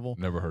my level.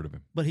 Never heard of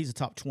him. But he's a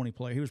top 20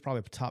 player. He was probably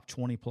a top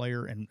 20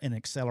 player and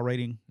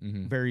accelerating,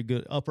 very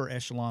good upper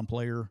echelon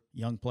player,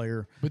 young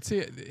player. But see,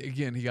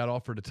 again, he got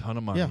offered a ton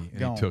of money and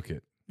he took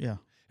it. Yeah.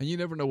 And you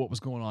never know what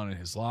was going on in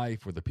his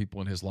life or the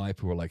people in his life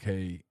who were like,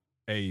 hey,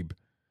 Abe,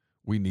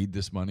 we need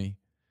this money.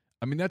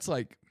 I mean, that's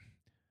like,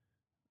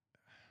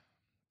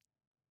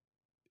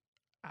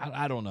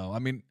 I don't know. I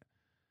mean,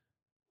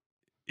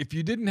 if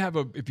you didn't have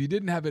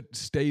it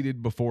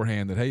stated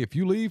beforehand that, hey, if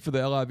you leave for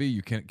the LIV,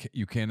 you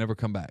can't never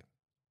come back.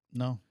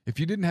 No. If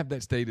you didn't have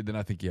that stated, then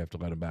I think you have to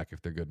let them back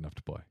if they're good enough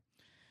to play.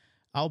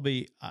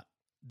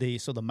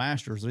 The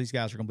Masters, these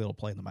guys are going to be able to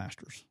play in the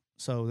Masters.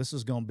 So this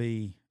is going to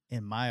be,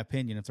 in my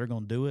opinion, if they're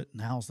going to do it,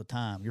 now's the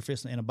time. You're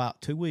in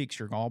about 2 weeks,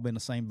 you're going to all be in the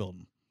same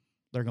building.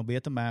 They're going to be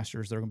at the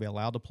Masters. They're going to be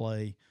allowed to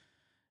play.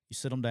 You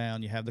sit them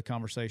down. You have the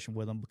conversation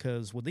with them,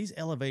 because with these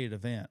elevated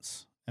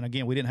events, and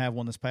again, we didn't have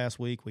one this past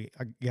week.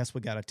 I guess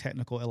we got a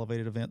technical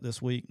elevated event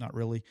this week. Not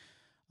really.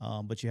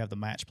 But you have the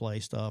match play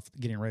stuff,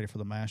 getting ready for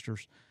the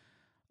Masters.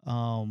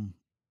 Dude,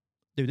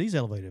 these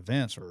elevated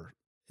events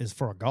is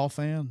for a golf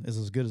fan, is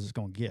as good as it's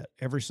going to get.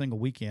 Every single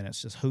weekend,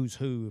 it's just who's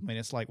who. I mean,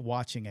 it's like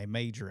watching a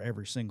major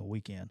every single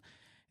weekend.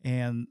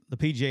 And the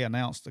PGA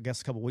announced, I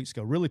guess a couple of weeks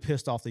ago, really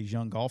pissed off these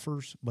young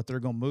golfers, but they're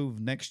going to move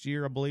next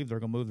year, I believe.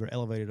 They're going to move their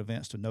elevated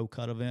events to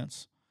no-cut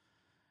events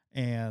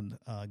and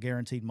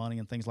guaranteed money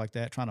and things like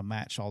that, trying to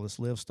match all this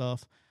live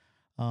stuff.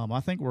 I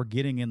think we're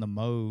getting in the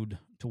mode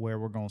to where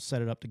we're going to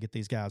set it up to get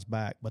these guys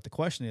back. But the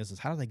question is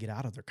how do they get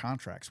out of their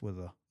contracts with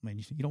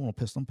you don't want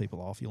to piss some people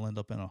off. You'll end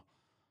up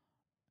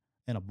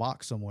in a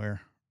box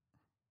somewhere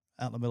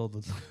out in the middle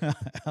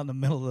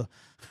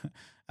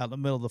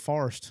of the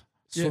forest,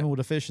 swimming with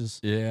the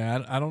fishes.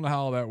 Yeah, I don't know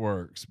how all that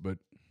works, but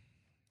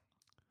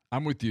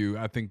I'm with you.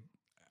 I think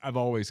I've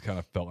always kind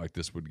of felt like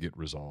this would get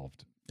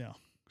resolved. Yeah,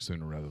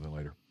 sooner rather than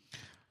later.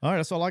 All right,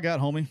 that's all I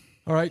got, homie.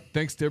 All right,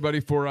 thanks to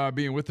everybody for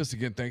being with us.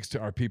 Again, thanks to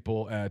our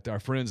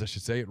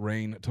friends at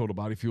Rain Total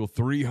Body Fuel.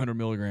 300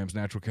 milligrams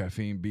natural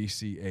caffeine,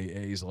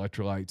 BCAAs,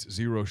 electrolytes,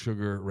 zero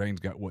sugar. Rain's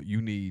got what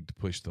you need to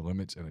push the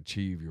limits and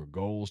achieve your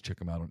goals. Check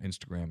them out on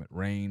Instagram at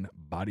Rain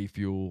Body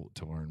Fuel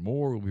to learn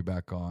more. We'll be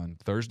back on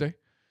Thursday.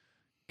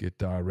 Get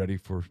ready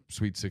for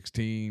Sweet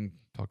 16.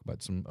 Talk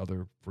about some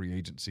other free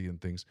agency and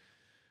things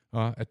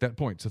at that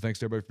point. So thanks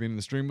to everybody for being in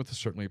the stream with us.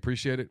 Certainly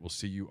appreciate it. We'll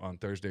see you on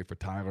Thursday. For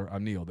Tyler,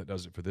 I'm Neil. That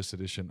does it for this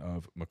edition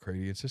of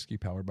McCready and Siskey,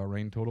 powered by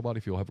Rain Total Body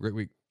Fuel. Have a great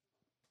week.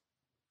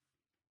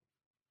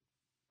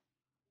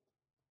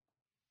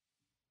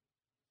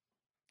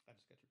 I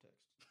just got your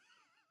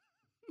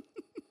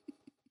text.